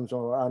gain some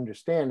sort of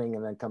understanding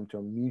and then come to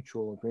a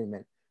mutual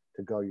agreement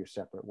to go your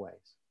separate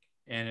ways.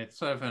 And it's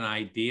sort of an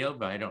ideal,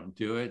 but I don't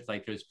do it.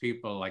 Like there's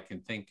people I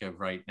can think of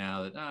right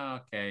now that,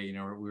 oh, okay, you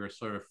know, we were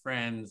sort of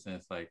friends, and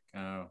it's like,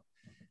 oh,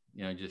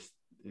 you know, just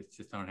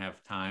don't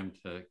have time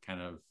to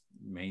kind of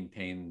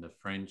maintain the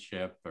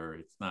friendship, or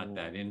it's not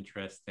that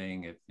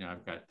interesting. It's, you know,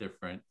 I've got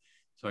different,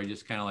 so I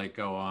just kind of like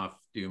go off,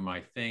 do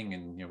my thing,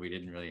 and, you know, we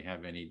didn't really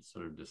have any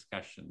sort of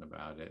discussion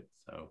about it.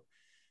 So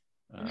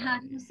and how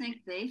do you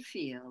think they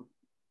feel,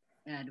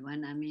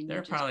 Edwin? I mean,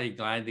 they're probably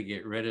glad to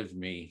get rid of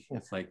me.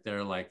 It's like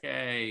they're like,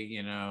 hey,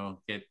 you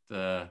know, get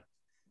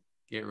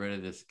rid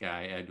of this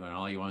guy, Edwin.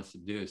 All he wants to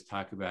do is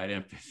talk about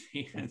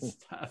empathy and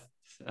stuff.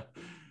 So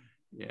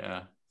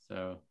yeah,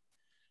 so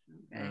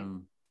okay.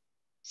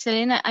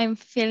 Selena, I'm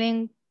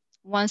feeling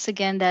once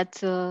again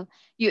that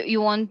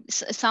you want,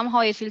 somehow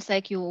it feels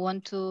like you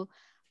want to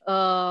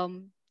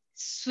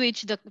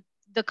switch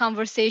the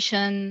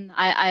conversation.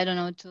 I don't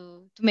know,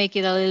 to make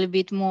it a little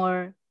bit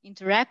more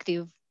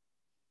interactive.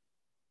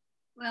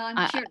 Well,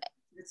 I'm curious.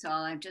 That's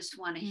all. I just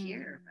want to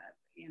hear.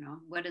 You know,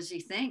 what does he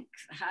think?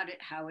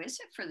 How is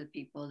it for the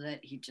people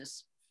that he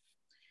just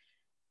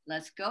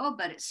lets go?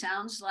 But it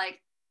sounds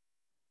like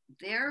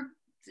they're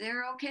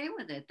okay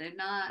with it. They're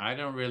not. I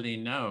don't really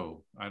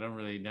know, but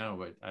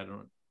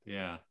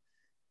yeah,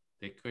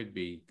 they could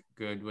be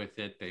good with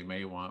it. They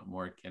may want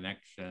more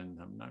connection.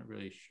 I'm not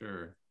really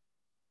sure.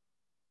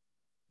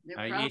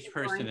 Each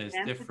person is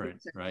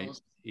different, right?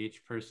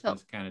 Each person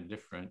is kind of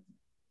different.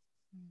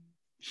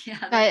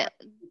 Yeah, they're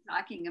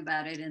talking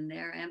about it in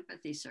their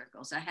empathy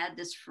circles. I had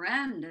this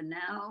friend and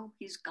now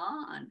he's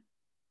gone.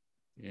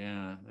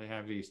 Yeah, they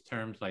have these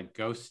terms like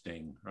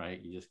ghosting, right?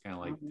 You just kind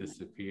of like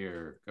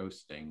disappear,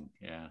 ghosting.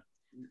 Yeah.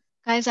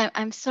 Guys,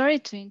 I'm sorry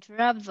to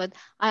interrupt, but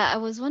I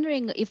was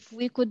wondering if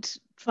we could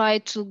try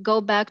to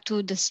go back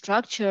to the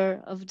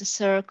structure of the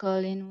circle,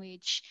 in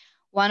which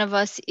one of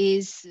us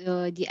is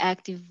the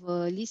active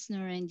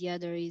listener and the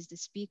other is the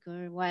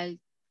speaker, while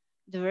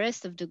the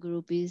rest of the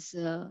group is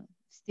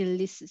still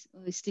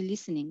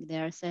listening. They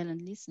are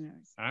silent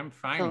listeners. I'm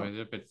fine with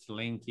it, but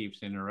Celine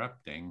keeps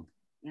interrupting.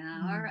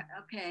 Yeah. All right.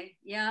 Okay.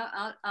 Yeah.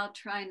 I'll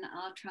try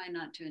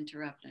not to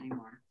interrupt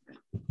anymore. But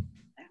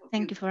I hope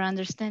Thank you for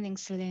understanding,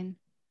 Celine.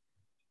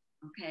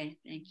 Okay.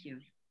 Thank you.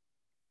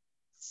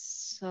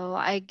 So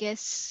I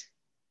guess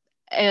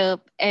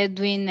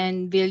Edwin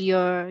and Bill,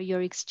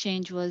 your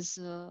exchange was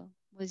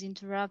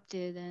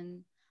interrupted,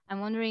 and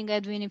I'm wondering,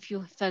 Edwin, if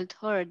you felt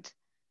heard.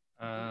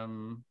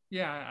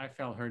 Yeah, I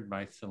felt heard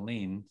by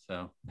Celine,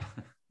 so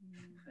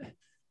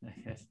I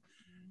guess.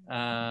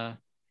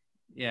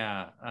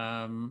 Yeah,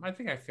 I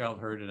think I felt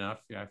heard enough.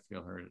 Yeah, I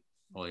feel heard.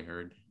 fully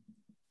heard.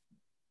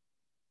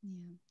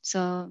 Yeah.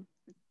 So,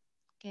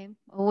 okay.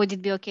 Would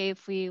it be okay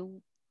if we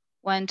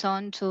went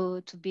on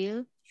to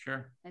Bill?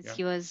 Sure. As Yeah.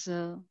 he was,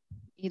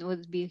 it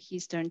would be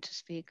his turn to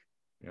speak.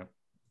 Yeah.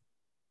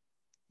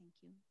 Thank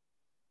you.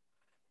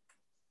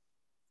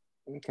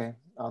 Okay,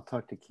 I'll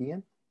talk to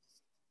Kian.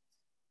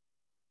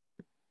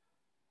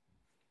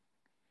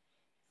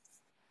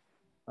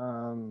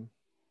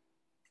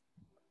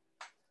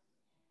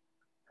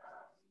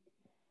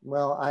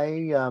 Well,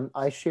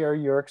 I share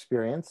your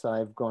experience.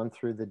 I've gone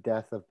through the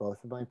death of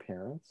both of my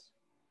parents.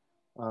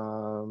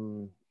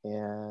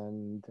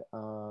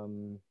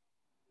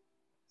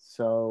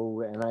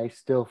 So, and I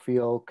still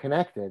feel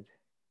connected.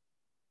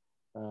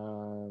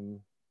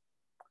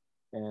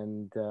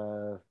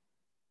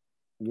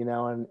 You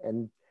know,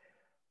 and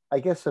I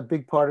guess a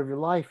big part of your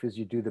life is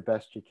you do the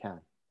best you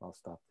can. I'll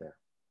stop there.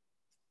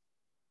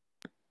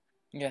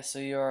 Yeah, so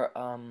you're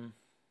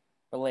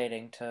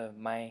relating to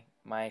my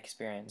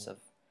experience of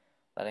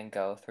letting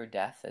go through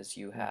death, as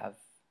you have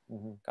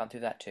gone through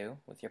that too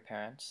with your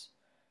parents,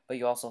 but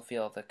you also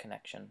feel the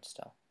connection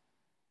still.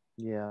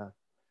 Yeah.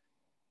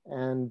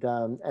 And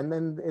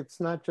then it's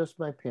not just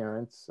my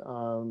parents.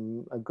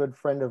 A good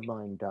friend of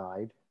mine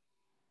died.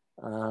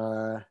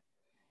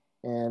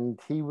 And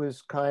he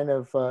was kind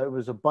of, it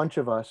was a bunch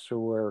of us who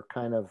were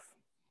kind of,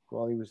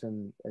 while he was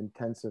in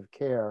intensive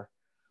care,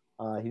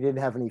 he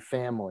didn't have any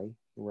family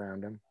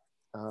around him.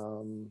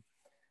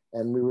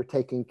 And we were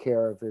taking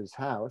care of his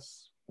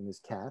house and his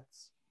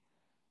cats.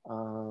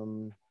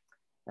 And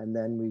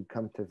then we'd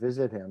come to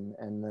visit him.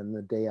 And then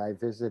the day I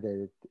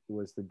visited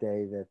was the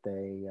day that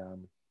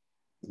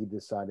he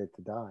decided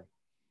to die.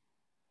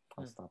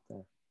 I'll stop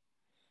there.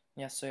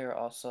 Yeah, so you're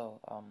also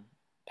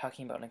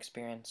talking about an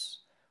experience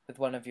with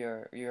one of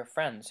your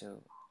friends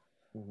who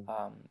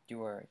you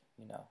were,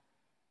 you know,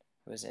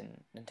 who was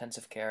in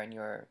intensive care, and you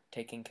were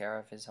taking care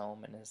of his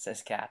home and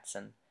his cats,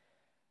 and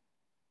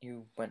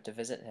you went to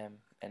visit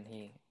him, and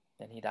he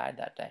died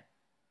that day.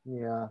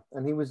 Yeah,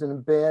 and he was in a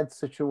bad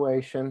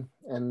situation,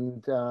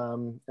 and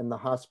the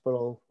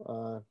hospital,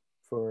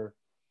 for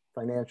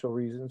financial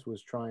reasons,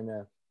 was trying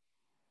to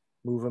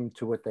move him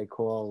to what they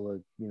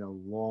call,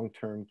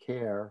 long-term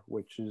care,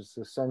 which is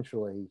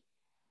essentially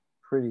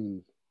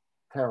pretty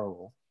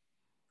terrible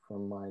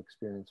from my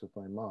experience with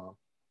my mom.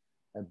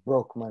 I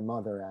broke my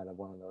mother out of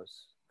one of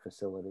those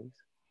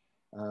facilities.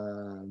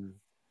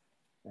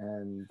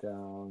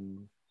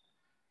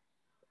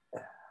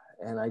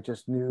 And I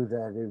just knew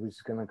that it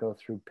was going to go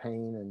through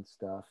pain and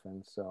stuff.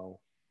 And so,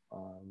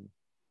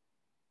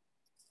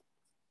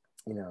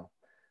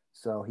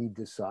 so he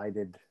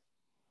decided,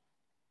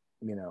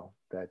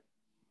 that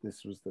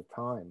this was the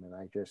time.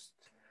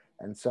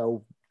 And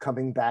so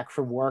coming back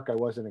from work, I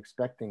wasn't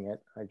expecting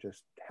it. I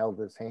just held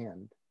his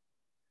hand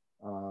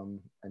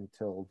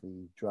until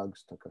the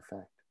drugs took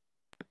effect.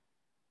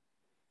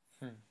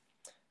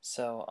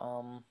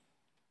 So,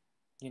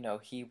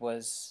 he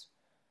was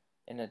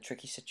in a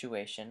tricky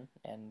situation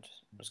and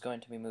was going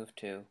to be moved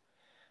to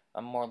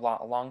a more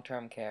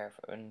long-term care.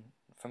 And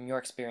from your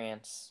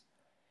experience,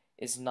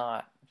 is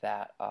not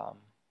that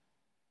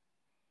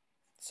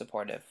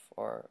supportive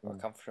or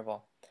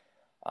comfortable.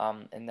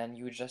 And then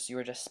you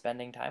were just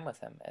spending time with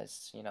him,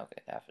 as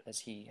as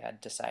he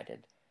had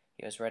decided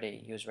he was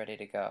ready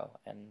to go,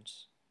 and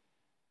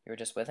you were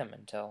just with him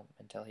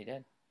until he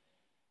did.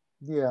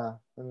 Yeah,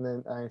 and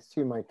then I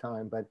see my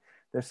time, but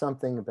there's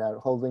something about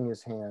holding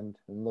his hand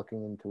and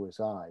looking into his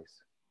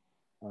eyes,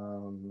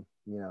 to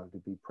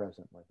be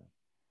present with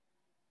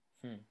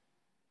him.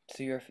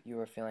 So you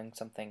were feeling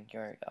something.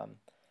 You're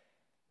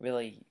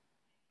really,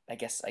 I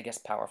guess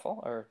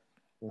powerful, or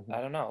I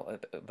don't know,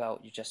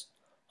 about you just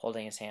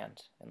holding his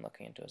hand and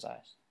looking into his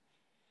eyes.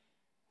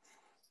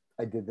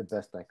 I did the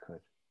best I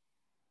could,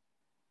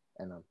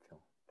 and I'm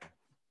feeling.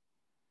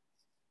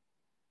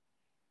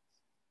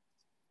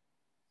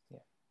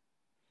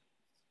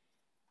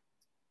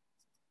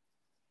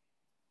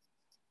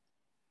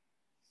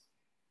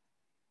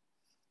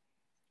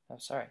 I'm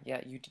sorry.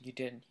 Yeah, you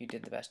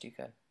did the best you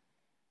could.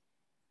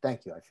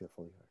 Thank you. I feel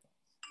fully heard.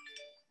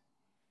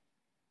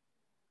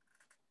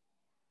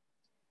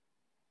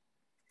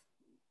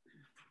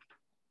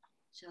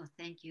 So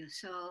thank you.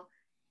 So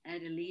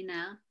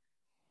Adelina,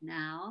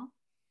 now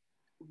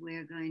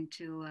we're going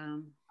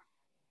to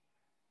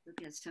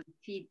look at some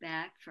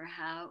feedback for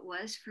how it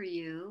was for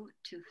you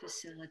to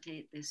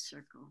facilitate this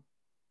circle.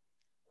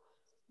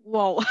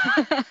 Wow.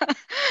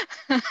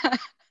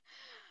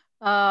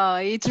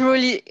 It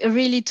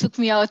really took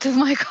me out of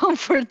my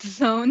comfort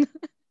zone.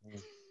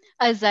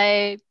 As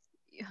I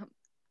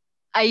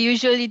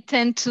usually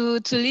tend to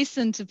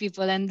listen to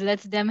people and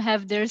let them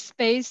have their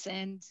space,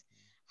 and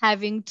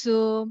having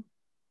to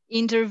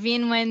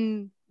intervene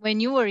when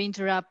you were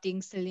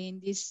interrupting,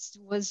 Celine. This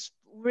was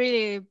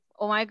really,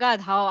 oh my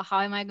God, how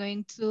am I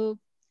going to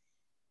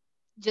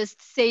just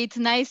say it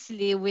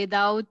nicely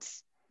without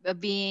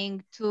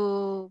being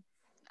too,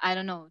 I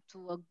don't know,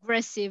 too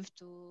aggressive,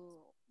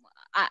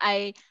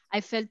 I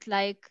felt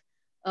like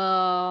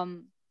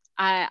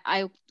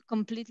I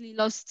completely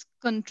lost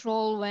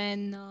control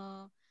when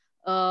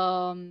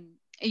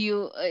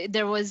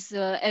there was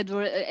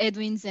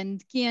Edwin's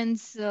and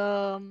Kian's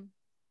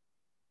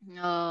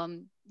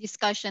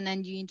discussion,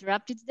 and you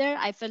interrupted there.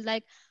 I felt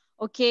like,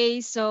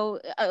 okay, so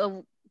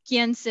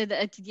Kian said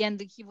at the end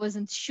that he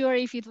wasn't sure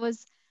if it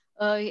was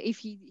if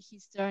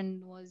his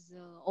turn was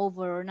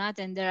over or not,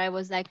 and there I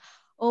was like,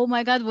 oh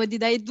my God, what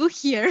did I do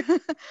here?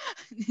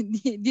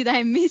 Did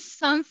I miss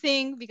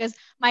something? Because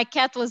my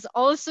cat was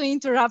also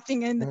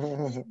interrupting, and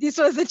this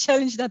was a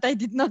challenge that I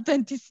did not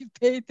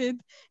anticipate it,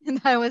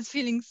 and I was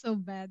feeling so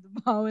bad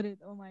about it.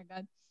 Oh my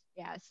God.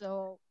 Yeah,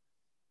 so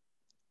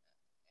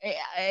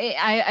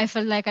I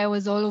felt like I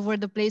was all over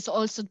the place,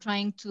 also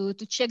trying to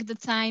check the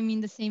time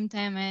in the same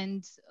time,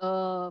 and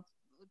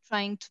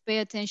trying to pay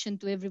attention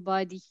to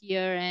everybody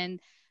here and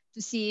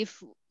to see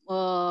if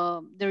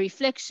the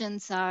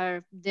reflections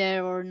are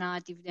there or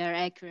not, if they're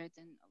accurate.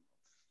 And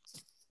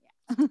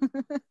yeah.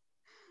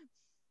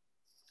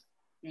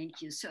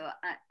 Thank you. So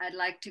I'd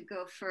like to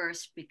go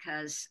first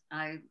because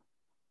I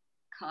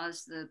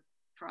caused the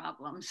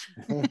problems.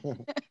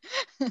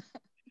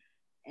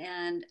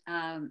 And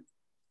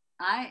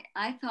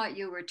I thought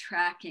you were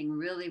tracking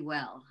really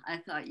well. I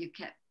thought you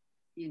kept,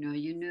 you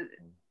knew,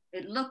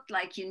 it looked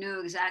like you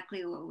knew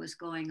exactly what was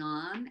going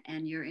on,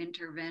 and your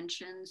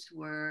interventions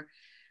were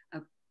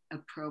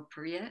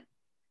appropriate.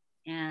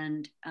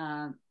 And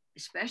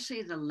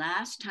especially the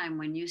last time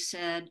when you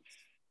said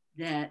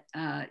that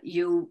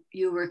you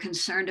were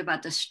concerned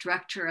about the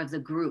structure of the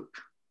group,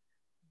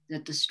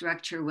 that the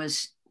structure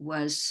was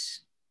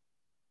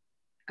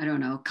I don't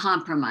know,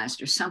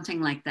 compromised or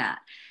something like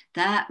that.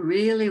 That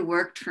really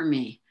worked for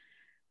me.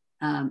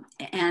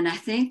 And I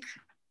think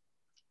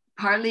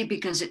partly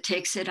because it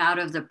takes it out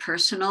of the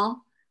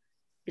personal.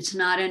 It's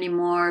not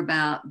anymore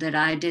about that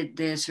I did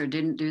this or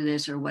didn't do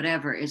this or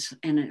whatever.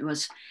 And it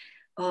was,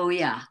 oh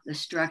yeah, the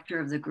structure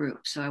of the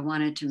group. So I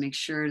wanted to make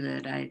sure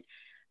that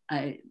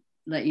I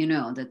let you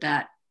know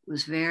that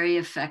was very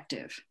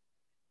effective.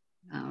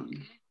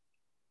 And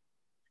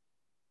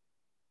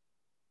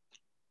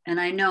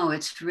I know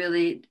it's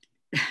really,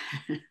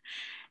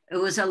 it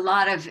was a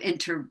lot of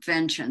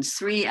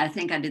interventions. I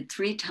think I did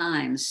 3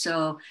 times.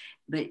 So,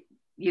 but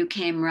you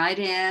came right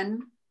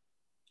in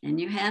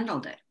and you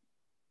handled it.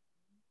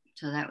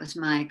 So that was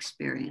my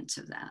experience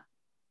of that.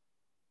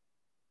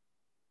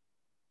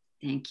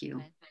 Thank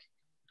you.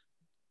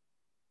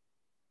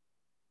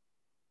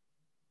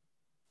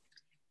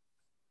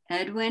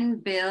 Edwin,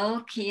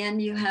 Bill,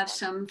 Kian, you have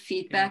some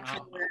feedback?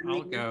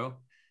 I'll go.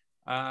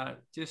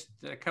 Just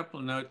a couple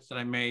of notes that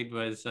I made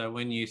was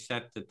when you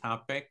set the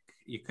topic,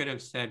 you could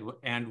have said,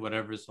 and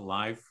whatever's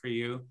alive for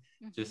you.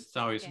 Just, it's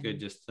always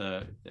good, just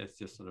that's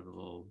just sort of a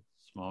little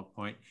small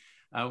point.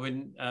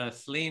 When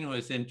Celine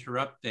was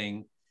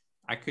interrupting,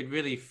 I could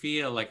really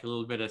feel like a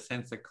little bit of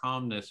sense of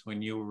calmness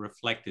when you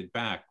reflected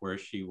back where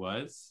she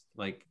was.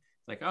 Like,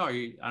 oh,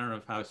 I don't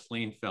know how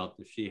Celine felt,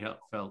 if she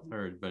felt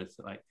heard, but it's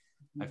like,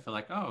 I feel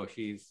like, oh,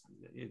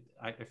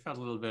 I felt a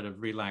little bit of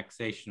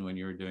relaxation when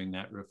you were doing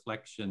that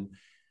reflection.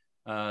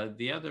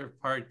 The other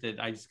part that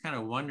I just kind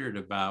of wondered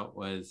about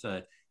was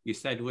you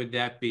said, would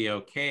that be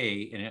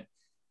okay?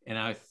 And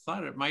I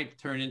thought it might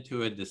turn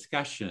into a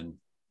discussion,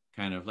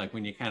 kind of like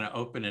when you kind of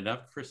open it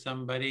up for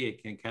somebody,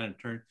 it can kind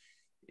of turn,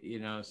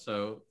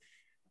 so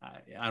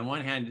on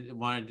one hand, I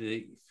wanted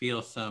to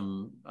feel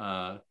some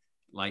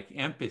like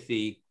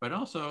empathy, but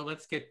also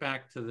let's get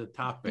back to the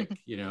topic.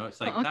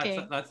 It's like,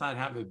 okay, let's not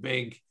have a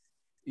big,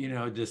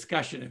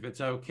 discussion. If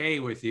it's okay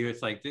with you,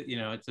 it's like,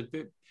 it's a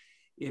bit,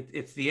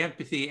 it's the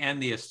empathy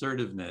and the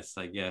assertiveness,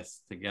 I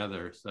guess,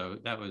 together. So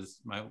that was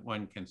my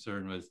one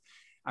concern was,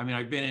 I mean,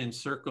 I've been in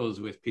circles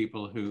with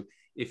people who,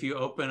 if you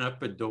open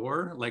up a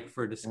door, like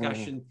for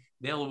discussion,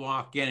 they'll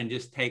walk in and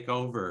just take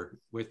over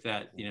with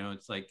that,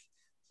 it's like,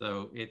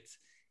 so it's,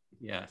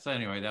 yeah. So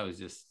anyway, that was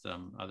just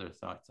some other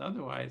thoughts.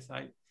 Otherwise,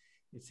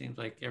 it seems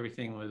like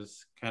everything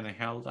was kind of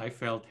held. I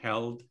felt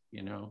held,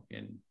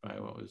 by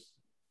what was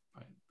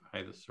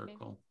by the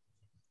circle.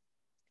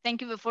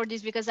 Thank you for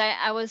this, because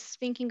I was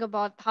thinking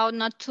about how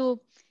not to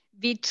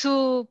be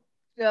too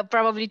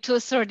probably too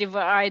assertive,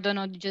 or I don't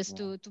know, just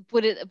to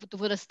put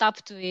a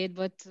stop to it.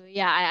 But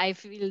yeah, I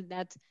feel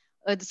that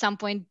at some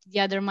point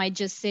the other might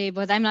just say,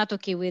 but I'm not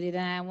okay with it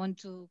and I want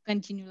to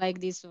continue like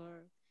this,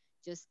 or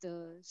just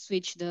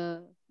switch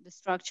the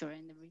structure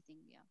and everything.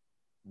 Yeah.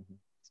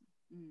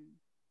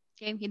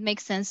 Okay, it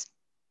makes sense.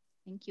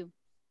 Thank you.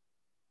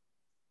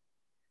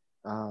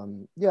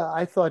 Yeah,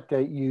 I thought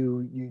that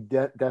you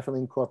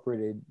definitely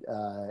incorporated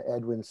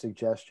Edwin's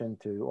suggestion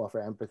to offer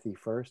empathy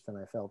first, and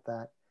I felt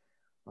that.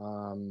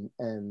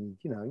 And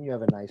you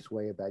have a nice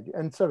way about you,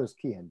 and so does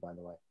Kian, by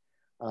the way.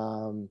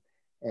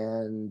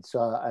 And so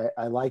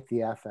I like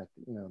the affect,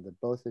 that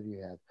both of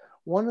you had.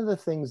 One of the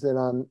things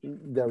that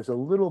there was a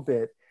little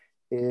bit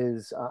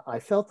is I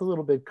felt a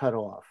little bit cut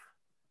off.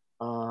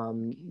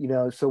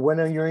 So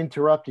when you're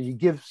interrupted, you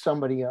give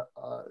somebody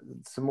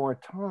some more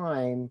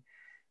time,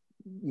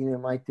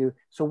 might do.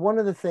 So one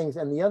of the things,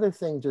 and the other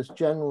thing just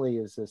generally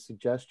is a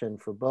suggestion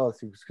for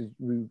both, because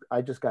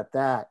I just got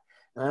that.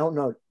 And I don't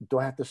know, do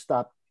I have to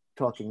stop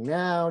talking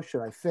now?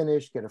 Should I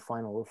finish, get a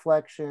final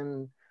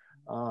reflection?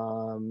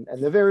 And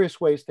the various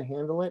ways to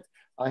handle it.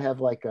 I have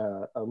like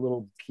a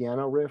little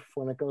piano riff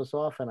when it goes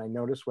off, and I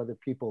notice whether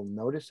people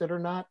notice it or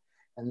not.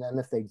 And then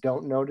if they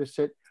don't notice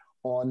it,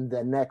 on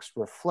the next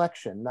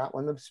reflection, not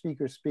when the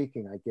speaker's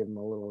speaking, I give them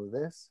a little of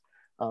this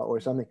or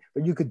something,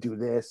 but you could do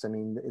this. I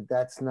mean,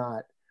 that's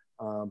not,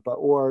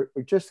 or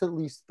just at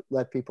least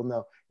let people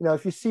know,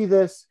 if you see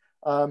this,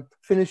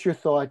 finish your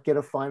thought, get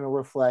a final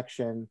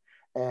reflection,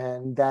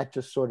 and that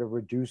just sort of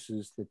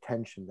reduces the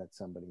tension that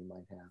somebody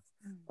might have.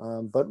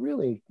 But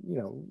really,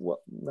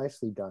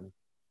 nicely done.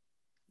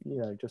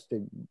 Just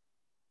to,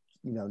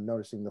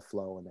 noticing the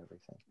flow and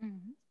everything.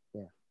 Mm-hmm.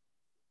 Yeah.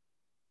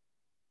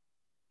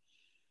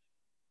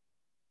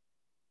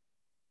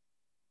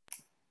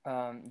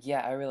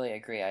 Yeah, I really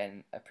agree.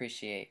 I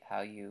appreciate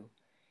how you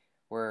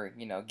were,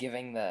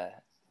 giving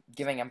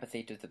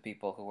empathy to the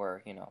people who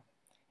were,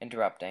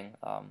 interrupting.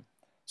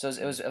 So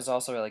it was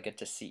also really good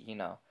to see,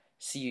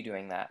 see you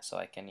doing that, so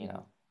I can,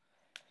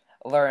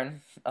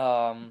 learn.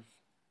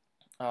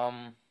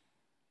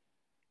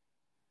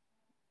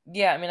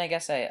 Yeah, I mean, I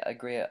guess I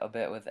agree a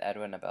bit with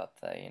Edwin about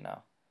the,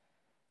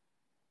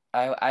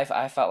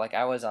 I felt like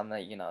I was on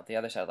the, the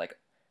other side, like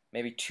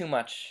maybe too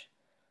much.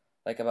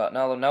 Like about,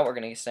 no, we're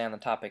going to stay on the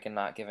topic and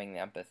not giving the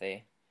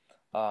empathy.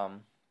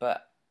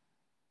 But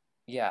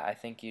yeah, I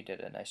think you did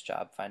a nice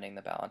job finding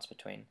the balance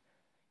between,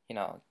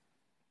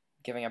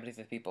 giving empathy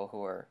to the people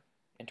who are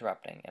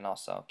interrupting and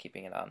also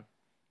keeping it on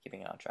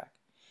track.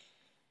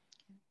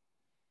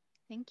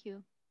 Thank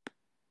you.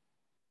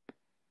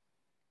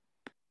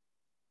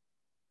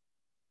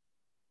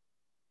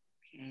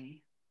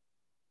 Okay.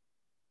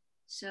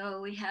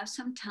 So we have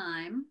some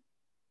time.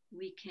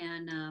 We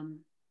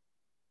can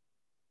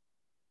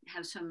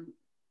have some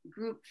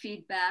group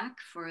feedback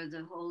for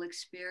the whole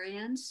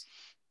experience,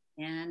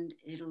 and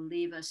it'll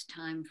leave us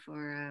time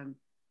for a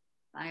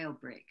bio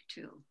break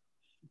too.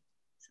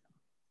 So,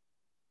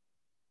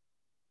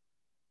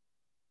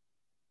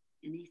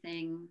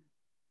 anything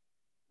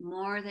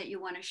more that you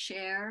want to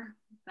share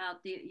about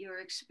your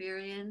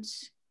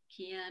experience,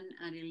 Kian,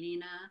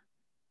 Adelina,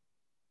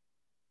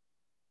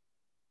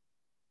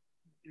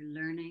 your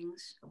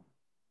learnings?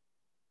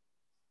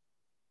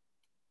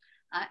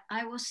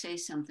 I will say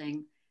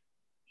something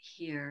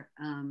here.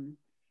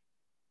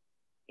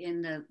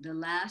 In the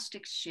last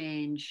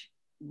exchange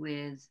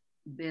with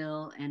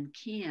Bill and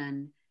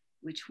Kian,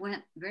 which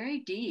went very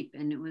deep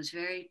and it was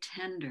very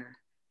tender.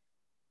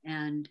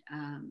 And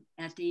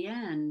at the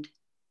end,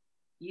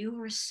 you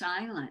were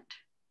silent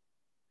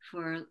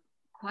for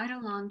quite a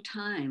long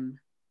time,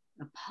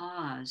 a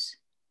pause.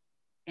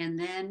 And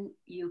then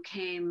you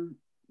came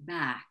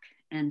back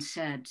and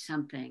said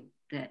something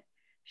that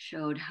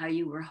showed how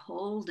you were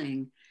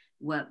holding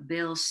what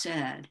Bill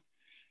said.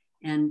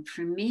 And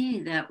for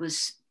me, that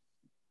was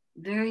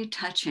very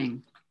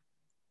touching.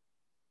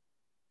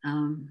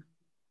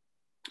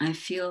 I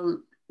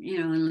feel,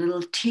 a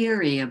little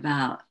teary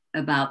about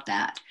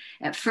that.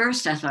 At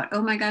first I thought,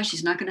 oh my gosh,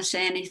 he's not going to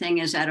say anything.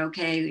 Is that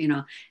okay?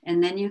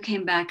 And then you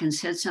came back and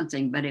said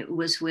something, but it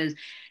was with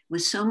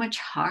so much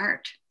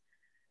heart.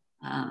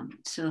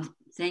 So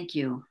thank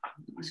you.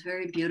 It was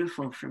very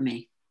beautiful for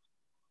me.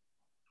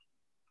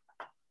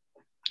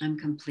 I'm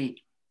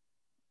complete.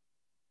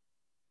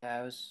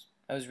 Yeah,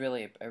 I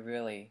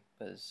really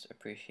was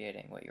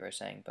appreciating what you were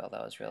saying, Bill.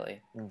 That was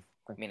really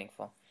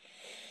meaningful.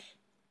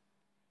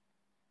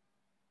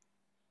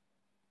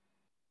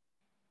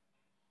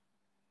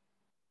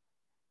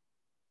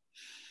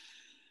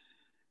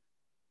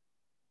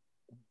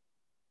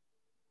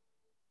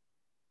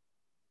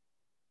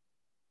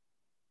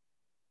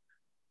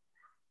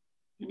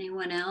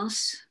 Anyone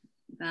else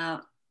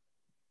about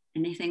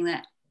anything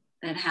that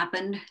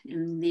happened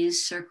in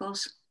these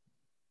circles?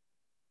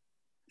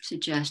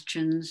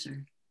 Suggestions or?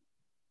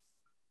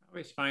 I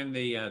always find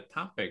the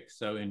topics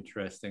so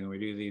interesting. We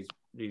do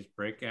these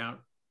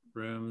breakout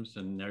rooms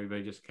and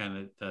everybody just kind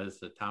of does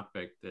the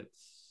topic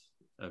that's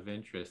of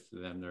interest to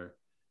them. They're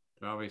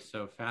always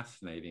so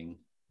fascinating.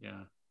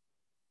 Yeah.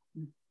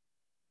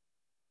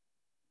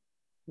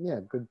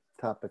 Yeah, good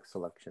topic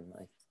selection.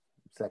 I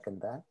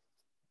second that.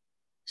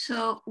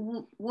 So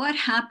what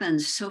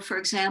happens? So for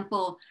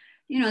example,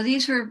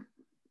 these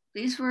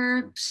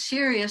were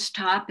serious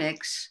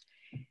topics.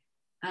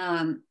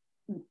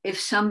 If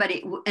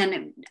somebody,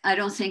 and I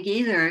don't think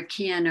either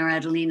Kian or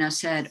Adelina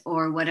said,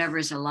 or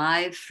whatever's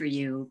alive for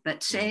you,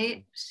 but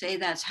say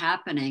that's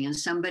happening and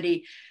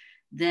somebody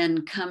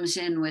then comes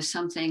in with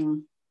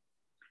something,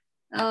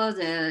 oh,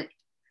 the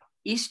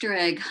Easter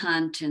egg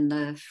hunt in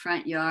the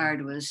front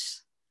yard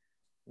was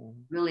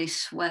really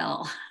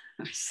swell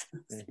or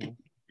something.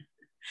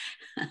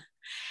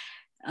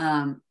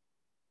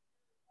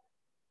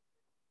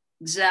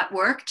 Does that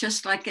work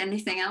just like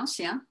anything else?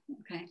 Yeah.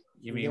 Okay.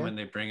 You mean when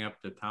they bring up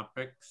the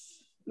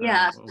topics?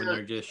 Yeah. When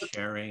they're just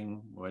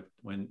sharing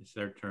when it's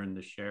their turn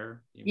to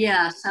share?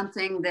 Yeah.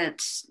 Something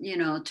that's,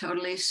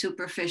 totally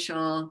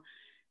superficial,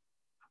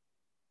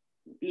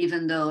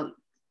 even though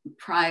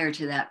prior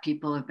to that,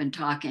 people have been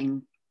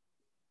talking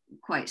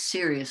quite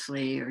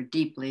seriously or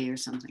deeply or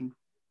something.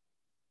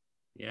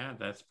 Yeah,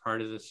 that's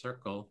part of the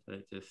circle.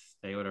 That just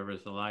say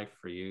whatever's alive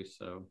for you.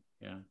 So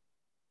yeah.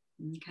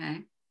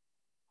 Okay.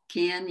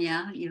 Kian,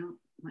 yeah, you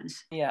want to...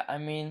 Yeah, I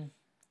mean,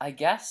 I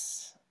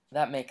guess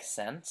that makes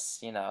sense.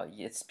 You know,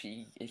 it's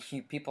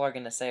people are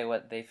gonna say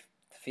what they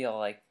feel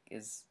like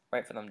is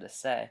right for them to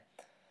say,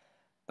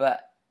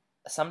 but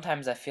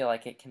sometimes I feel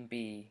like it can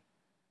be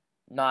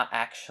not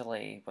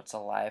actually what's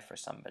alive for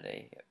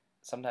somebody.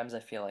 Sometimes I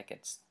feel like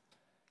it's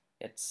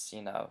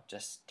you know,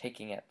 just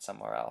taking it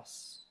somewhere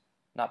else,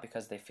 not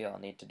because they feel a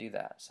need to do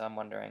that. So I'm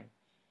wondering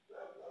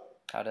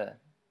how to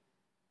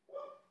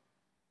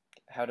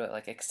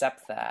like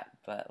accept that,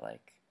 but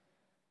like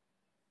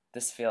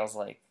this feels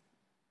like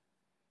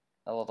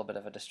a little bit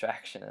of a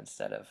distraction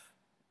instead of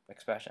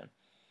expression.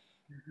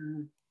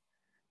 Mm-hmm.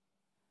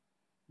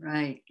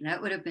 Right.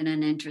 That would have been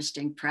an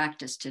interesting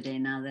practice today,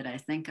 now that I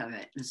think of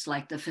it. It's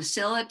like the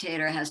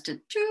facilitator has to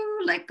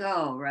let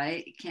go,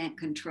 right? You can't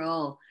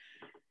control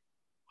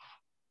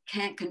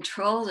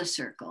the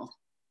circle.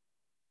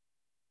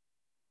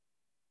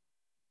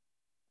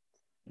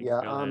 Yeah.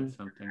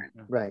 Something.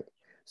 Yeah. Right.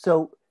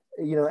 So,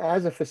 you know,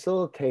 as a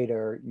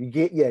facilitator,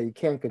 you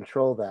can't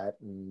control that,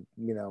 and,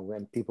 you know,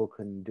 and people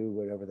can do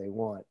whatever they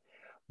want.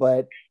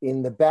 But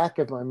in the back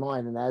of my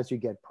mind, and as you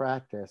get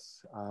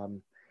practice,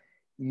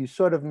 you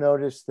sort of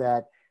notice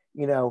that,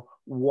 you know,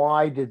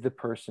 why did the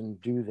person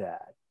do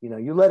that? You know,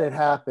 you let it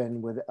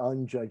happen with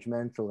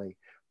unjudgmentally,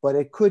 but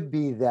it could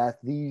be that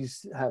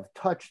these have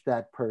touched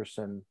that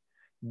person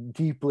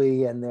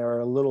deeply and they're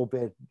a little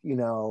bit, you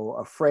know,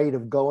 afraid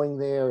of going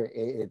there.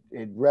 It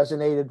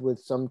resonated with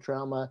some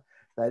trauma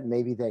that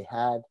maybe they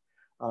had,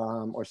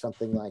 or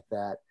something like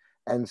that.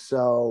 And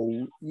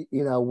so,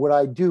 you know, what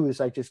I do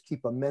is I just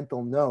keep a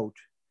mental note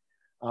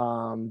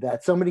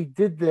that somebody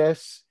did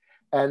this,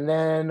 and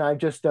then I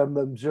just am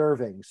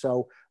observing.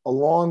 So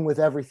along with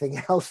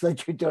everything else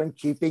that you're doing,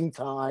 keeping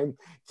time,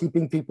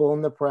 keeping people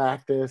in the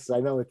practice,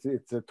 I know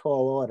it's a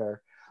tall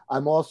order.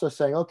 I'm also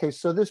saying, okay,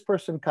 so this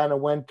person kind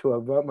of went to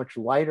a very much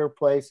lighter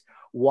place.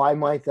 Why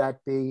might that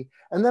be?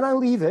 And then I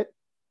leave it.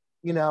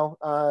 You know,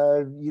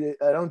 I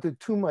don't do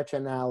too much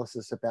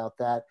analysis about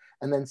that,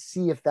 and then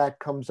see if that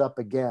comes up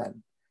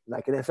again.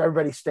 Like, and if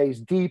everybody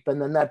stays deep,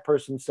 and then that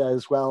person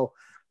says, well,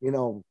 you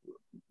know,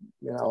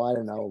 I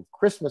don't know,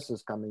 Christmas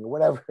is coming or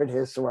whatever it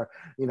is, or,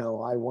 you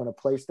know, I want a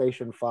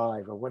PlayStation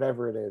 5 or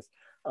whatever it is.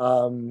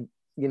 You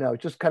know,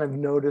 just kind of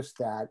notice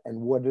that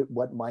and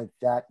what might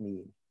that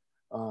mean.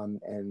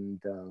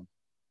 You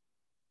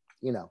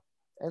know,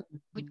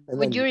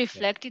 would you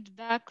reflect it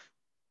back?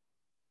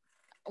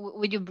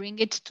 Would you bring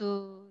it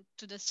to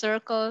the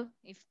circle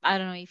if, I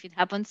don't know, if it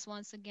happens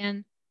once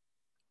again?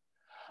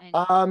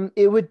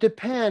 It would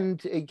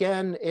depend,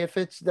 again, if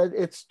it's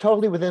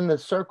totally within the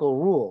circle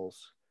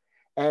rules,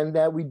 and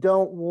that we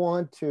don't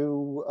want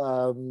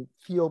to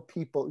feel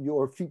people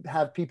or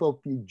have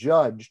people be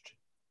judged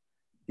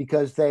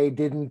because they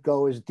didn't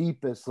go as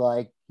deep as,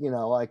 like,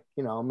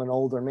 I'm an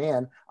older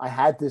man. I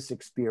had this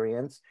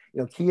experience,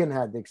 you know, Kian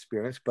had the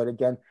experience, but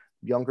again,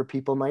 younger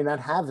people might not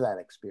have that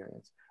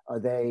experience. Are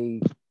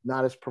they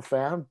not as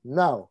profound?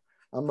 No,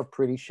 I'm a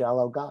pretty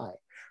shallow guy.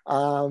 But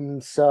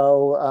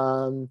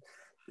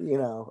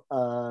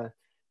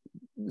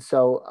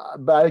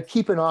I would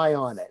keep an eye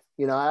on it.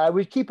 You know, I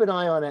would keep an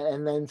eye on it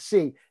and then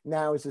see,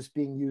 now, is this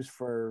being used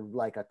for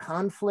like a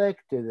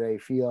conflict? Do they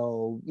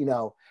feel, you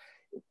know,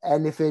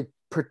 and if it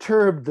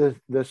perturbed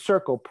the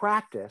circle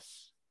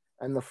practice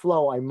and the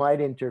flow, I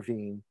might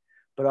intervene.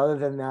 But other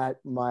than that,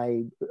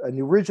 an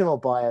original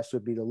bias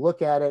would be to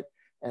look at it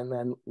and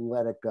then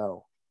let it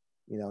go,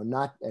 you know,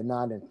 not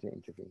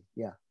intervene.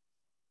 Yeah.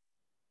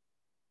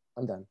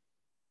 I'm done.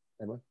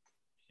 Edwin?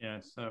 Yeah,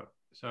 so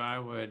I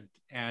would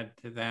add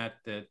to that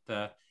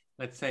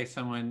let's say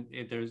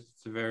there's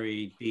a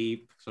very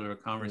deep sort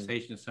of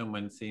conversation,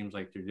 someone seems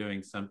like they're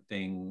doing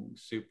something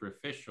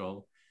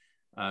superficial,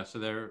 so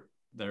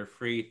they're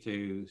free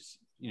to,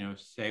 you know,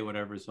 say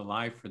whatever's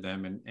alive for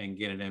them and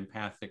get an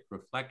empathic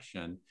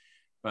reflection.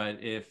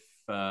 But if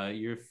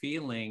you're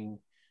feeling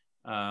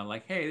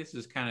like, hey, this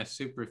is kind of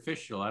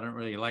superficial, I don't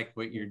really like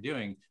what you're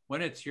doing,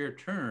 when it's your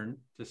turn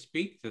to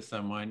speak to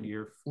someone,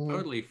 you're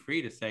totally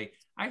free to say,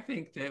 I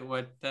think that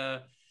what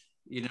that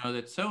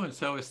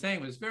so-and-so is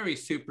saying was very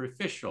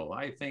superficial.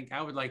 I think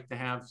I would like to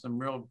have some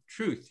real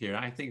truth here.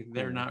 I think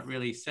they're not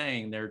really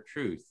saying their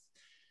truth.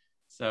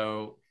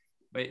 So,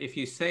 but if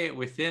you say it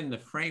within the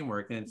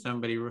framework and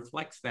somebody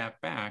reflects that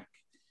back,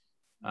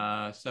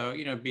 so,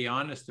 you know, be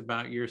honest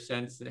about your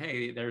sense that,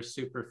 hey, they're a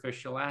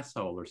superficial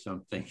asshole or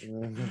something,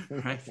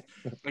 right?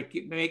 But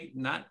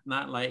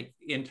not like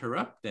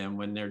interrupt them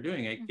when they're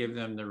doing it, give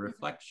them the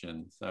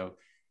reflection. So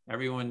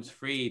everyone's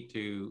free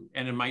to,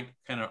 and it might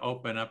kind of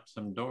open up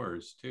some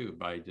doors too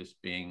by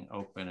just being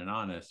open and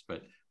honest,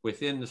 but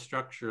within the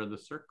structure of the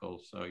circle.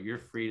 So you're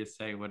free to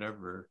say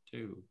whatever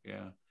too.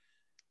 Yeah.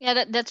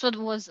 Yeah, that's what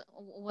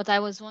I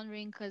was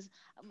wondering, because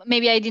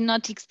maybe I did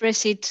not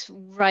express it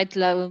right.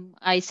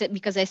 I said,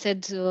 because I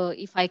said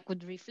if I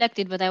could reflect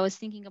it, but I was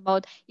thinking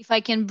about if I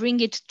can bring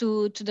it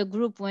to the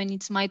group when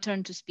it's my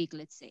turn to speak,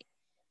 let's say,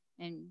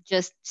 and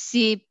just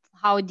see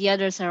how the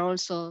others are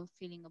also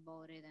feeling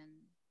about it,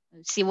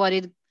 and see what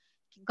it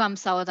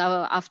comes out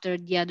after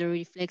the other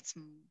reflects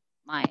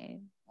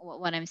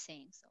what I'm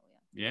saying. So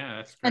yeah,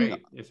 that's and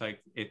great. It's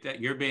like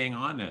you're being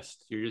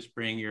honest. You're just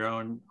bringing your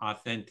own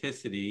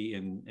authenticity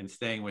and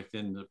staying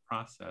within the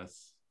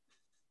process.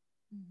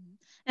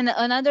 And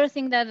another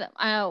thing that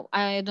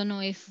I don't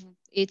know if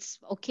it's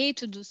okay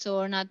to do so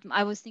or not.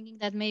 I was thinking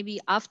that maybe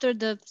after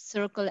the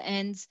circle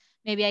ends,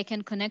 maybe I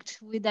can connect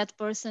with that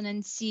person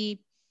and see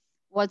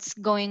what's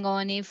going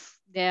on, if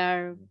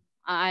they're,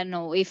 I don't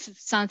know, if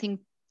something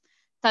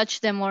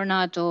touched them or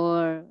not,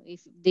 or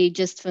if they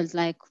just felt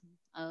like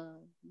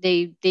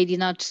they did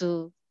not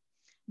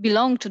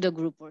belong to the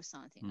group or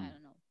something. I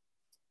don't know.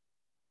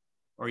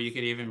 Or you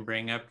could even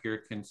bring up your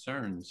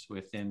concerns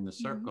within the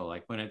circle.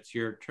 Like when it's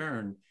your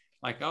turn,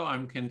 like, oh,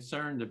 I'm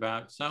concerned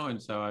about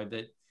so-and-so,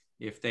 that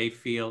if they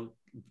feel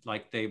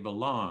like they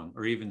belong,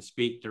 or even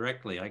speak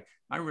directly, like,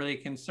 I'm really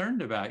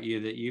concerned about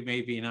you, that you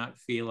maybe not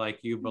feel like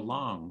you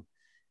belong.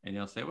 And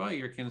you'll say, well,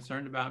 you're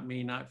concerned about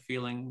me not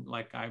feeling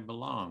like I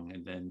belong.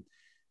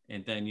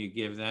 And then you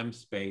give them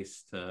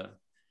space to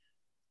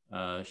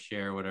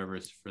share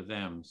whatever's for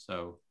them.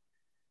 So,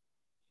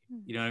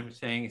 you know what I'm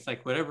saying? It's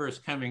like whatever is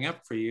coming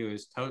up for you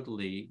is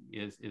totally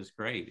is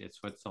great. It's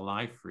what's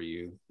alive for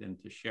you, then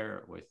to share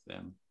it with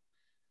them.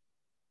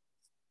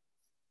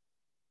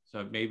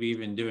 So maybe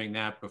even doing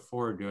that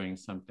before doing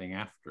something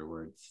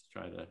afterwards,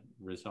 try to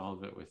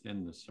resolve it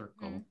within the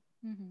circle.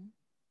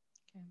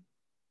 Okay.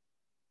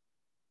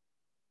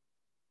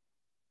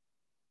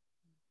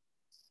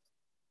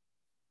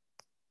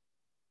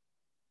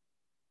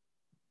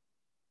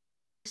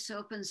 This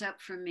opens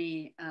up for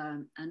me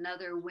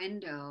another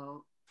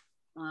window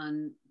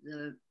on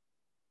the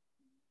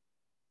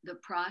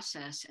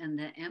process and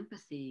the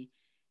empathy,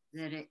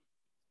 that it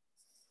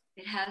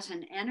has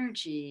an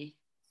energy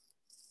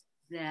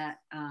that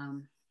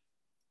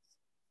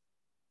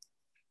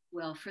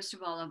well, first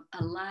of all, of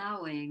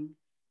allowing,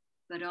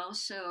 but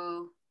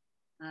also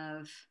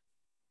of,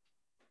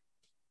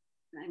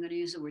 I'm going to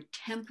use the word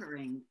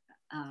tempering,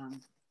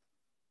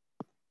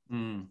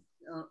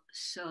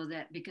 so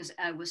that, because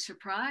I was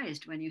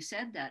surprised when you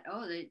said that,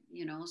 oh, that,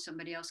 you know,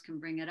 somebody else can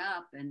bring it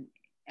up and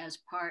as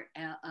part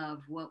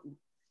of what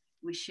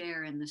we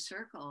share in the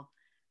circle.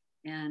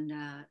 And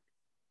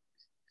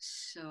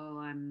so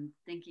I'm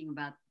thinking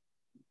about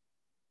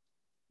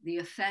the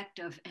effect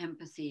of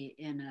empathy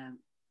in a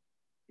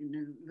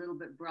little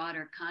bit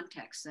broader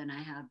context than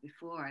I have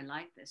before. I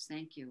like this.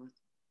 Thank you.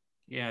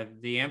 Yeah,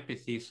 the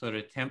empathy sort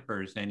of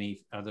tempers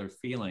any other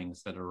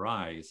feelings that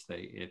arise.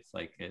 It's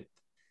like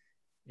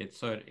it's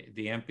sort of,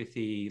 the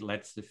empathy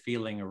lets the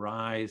feeling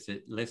arise,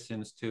 it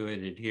listens to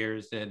it, it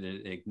hears it,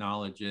 it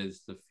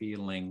acknowledges the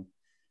feeling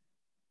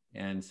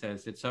and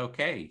says, it's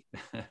okay.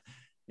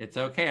 It's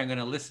okay, I'm going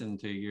to listen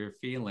to your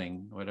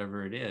feeling,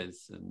 whatever it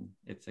is, and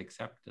it's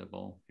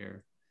acceptable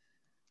here.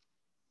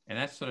 And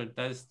that sort of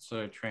does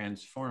sort of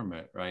transform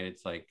it, right?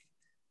 It's like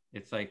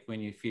when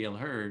you feel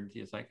heard,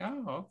 it's like,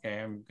 oh, okay,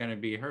 I'm going to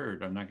be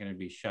heard. I'm not going to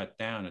be shut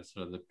down. It's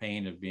sort of the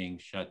pain of being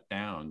shut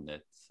down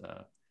that's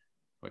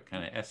what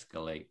kind of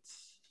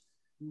escalates.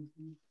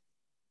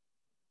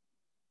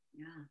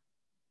 Yeah.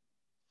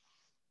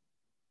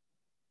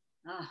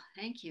 Oh,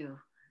 thank you.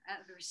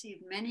 I've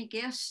received many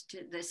gifts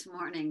this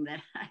morning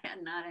that I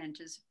had not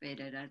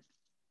anticipated.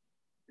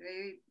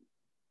 Very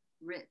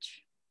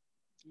rich.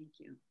 Thank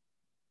you.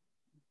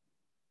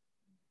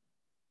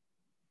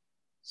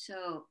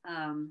 So,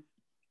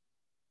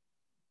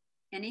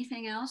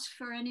 anything else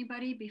for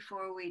anybody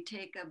before we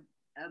take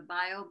a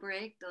bio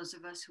break, those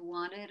of us who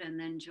want it, and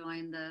then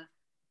join the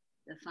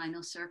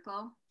final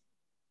circle?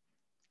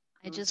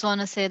 I just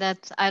want to say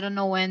that I don't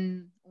know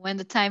when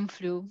the time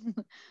flew,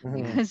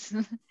 because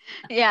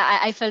yeah,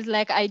 I felt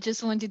like I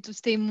just wanted to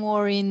stay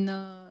more in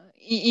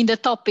the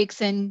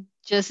topics, and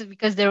just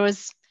because there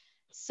was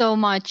so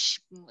much,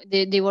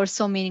 they were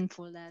so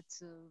meaningful that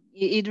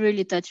it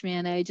really touched me,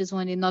 and I just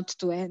wanted not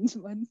to end.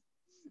 But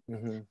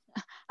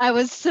I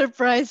was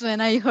surprised when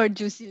I heard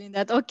you saying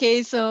that,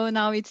 okay, so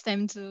now it's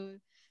time to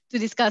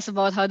discuss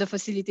about how the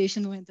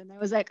facilitation went, and I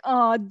was like,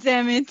 oh,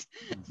 damn it.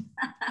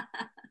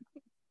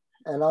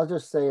 And I'll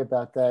just say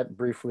about that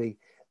briefly,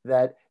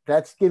 that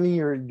that's giving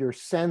your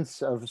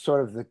sense of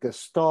sort of the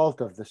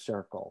gestalt of the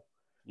circle.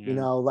 You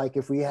know, like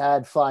if we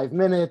had 5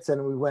 minutes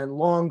and we went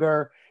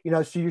longer, you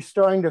know, so you're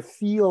starting to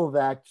feel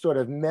that sort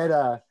of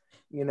meta,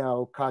 you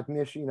know,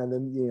 cognition,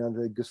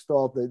 the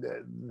gestalt,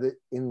 the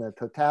in the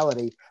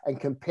totality, and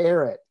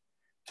compare it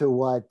to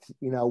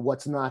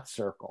what's not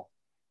circle.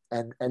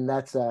 And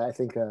that's, I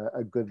think,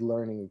 a good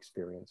learning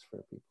experience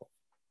for people.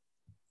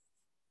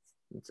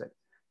 That's it.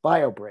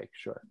 Bio break,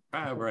 sure.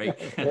 Bio break.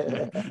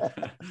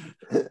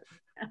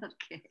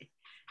 Okay,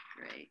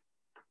 great.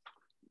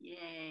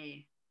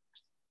 Yay.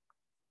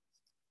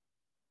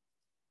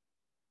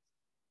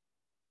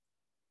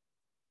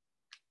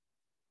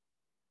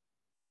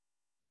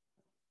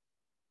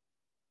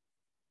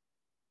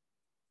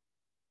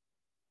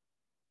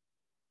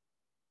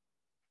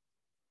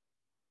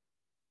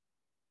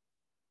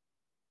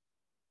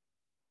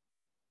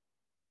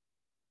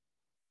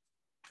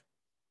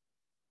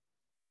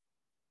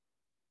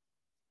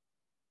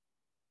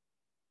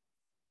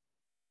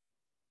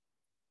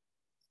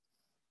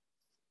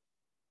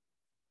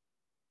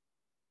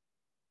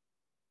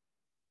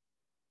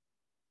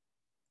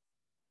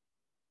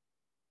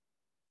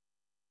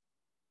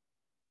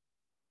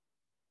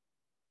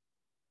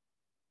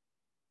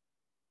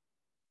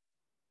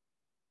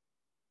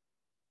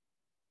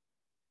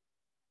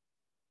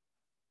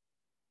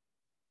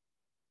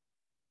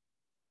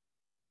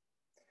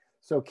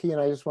 So Kian,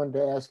 I just wanted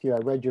to ask you, I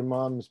read your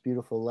mom's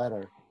beautiful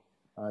letter,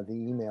 the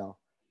email,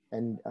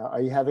 and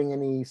are you having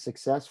any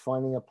success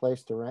finding a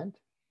place to rent?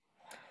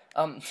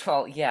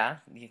 Well, yeah,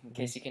 in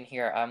case you can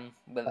hear, I'm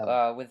with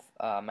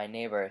my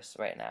neighbors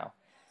right now.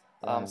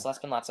 So that's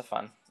been lots of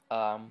fun.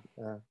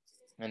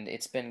 And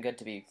it's been good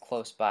to be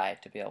close by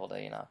to be able to,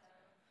 you know,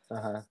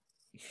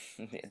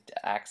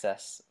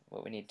 access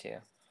what we need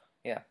to.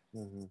 Yeah.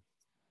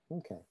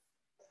 Okay.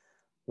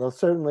 Well,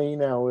 certainly, you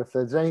know, if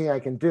there's anything I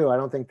can do, I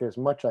don't think there's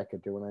much I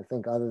could do. And I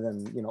think other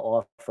than, you know,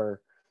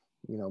 offer,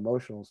 you know,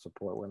 emotional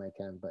support when I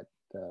can, but,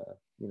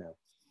 you know.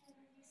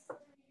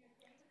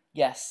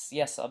 Yes,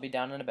 I'll be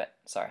down in a bit.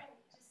 Sorry.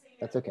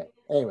 That's okay.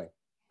 Anyway,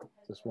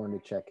 just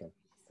wanted to check in.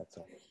 That's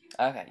all.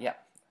 Okay, yeah.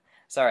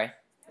 Sorry.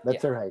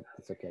 That's all right.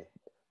 It's okay.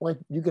 Well,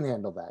 you can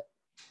handle that.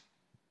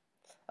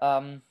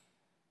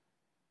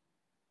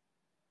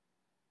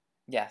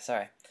 Yeah,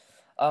 sorry.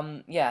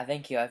 Yeah,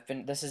 thank you.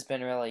 This has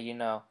been really, you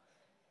know,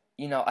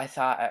 I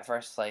thought at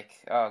first, like,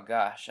 oh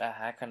gosh,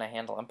 how can I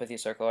handle Empathy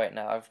Circle right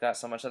now? I've got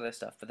so much other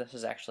stuff, but this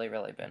has actually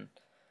really been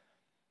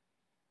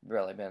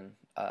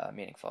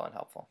meaningful and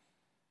helpful.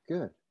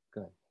 Good.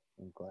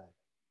 I'm glad.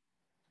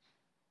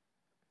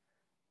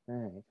 All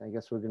right, I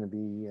guess we're going to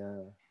be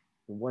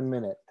 1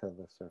 minute till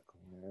the circle.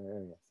 There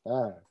it is.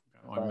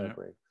 Fire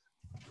breaks.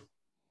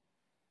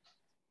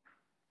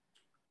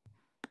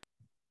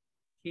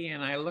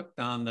 Ian, I looked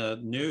on the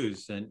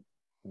news and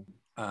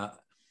I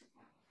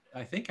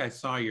think I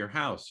saw your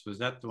house. Was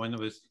that the one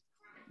that was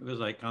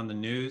like on the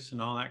news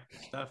and all that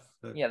stuff?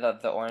 Yeah,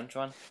 the orange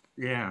one.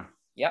 Yeah.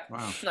 Yep.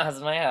 Wow.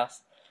 That's my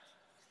house.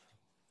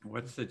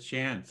 What's the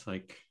chance?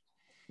 Like,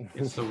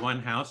 it's the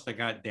one house that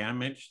got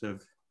damaged.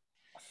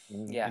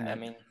 Yeah, I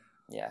mean,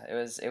 yeah, it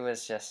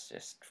was just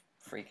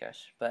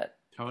freakish, but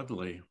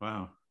totally.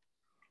 Wow.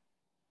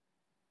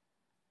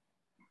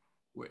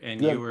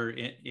 And you were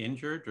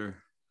injured, or?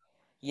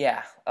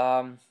 Yeah.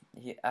 I'm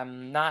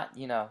not,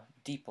 you know,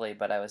 deeply,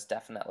 but I was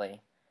the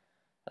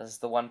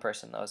one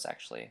person that was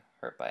actually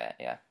hurt by it.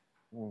 Yeah.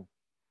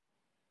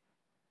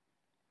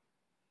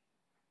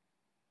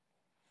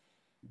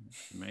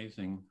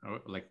 Amazing.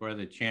 Like, what are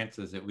the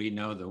chances that we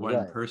know the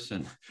one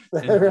person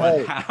in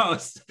one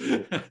house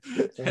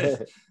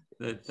that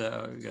we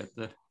got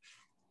the?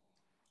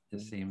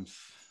 It seems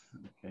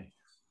okay.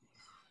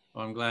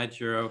 Well, I'm glad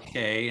you're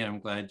okay. I'm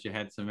glad you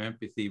had some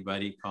empathy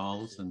buddy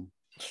calls, and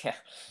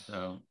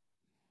so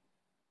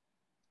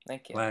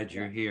thank you. Glad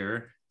you're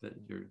here, that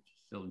you're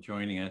still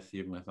joining us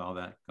even with all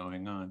that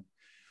going on.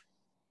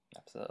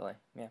 Absolutely.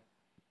 Yeah.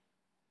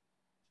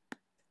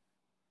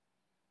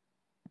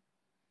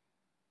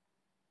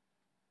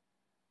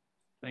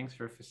 Thanks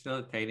for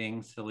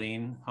facilitating,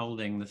 Celine,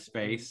 holding the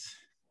space.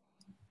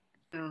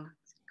 Oh,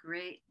 it's a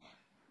great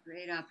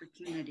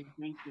opportunity.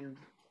 Thank you.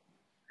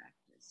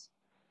 Practice.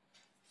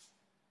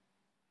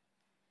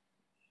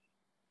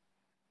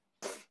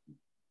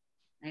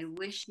 I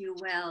wish you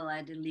well,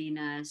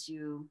 Adelina, as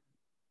you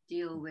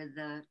deal with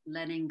the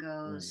letting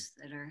goes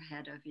that are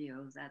ahead of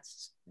you.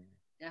 That's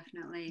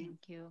definitely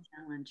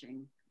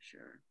challenging, for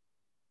sure.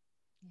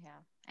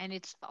 Yeah, and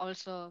it's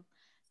also,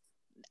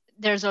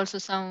 there's also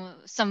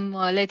some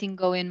letting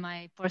go in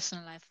my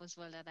personal life as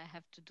well that I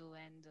have to do,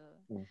 and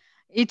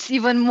it's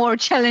even more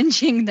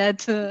challenging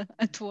that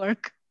at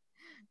work.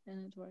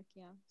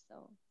 Yeah.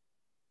 So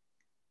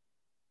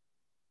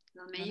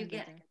may you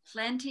get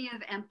plenty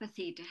of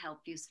empathy to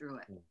help you through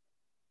it,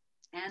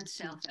 and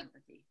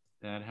self-empathy.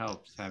 That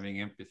helps,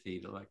 having empathy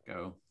to let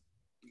go.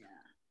 Yeah.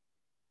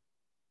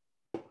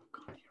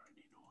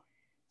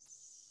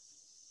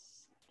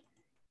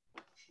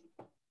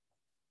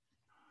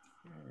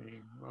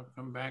 Hey,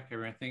 welcome back,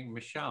 everyone. I think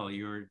Michelle,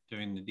 you were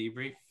doing the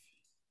debrief.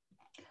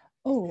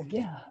 Oh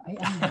yeah, I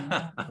am.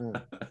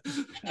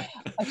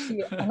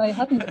 Actually, and I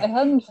hadn't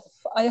actually.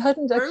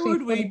 Where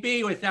would we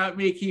be without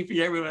me keeping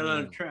everyone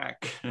on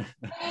track?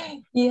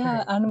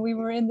 Yeah, and we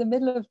were in the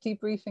middle of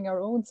debriefing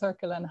our own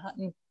circle and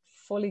hadn't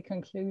fully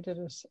concluded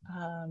it.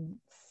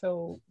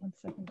 So 1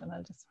 second, and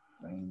I'll just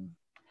bring.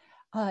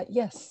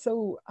 Yes,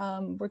 so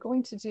we're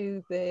going to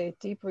do the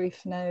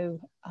debrief now.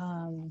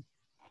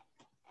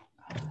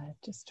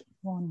 Just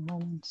one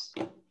moment.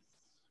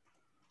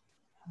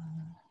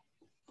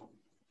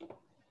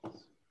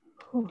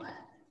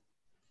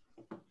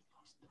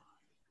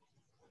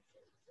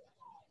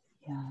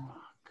 Yeah.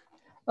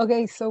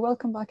 Okay, so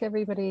welcome back,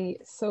 everybody.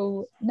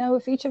 So now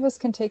if each of us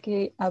can take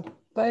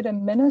about a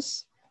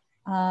minute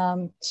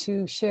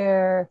to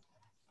share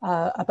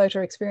about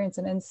our experience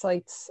and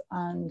insights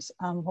and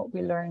what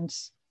we learned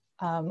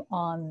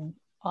on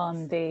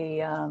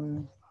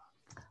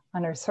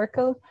our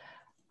circle.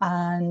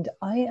 And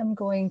I am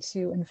going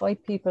to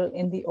invite people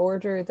in the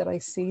order that I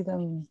see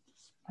them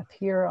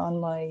appear on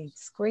my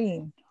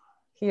screen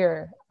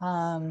here.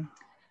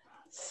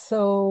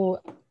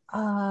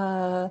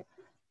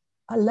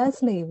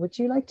 Leslie, would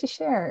you like to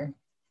share?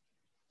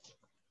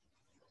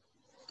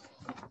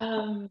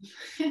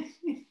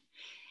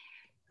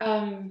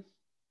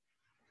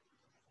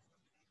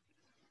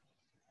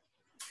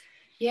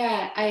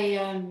 Yeah,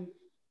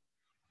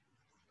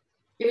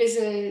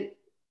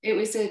 it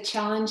was a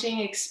challenging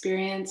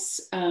experience,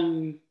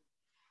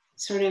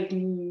 sort of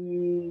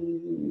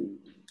being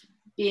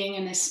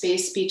in a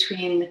space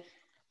between,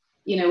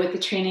 what the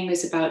training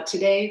was about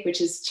today,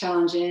 which is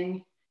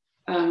challenging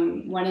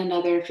one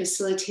another,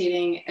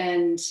 facilitating,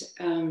 and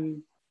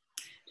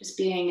just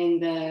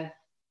being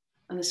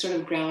on the sort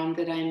of ground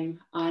that I'm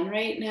on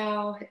right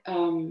now,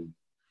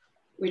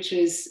 which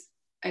was,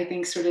 I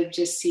think, sort of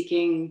just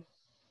seeking,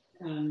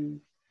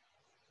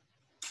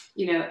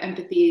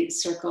 Empathy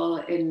Circle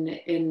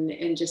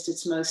in just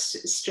its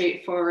most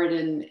straightforward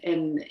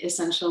and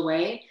essential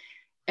way.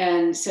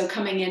 And so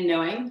coming in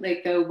knowing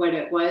what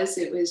it was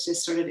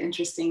just sort of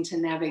interesting to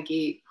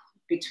navigate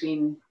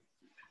between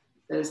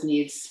those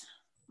needs.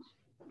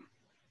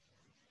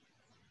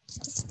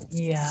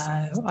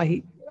 Yeah,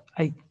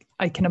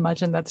 I can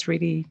imagine that's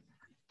really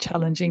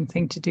challenging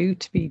thing to do,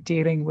 to be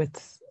dealing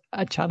with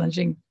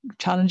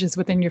challenges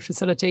within your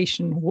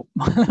facilitation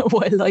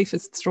while life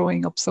is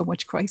throwing up so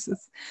much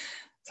crisis.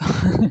 So,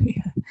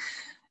 yeah.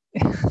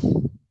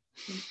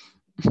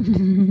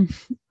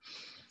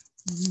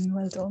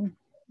 Well done.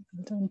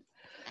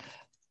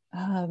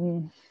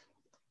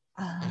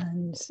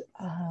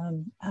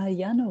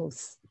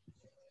 Janos,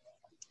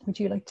 would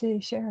you like to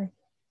share?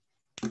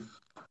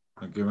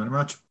 Thank you very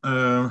much.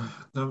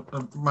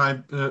 My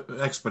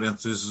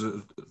experience is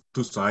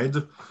two sides.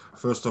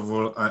 First of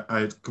all,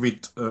 I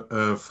quit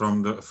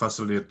from the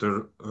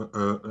facilitator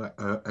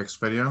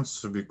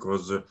experience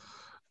because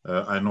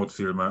I not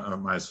feel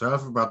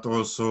myself, but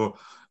also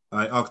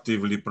I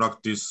actively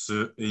practice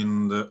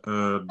in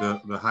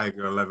the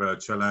higher level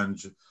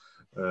challenge.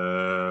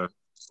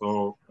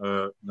 So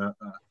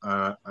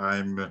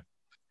I'm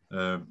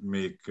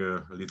make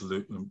a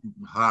little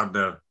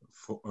harder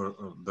for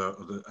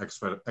the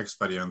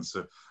experience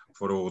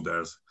for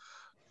others.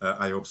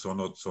 I also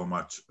not so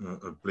much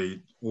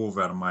played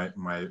over my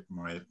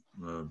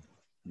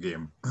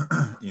game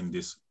in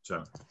this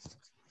challenge.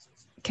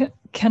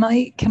 Can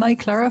I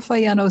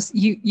clarify, Janos?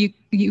 You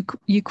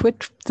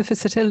quit the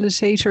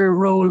facilitator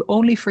role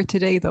only for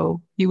today,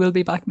 though. You will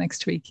be back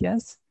next week,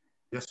 yes?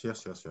 Yes.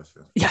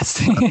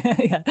 Yes,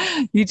 yeah.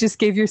 You just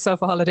gave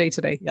yourself a holiday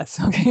today. Yes,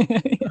 okay.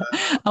 Yeah.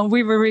 And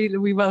we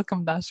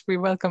welcome that. We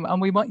welcome,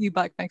 and we want you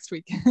back next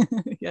week.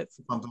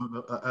 Yes.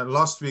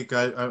 Last week,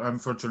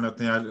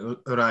 unfortunately I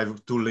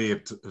arrived too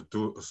late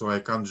so I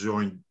can't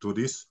join to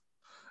this,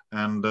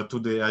 and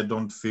today I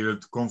don't feel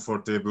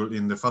comfortable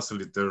in the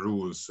facilitator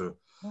rules.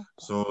 Okay.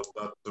 So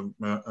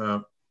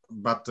that,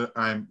 but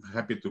I'm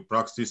happy to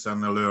practice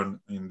and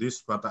learn in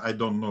this. But I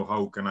don't know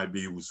how can I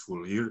be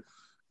useful here.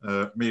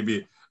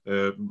 Maybe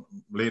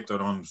later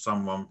on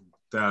someone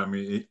tell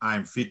me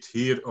I'm fit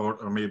here,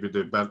 or maybe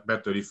the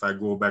better if I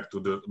go back to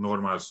the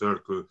normal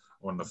circle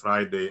on the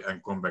Friday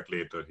and come back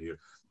later here.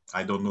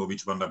 I don't know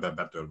which one the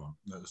better one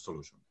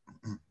solution.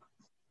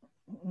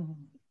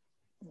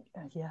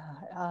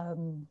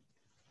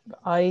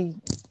 I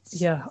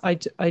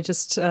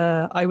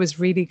was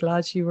really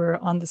glad you were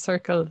on the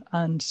circle,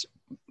 and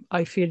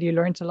I feel you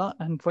learned a lot,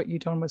 and what you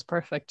done was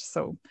perfect.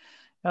 So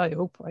I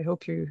hope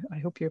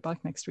you're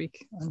back next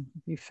week and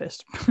be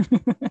fit.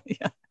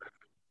 Yeah.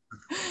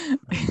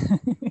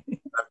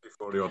 Happy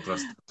for your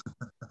trust.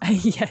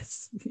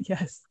 Yes,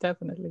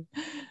 definitely.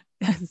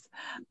 Yes.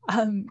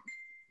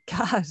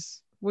 Kat,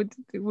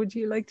 would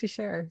you like to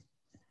share?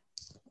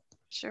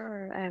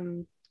 Sure.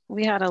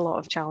 We had a lot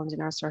of challenge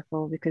in our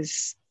circle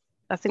because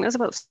I think there's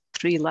about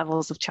 3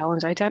 levels of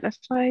challenge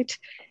identified.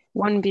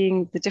 One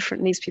being the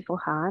different needs people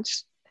had.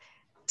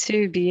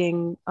 2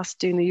 being us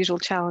doing the usual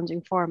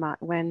challenging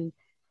format when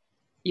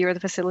you're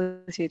the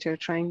facilitator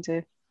trying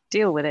to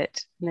deal with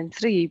it. And then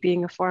 3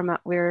 being a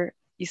format where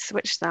you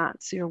switch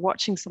that. So you're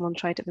watching someone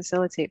try to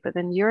facilitate, but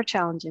then you're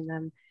challenging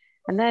them.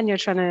 And then you're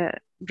trying to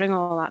bring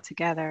all that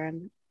together,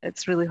 and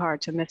it's really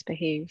hard to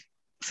misbehave.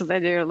 So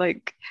then you're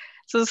like,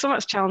 so there's so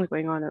much challenge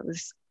going on.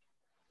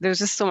 There's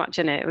just so much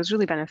in it. It was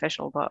really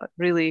beneficial, but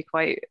really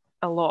quite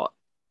a lot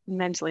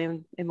mentally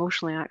and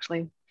emotionally,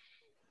 actually.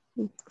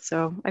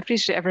 So I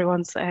appreciate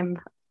everyone's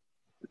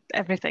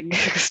everything.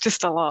 It was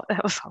just a lot.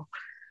 That was all.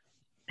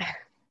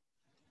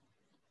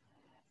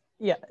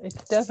 Yeah,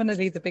 it's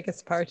definitely the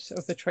biggest part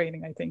of the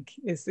training, I think,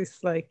 is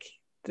this like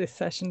the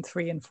session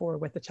 3 and 4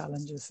 with the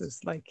challenges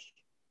is like,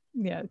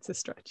 yeah, it's a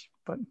stretch,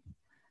 but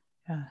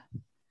yeah,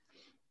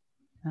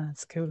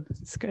 it's cool.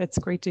 It's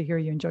great to hear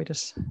you enjoyed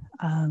it.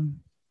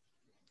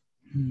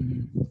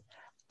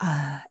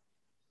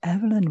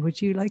 Evelyn,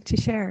 would you like to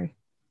share?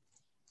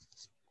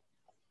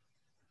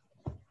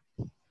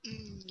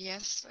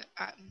 Yes,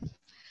 I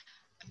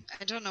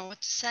don't know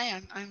what to say.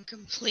 I'm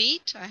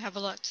complete. I have a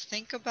lot to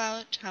think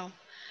about,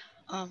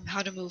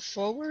 how to move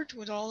forward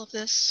with all of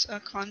this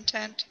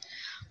content.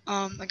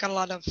 I got a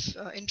lot of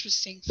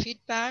interesting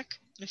feedback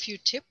and a few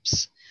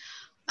tips.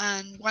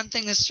 And one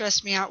thing that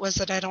stressed me out was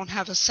that I don't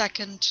have a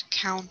second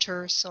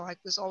counter. So I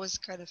was always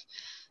kind of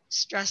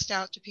stressed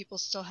out. Do people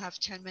still have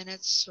 10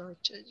 minutes or,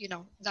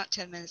 not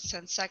 10 minutes,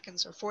 10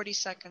 seconds or 40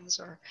 seconds,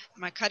 or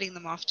am I cutting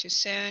them off too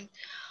soon?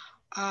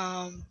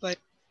 But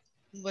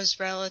was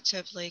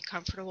relatively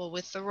comfortable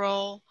with the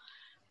role,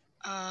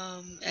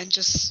 and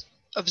just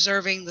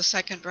observing the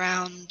second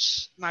round,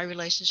 my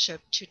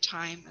relationship to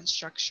time and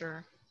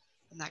structure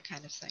and that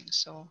kind of thing.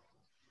 So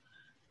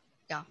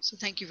yeah, so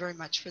thank you very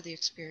much for the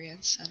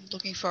experience and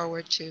looking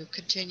forward to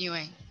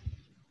continuing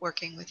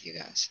working with you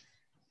guys.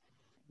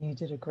 You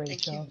did a great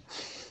Thank job.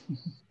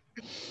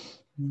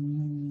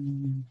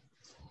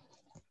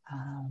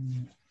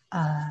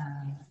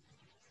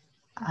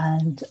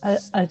 And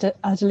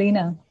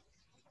Adelina.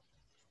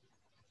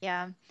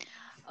 Yeah.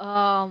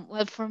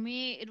 Well, for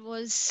me, it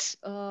was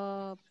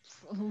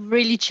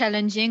really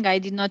challenging. I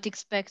did not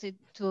expect it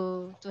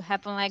to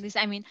happen like this.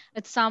 I mean,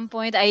 at some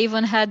point, I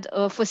even had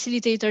a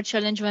facilitator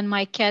challenge when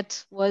my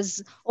cat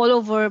was all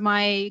over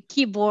my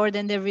keyboard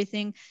and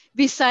everything,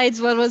 besides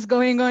what was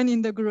going on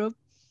in the group.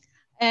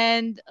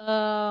 And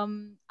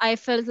I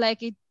felt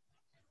like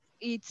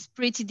it's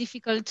pretty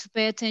difficult to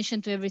pay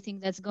attention to everything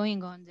that's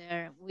going on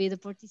there with the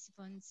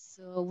participants,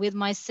 with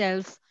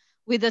myself,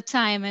 with the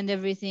time and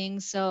everything.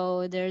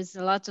 So there's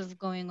a lot of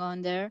going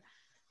on there.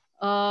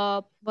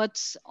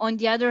 But on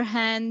the other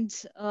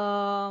hand,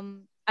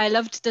 I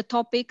loved the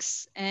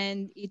topics,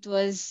 and it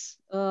was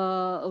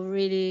a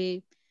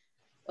really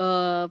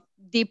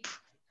deep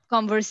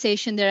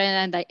conversation there,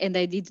 and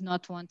I did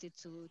not want it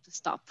to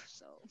stop.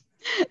 So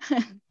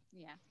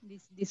yeah,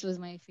 this was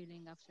my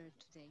feeling after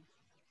today.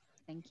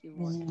 Thank you.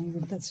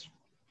 That's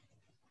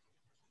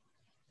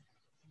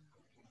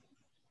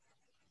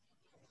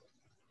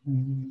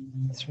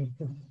really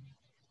good.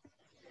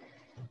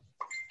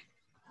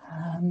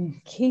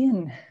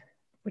 Cian,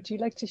 would you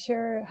like to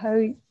share how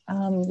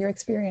your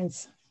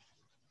experience?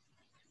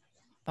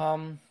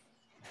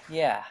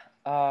 Yeah.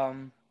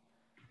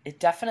 It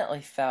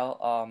definitely felt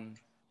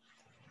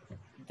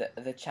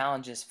the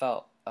challenges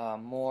felt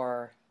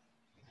more.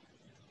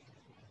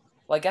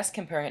 Well, I guess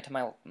comparing it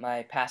to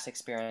my past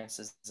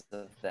experiences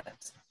of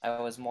this,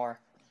 I was more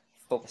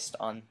focused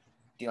on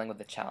dealing with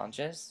the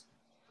challenges.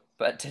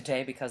 But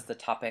today, because the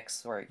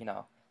topics were,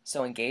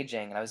 so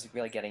engaging, and I was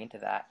really getting into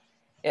that,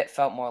 it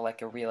felt more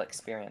like a real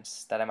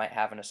experience that I might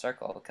have in a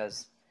circle,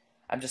 because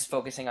I'm just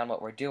focusing on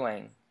what we're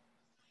doing.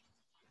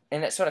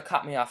 And it sort of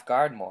caught me off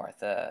guard more,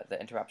 the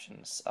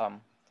interruptions.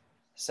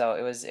 So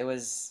it was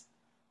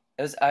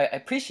I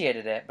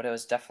appreciated it, but it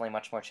was definitely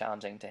much more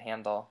challenging to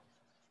handle,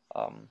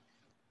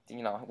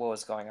 what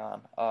was going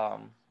on.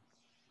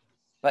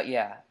 But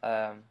yeah,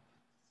 I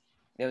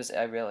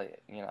really,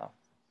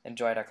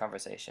 enjoyed our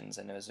conversations,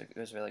 and it was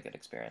a really good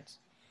experience.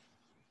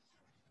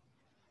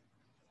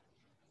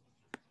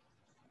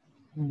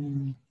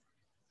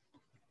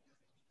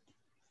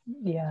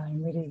 Yeah,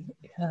 I'm really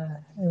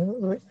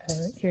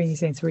hearing you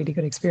say it's a really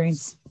good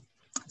experience.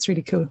 It's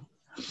really cool.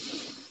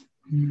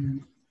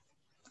 And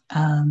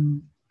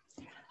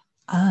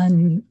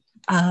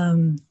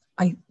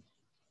I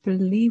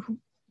believe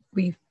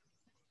we've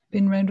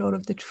been around all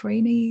of the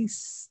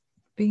trainees,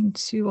 been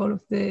to all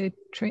of the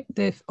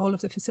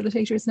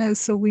facilitators now,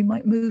 so we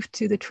might move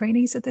to the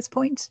trainees at this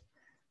point.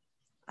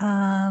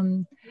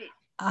 Have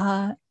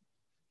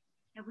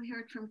we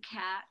heard from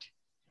Kat?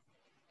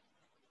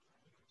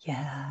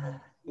 Yeah.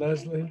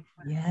 Leslie.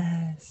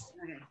 Yes.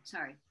 Okay,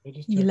 sorry.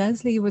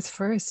 Leslie was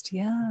first.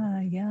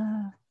 Yeah.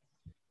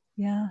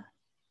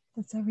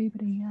 That's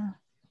everybody. Yeah.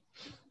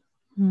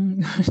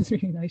 It's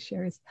really nice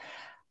shares.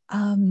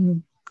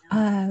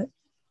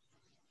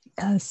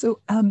 So,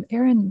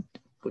 Erin,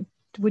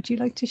 would you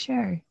like to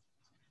share?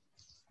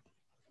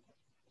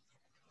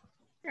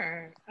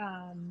 Sure.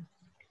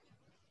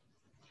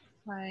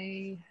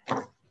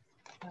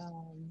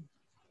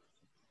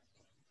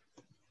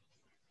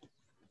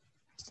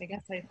 I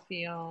guess I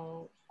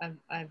feel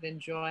I've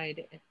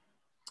enjoyed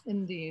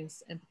in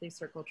these empathy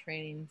circle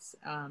trainings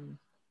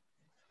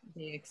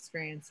the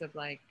experience of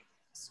like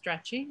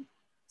stretching.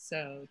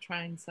 So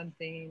trying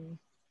something,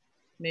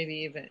 maybe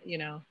even,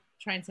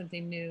 trying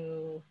something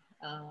new,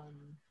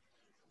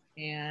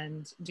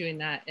 and doing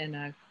that in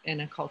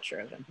a culture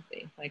of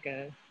empathy, like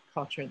a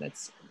culture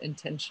that's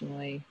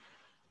intentionally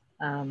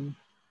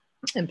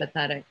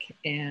empathetic.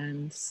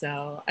 And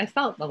so I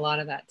felt a lot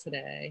of that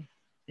today,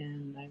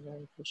 and I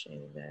really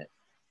appreciated it,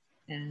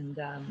 and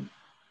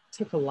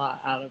took a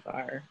lot out of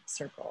our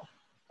circle,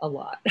 a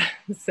lot.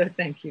 So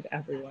thank you to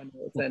everyone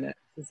who was in it.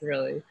 It was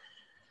really,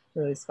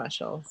 really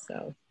special.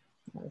 So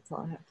that's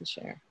all I have to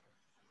share.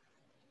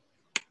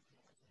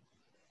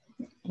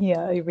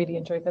 Yeah, I really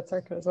enjoyed that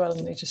circle as well,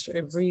 and I just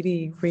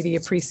really, really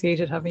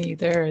appreciated having you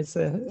there as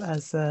a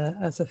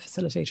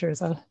facilitator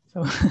as well.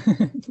 So,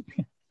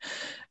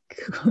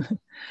 cool.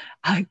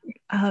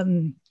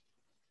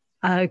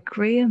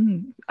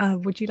 Graham,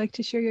 would you like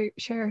to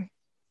share?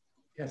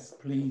 Yes,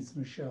 please,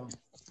 Michelle.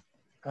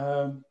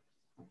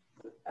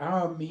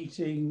 Our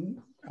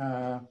meeting,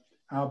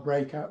 our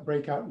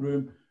breakout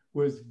room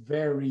was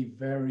very,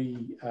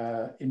 very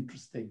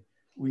interesting.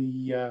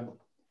 We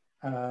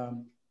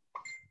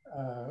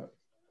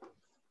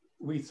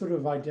sort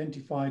of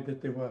identified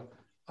that there were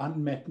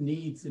unmet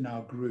needs in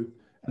our group.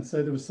 And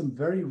so there was some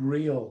very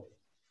real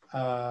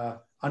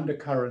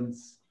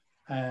undercurrents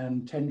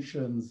and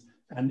tensions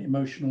and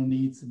emotional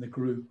needs in the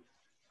group.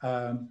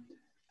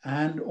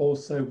 And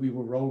also we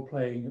were role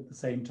playing at the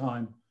same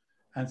time.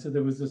 And so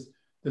there was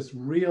this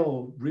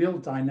real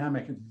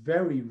dynamic, it's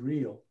very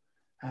real.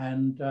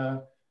 And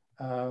for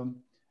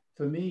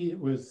me, it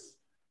was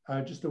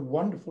just a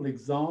wonderful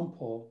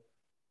example,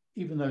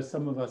 even though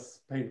some of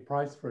us paid a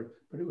price for it,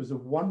 but it was a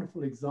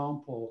wonderful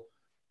example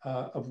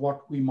of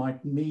what we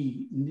might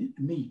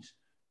meet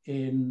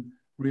in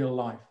real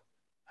life.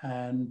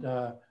 And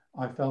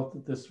I felt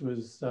that this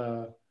was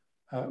a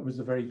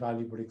very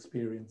valuable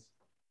experience.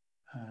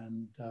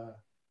 And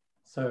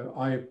so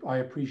I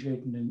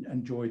appreciate and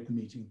enjoyed the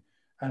meeting.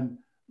 And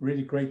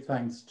really great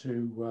thanks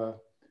to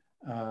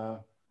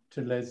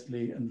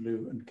Leslie and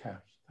Lou and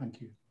Kat.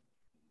 Thank you.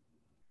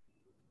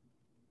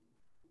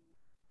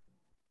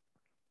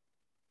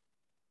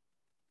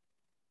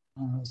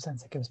 Oh,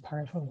 sounds like it was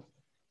powerful.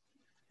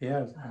 Yeah,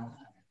 it was powerful.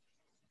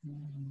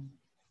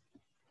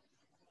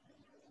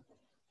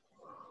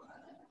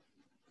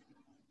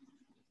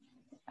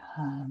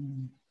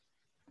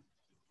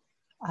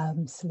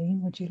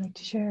 Celine, would you like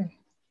to share?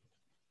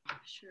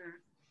 Sure.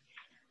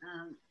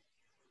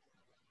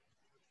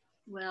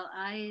 Well,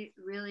 I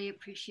really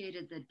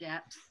appreciated the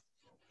depth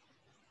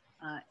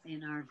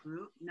in our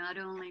group, not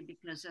only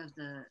because of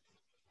the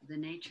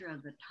nature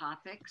of the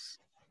topics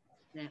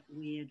that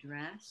we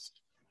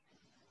addressed,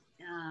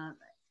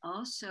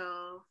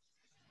 also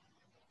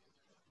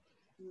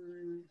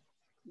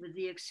with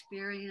the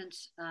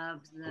experience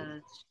of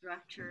the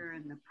structure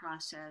and the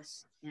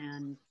process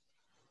and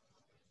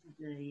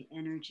the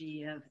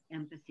energy of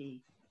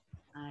empathy.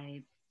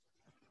 I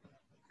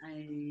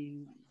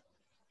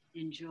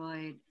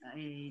enjoyed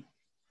a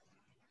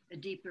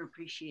deeper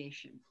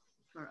appreciation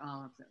for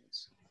all of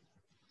those.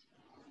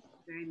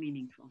 Very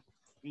meaningful.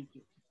 Thank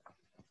you.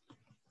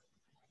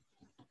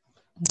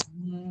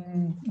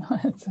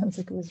 It sounds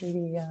like it was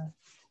really, that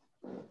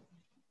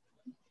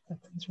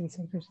sounds really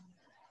sacred.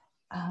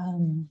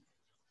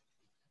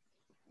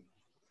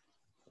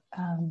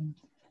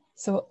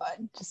 So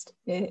just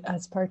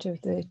as part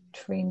of the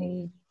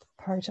trainee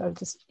part, I'll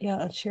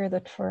share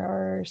that for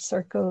our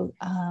circle.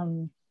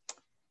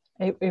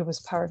 It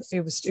was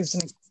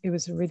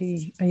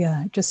really,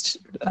 just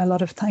a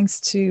lot of thanks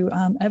to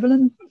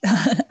Evelyn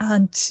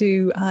and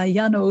to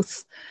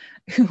Janos,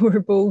 who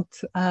were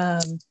both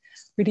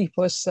really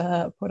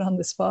put on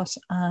the spot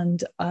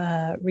and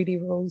really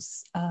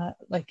rose, it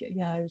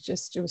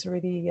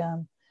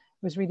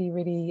was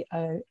really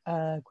a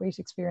great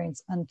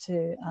experience. And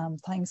to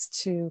thanks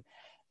to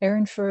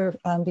Erin for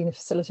being a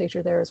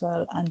facilitator there as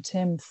well, and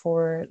Tim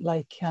for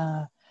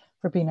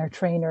being our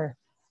trainer.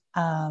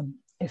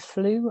 It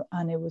flew,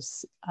 and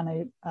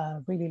I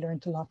really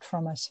learned a lot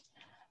from it.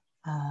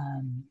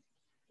 I'm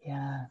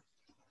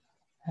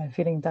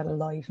feeling that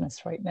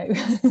aliveness right now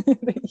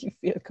that you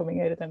feel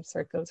coming out of them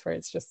circles, where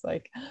it's just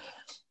like,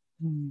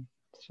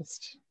 it's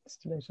just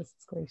delicious.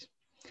 It's great.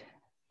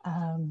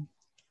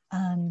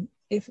 And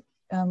if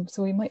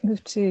so, we might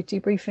move to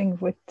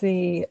debriefing with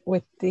the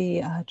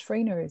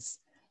trainers.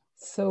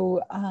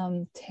 So,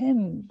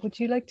 Tim, would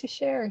you like to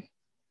share?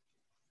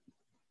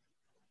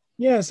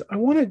 Yes, I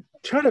want to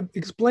try to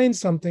explain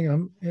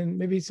something, and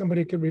maybe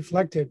somebody could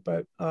reflect it,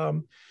 but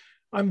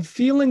I'm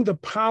feeling the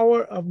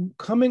power of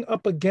coming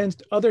up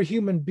against other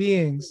human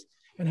beings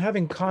and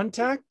having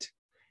contact,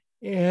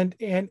 and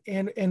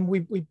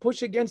we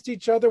push against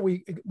each other.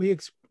 We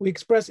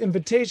express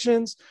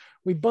invitations.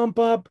 We bump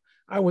up.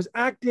 I was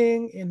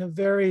acting in a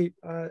very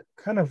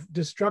kind of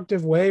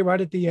destructive way right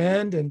at the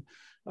end, and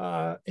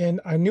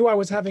I knew I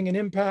was having an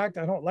impact.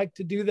 I don't like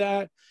to do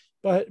that,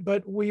 but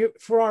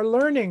for our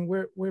learning,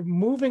 we're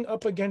moving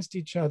up against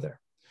each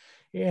other,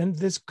 and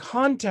this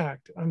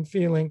contact I'm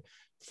feeling,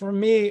 for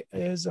me,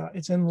 is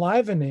it's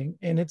enlivening,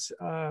 and it's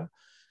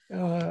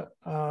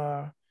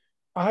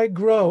I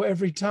grow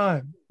every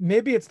time.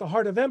 Maybe it's the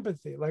heart of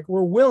empathy. Like,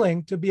 we're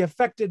willing to be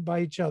affected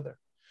by each other,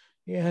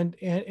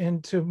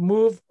 and to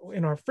move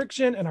in our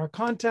friction and our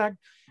contact.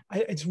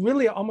 It's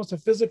really almost a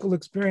physical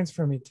experience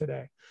for me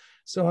today.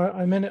 So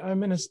I'm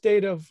in a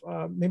state of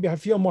maybe I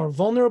feel more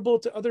vulnerable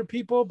to other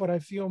people, but I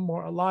feel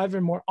more alive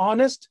and more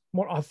honest,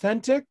 more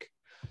authentic,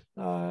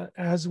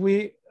 as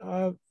we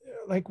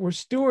we're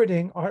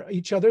stewarding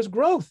each other's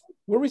growth.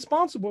 We're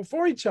responsible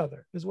for each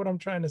other, is what I'm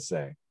trying to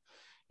say,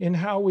 in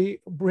how we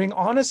bring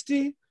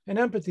honesty and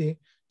empathy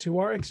to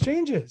our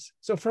exchanges.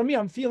 So for me,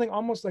 I'm feeling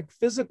almost like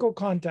physical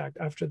contact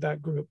after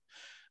that group,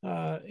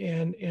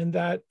 and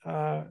that,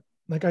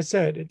 like I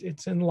said,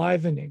 it's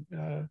enlivening,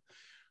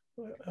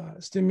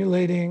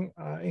 stimulating,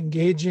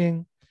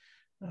 engaging.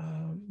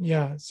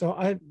 So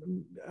I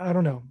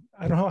don't know.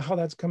 I don't know how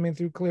that's coming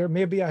through clear.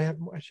 Maybe I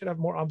should have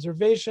more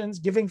observations,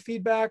 giving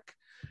feedback,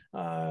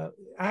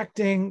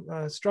 acting,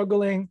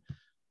 struggling,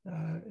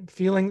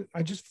 feeling.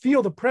 I just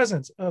feel the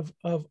presence of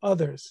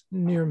others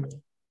near me.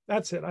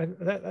 That's it.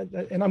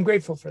 And I'm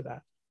grateful for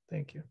that.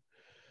 Thank you.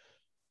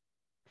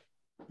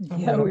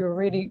 Yeah, we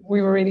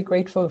were really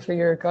grateful for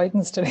your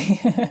guidance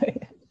today.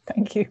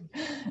 Thank you.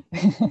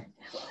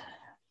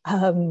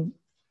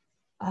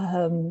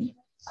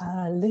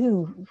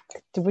 Lou,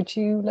 would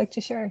you like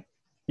to share?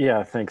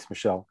 Yeah, thanks,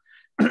 Michelle.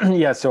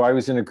 Yeah, so I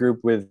was in a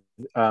group with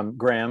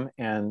Graham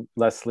and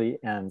Leslie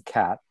and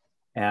Kat.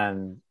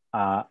 And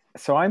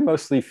so I'm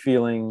mostly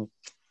feeling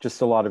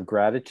just a lot of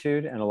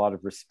gratitude and a lot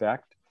of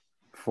respect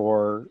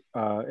for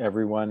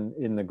everyone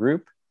in the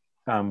group.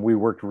 We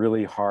worked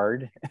really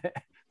hard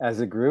as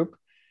a group.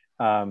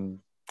 In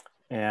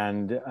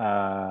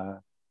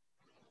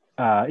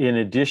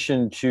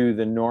addition to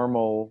the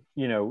normal,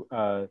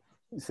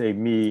 say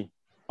me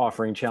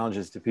offering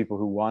challenges to people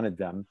who wanted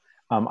them,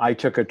 I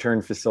took a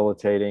turn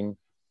facilitating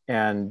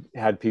and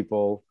had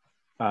people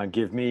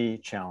give me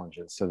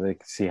challenges so they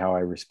could see how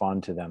I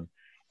respond to them.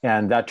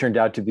 And that turned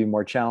out to be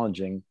more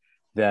challenging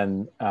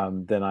than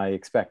I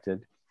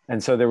expected.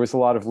 And so there was a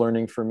lot of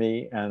learning for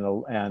me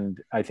and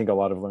I think a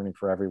lot of learning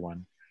for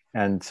everyone.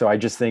 And so I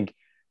just think,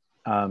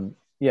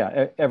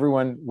 yeah,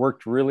 everyone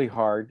worked really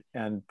hard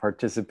and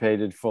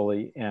participated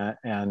fully.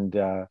 And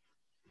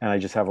I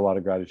just have a lot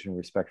of gratitude and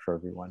respect for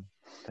everyone.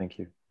 Thank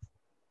you.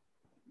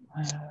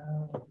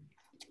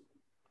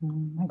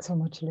 Thanks so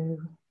much,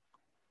 Lou.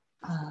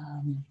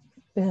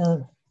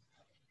 Bill.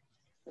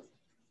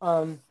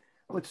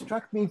 What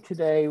struck me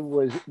today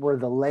were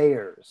the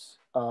layers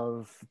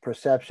of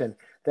perception,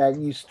 that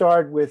you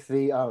start with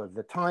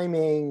the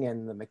timing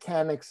and the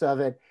mechanics of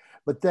it,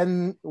 but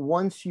then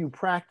once you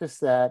practice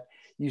that,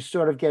 you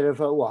sort of get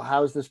well,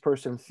 how's this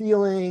person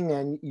feeling?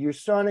 And you're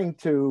starting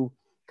to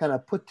kind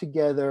of put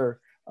together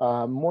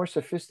more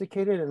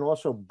sophisticated and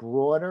also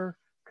broader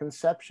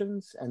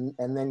conceptions, and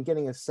then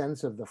getting a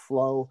sense of the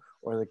flow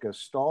or the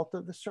gestalt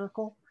of the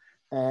circle.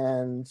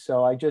 And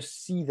so I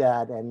just see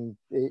that, and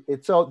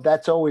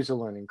that's always a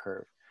learning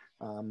curve,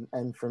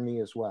 and for me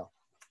as well.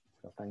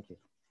 So thank you.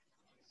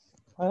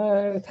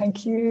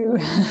 Thank you.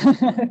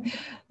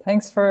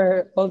 Thanks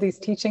for all these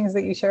teachings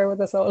that you share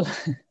with us all.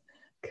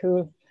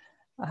 Cool.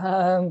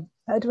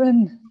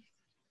 Edwin.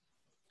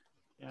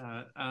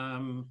 Yeah.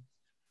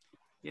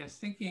 Yes,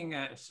 thinking,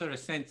 sort of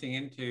sensing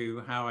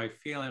into how I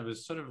feel, it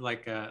was sort of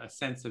like a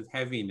sense of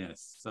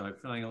heaviness. So I'm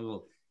feeling a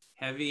little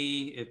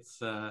heavy. It's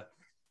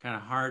kind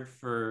of hard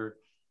for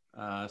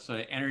sort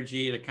of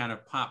energy to kind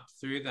of pop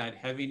through that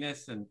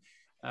heaviness. And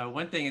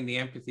one thing in the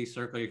empathy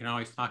circle, you can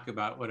always talk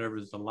about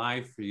whatever's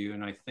alive for you.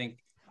 And I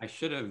think I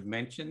should have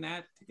mentioned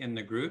that in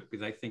the group,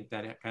 because I think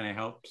that kind of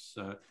helps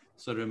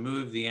sort of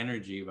move the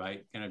energy by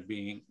kind of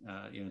being,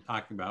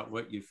 talking about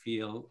what you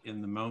feel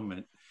in the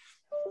moment.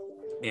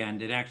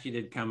 And it actually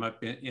did come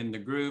up in the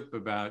group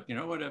about,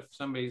 what if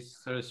somebody's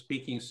sort of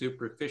speaking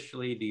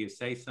superficially? Do you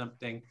say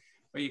something?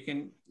 Or you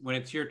can, when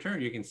it's your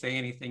turn, you can say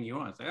anything you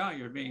want. Say, oh,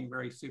 you're being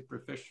very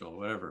superficial,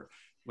 whatever,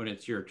 when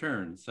it's your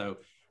turn. So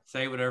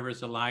say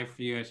whatever's alive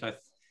for you. So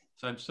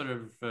I'm sort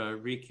of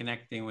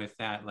reconnecting with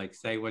that, like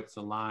say what's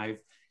alive.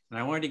 And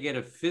I wanted to get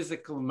a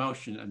physical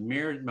motion, a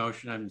mirrored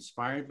motion. I'm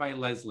inspired by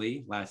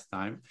Leslie last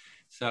time.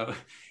 So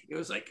it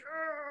was like,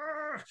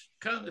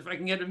 come, if I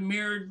can get a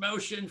mirrored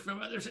motion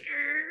from others.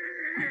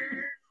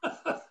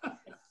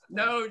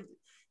 No,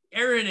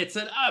 Aaron, it's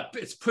an up.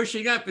 It's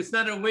pushing up. It's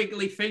not a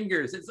wiggly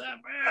fingers. It's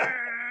up.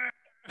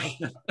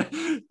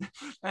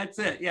 That's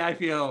it. Yeah,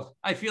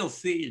 I feel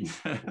seen.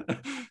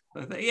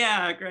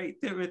 Yeah,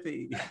 great,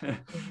 Timothy.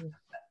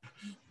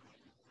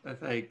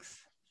 Thanks.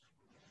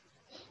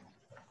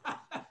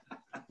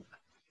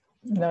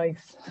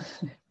 Nice.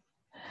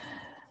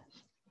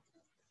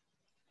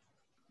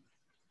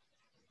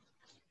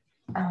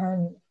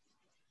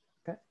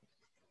 Okay.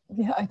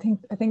 Yeah, I think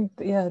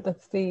yeah,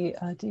 that's the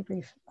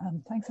debrief.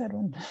 Thanks,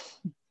 Edwin.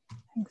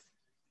 Thanks.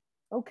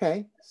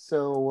 Okay,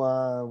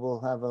 so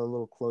we'll have a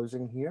little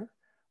closing here.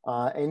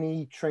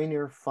 Any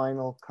trainer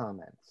final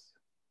comments?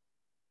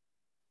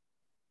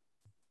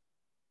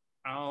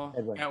 I'll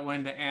got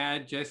one to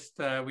add. Just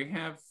we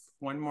have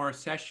one more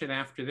session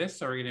after this,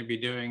 so we're going to be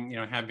doing,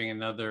 having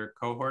another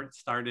cohort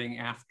starting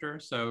after.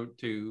 So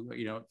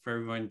to, for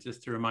everyone,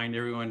 just to remind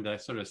everyone to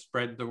sort of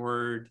spread the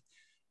word.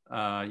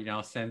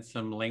 I'll send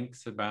some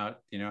links about,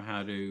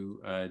 how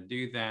to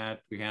do that.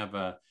 We have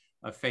a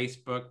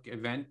Facebook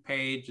event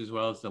page as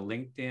well as the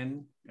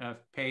LinkedIn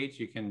page.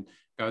 You can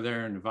go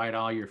there and invite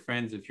all your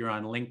friends. If you're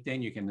on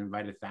LinkedIn, you can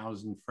invite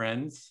 1,000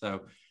 friends.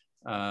 So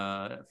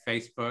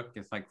Facebook,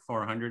 it's like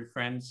 400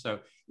 friends. So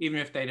even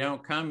if they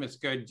don't come, it's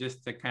good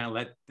just to kind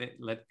of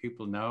let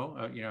people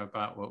know,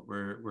 about what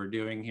we're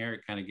doing here.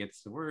 It kind of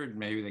gets the word.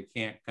 Maybe they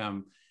can't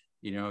come,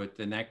 at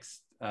the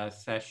next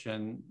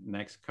session,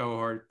 next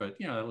cohort, but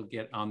it'll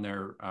get on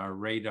their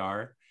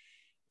radar.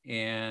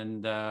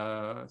 And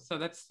so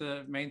that's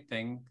the main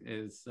thing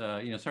is,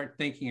 start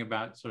thinking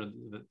about sort of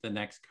the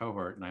next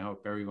cohort. And I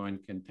hope everyone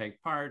can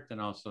take part and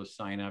also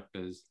sign up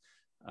as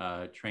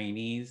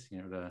trainees,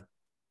 to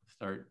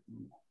start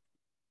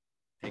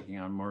taking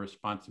on more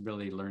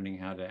responsibility, learning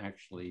how to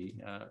actually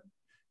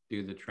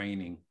do the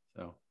training.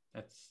 So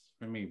that's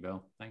for me,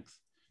 Bill. Thanks.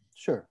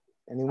 Sure.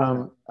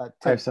 Anyone? I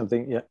have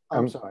something. Yeah.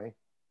 I'm sorry.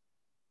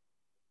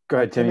 Go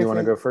ahead, Tim. You want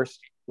to go first?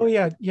 Oh,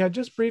 yeah.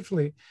 Just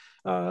briefly.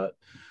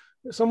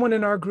 Someone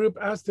in our group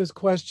asked this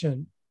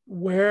question: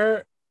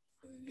 where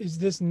is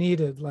this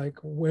needed? Like,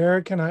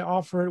 where can I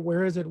offer it?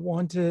 Where is it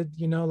wanted?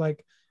 You know,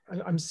 like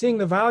I'm seeing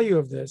the value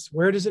of this.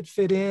 Where does it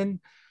fit in?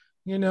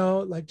 You know,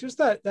 like just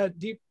that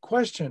deep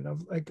question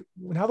of like,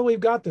 now that we've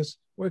got this,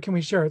 where can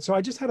we share it? So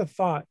I just had a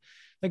thought,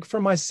 like for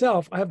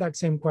myself, I have that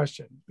same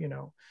question, you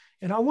know,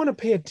 and I want to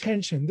pay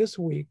attention this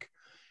week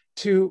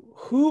to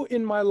who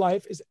in my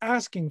life is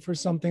asking for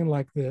something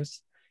like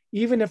this,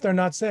 even if they're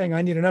not saying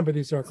I need an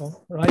empathy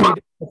circle or I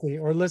need empathy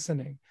or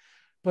listening,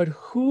 but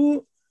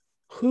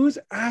who's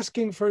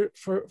asking for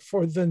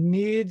the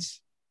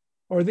needs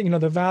or the, you know,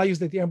 the values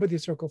that the empathy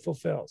circle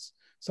fulfills.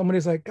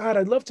 Somebody's like, God,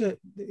 I'd love to,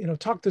 you know,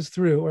 talk this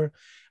through, or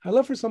I'd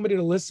love for somebody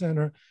to listen,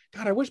 or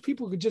God, I wish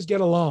people could just get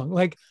along.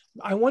 Like,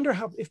 I wonder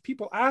how, if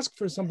people ask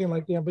for something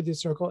like the empathy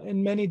circle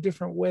in many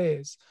different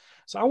ways.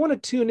 So I want to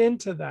tune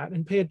into that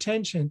and pay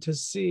attention to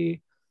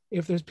see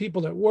if there's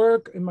people at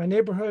work, in my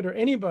neighborhood, or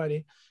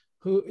anybody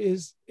who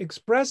is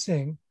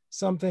expressing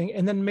something,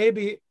 and then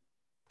maybe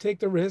take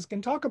the risk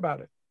and talk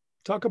about it.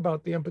 Talk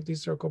about the empathy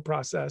circle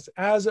process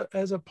as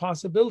a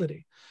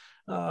possibility.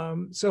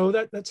 So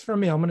that's for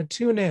me. I'm going to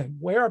tune in.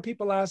 Where are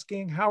people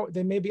asking? How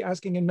they may be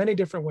asking in many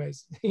different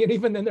ways,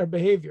 even in their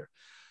behavior,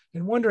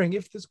 and wondering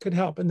if this could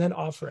help, and then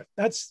offer it.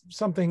 That's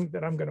something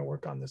that I'm going to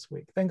work on this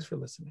week. Thanks for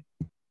listening.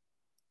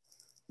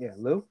 Yeah,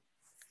 Lou?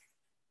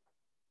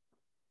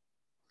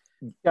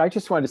 Yeah, I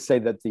just wanted to say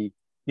that the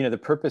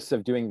purpose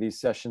of doing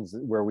these sessions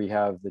where we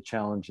have the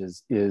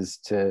challenges is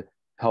to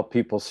help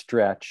people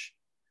stretch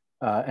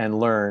and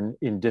learn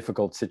in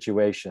difficult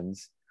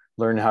situations,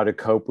 learn how to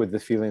cope with the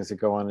feelings that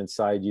go on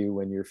inside you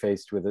when you're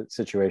faced with a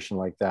situation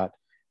like that,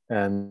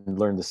 and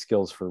learn the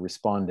skills for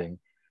responding.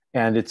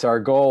 And it's our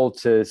goal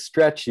to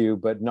stretch you,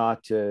 but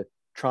not to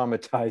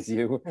traumatize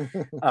you.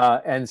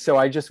 And so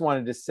I just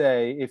wanted to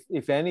say,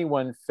 if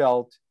anyone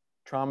felt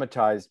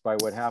traumatized by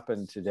what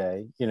happened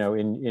today, you know,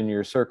 in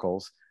your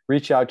circles,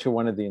 reach out to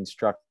one of the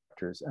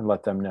instructors and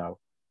let them know,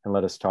 and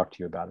let us talk to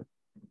you about it.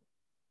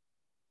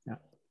 Yeah.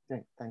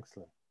 Okay, thanks,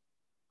 Lou.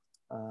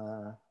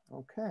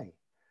 Okay.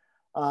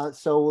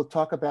 So we'll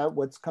talk about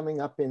what's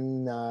coming up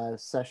in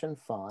session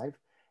 5.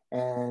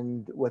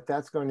 And what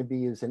that's going to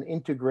be is an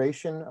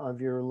integration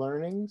of your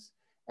learnings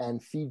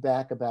and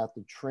feedback about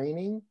the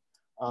training.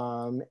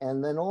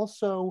 And then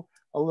also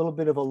a little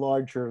bit of a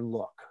larger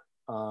look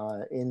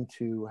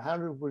into how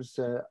was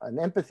an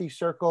empathy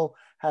circle,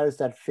 how does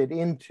that fit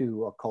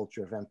into a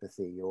culture of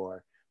empathy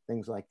or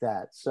things like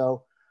that.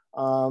 So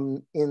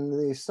in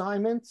the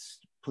assignments,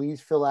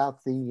 please fill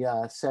out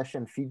the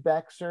session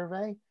feedback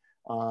survey.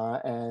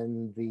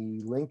 And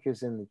the link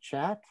is in the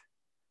chat,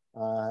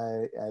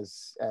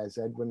 as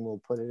Edwin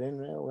will put it in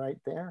there, right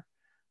there.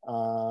 I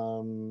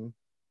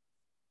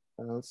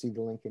don't see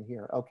the link in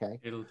here. Okay.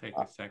 It'll take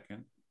a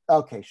second.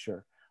 Okay,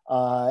 sure.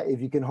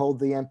 If you can hold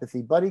the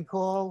empathy buddy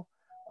call,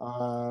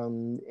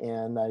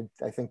 and I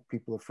think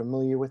people are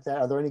familiar with that.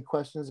 Are there any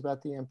questions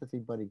about the empathy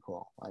buddy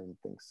call? I didn't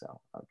think so.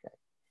 Okay.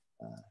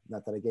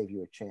 Not that I gave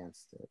you a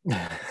chance to.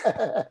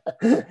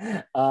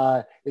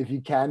 If you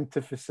can, to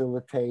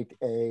facilitate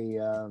a,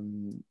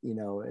 you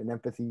know, an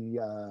empathy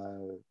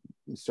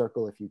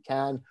circle, if you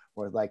can,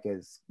 or like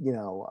as, you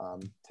know,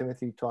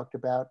 Timothy talked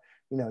about,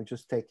 you know,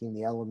 just taking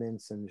the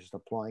elements and just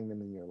applying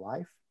them in your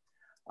life.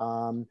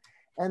 And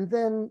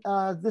then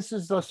this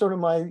is sort of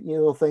my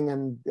little thing,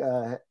 and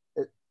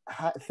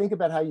think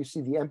about how you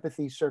see the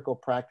empathy circle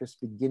practice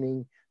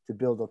beginning to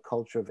build a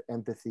culture of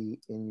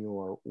empathy in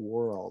your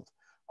world.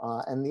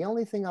 And the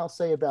only thing I'll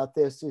say about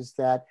this is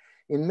that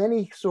in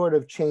many sort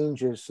of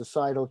changes,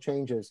 societal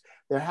changes,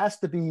 there has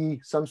to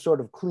be some sort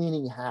of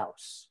cleaning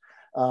house.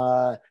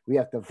 We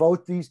have to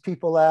vote these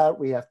people out.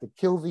 We have to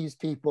kill these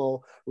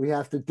people. We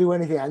have to do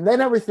anything, and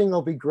then everything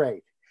will be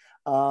great.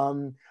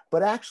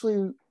 But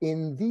actually,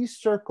 in these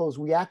circles,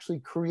 we actually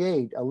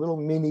create a little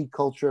mini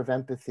culture of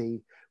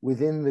empathy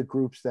within the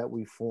groups that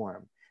we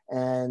form.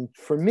 And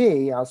for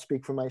me, I'll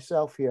speak for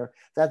myself here,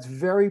 that's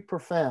very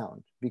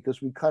profound, because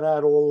we cut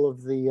out all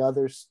of the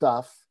other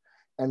stuff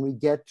and we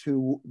get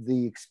to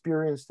the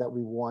experience that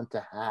we want to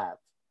have.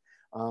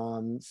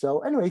 So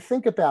anyway,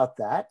 think about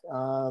that.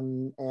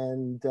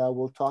 And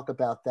we'll talk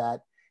about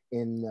that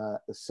in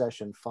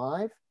session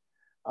 5.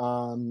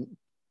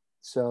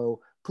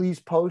 So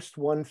please post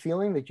one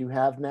feeling that you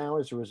have now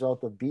as a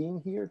result of being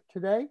here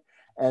today.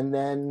 And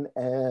then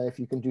if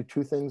you can do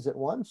 2 things at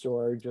once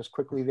or just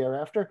quickly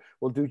thereafter,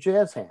 we'll do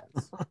jazz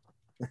hands.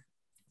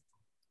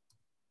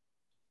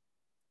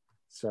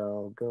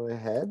 So go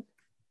ahead.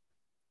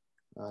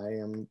 I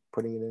am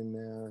putting it in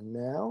there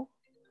now.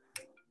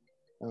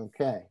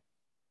 Okay.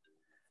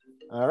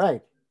 All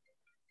right.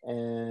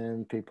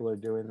 And people are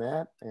doing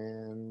that.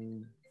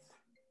 And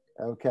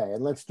okay.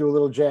 And let's do a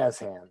little jazz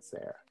hands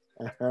there.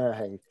 All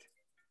right.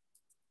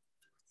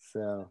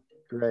 So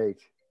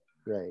great,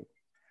 great.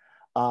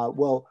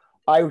 Well,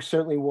 I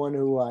certainly want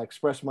to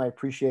express my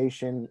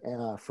appreciation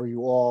for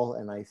you all,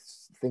 and I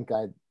think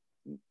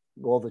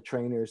all the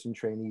trainers and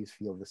trainees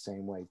feel the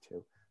same way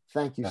too.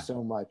 Thank you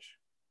so much.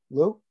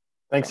 Lou?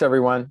 Thanks,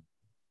 everyone.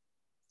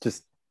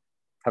 Just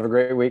have a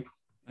great week.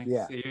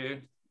 Thanks. See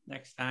you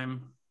next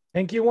time.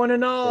 Thank you, one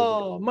and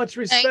all. Much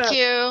respect. Thank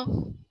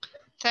you.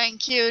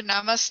 Thank you.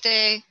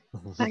 Namaste.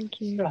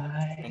 Thank you.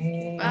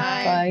 Bye.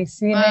 Bye. Bye.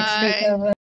 See you next week, Bye. everyone.